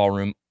Outland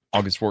Ballroom,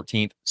 August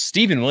 14th.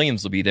 Stephen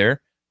Williams will be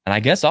there, and I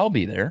guess I'll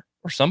be there,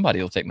 or somebody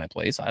will take my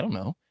place. I don't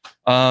know.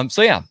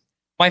 So yeah,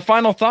 my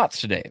final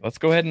thoughts today. Let's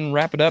go ahead and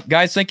wrap it up.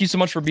 Guys, thank you so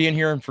much for being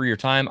here and for your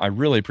time. I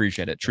really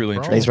appreciate it. Truly.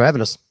 and truly. Thanks for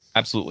having us.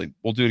 Absolutely.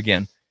 We'll do it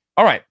again.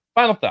 All right.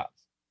 Final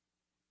thoughts.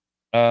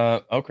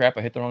 Oh crap,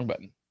 I hit the wrong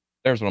button.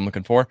 There's what I'm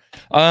looking for.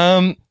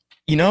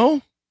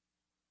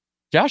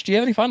 Josh, do you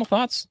have any final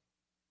thoughts?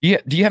 Yeah.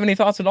 Do you have any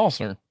thoughts at all,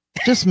 sir?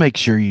 Just make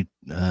sure you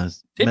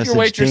Tip your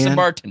waitress and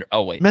bartender.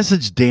 Oh, wait.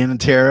 Message Dan and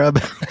Tara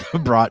about the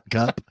brought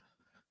cup.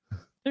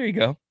 There you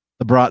go.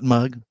 The brought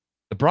mug.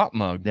 The brought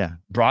mug. Yeah.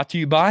 Brought to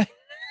you by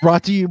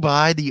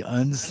the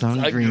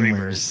Unsung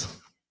Dreamers.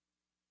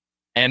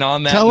 And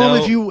on that Tell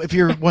note, them if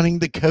you're wanting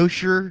the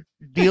kosher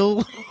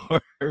deal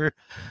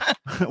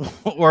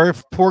or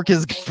if pork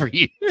is good for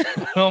you.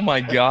 Oh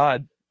my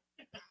God.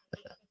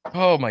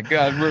 Oh my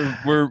God.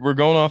 We're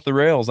going off the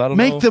rails. I don't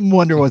know. Make them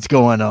wonder what's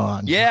going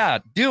on. Yeah,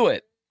 do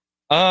it.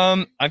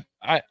 I've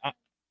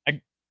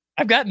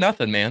got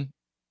nothing, man.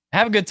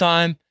 Have a good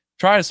time.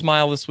 Try to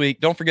smile this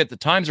week. Don't forget the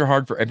times are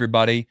hard for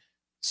everybody.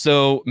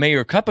 So may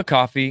your cup of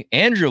coffee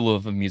and your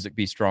love of music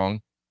be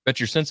strong, but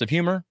your sense of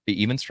humor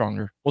be even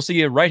stronger. We'll see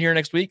you right here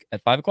next week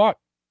at 5:00.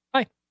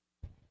 Bye.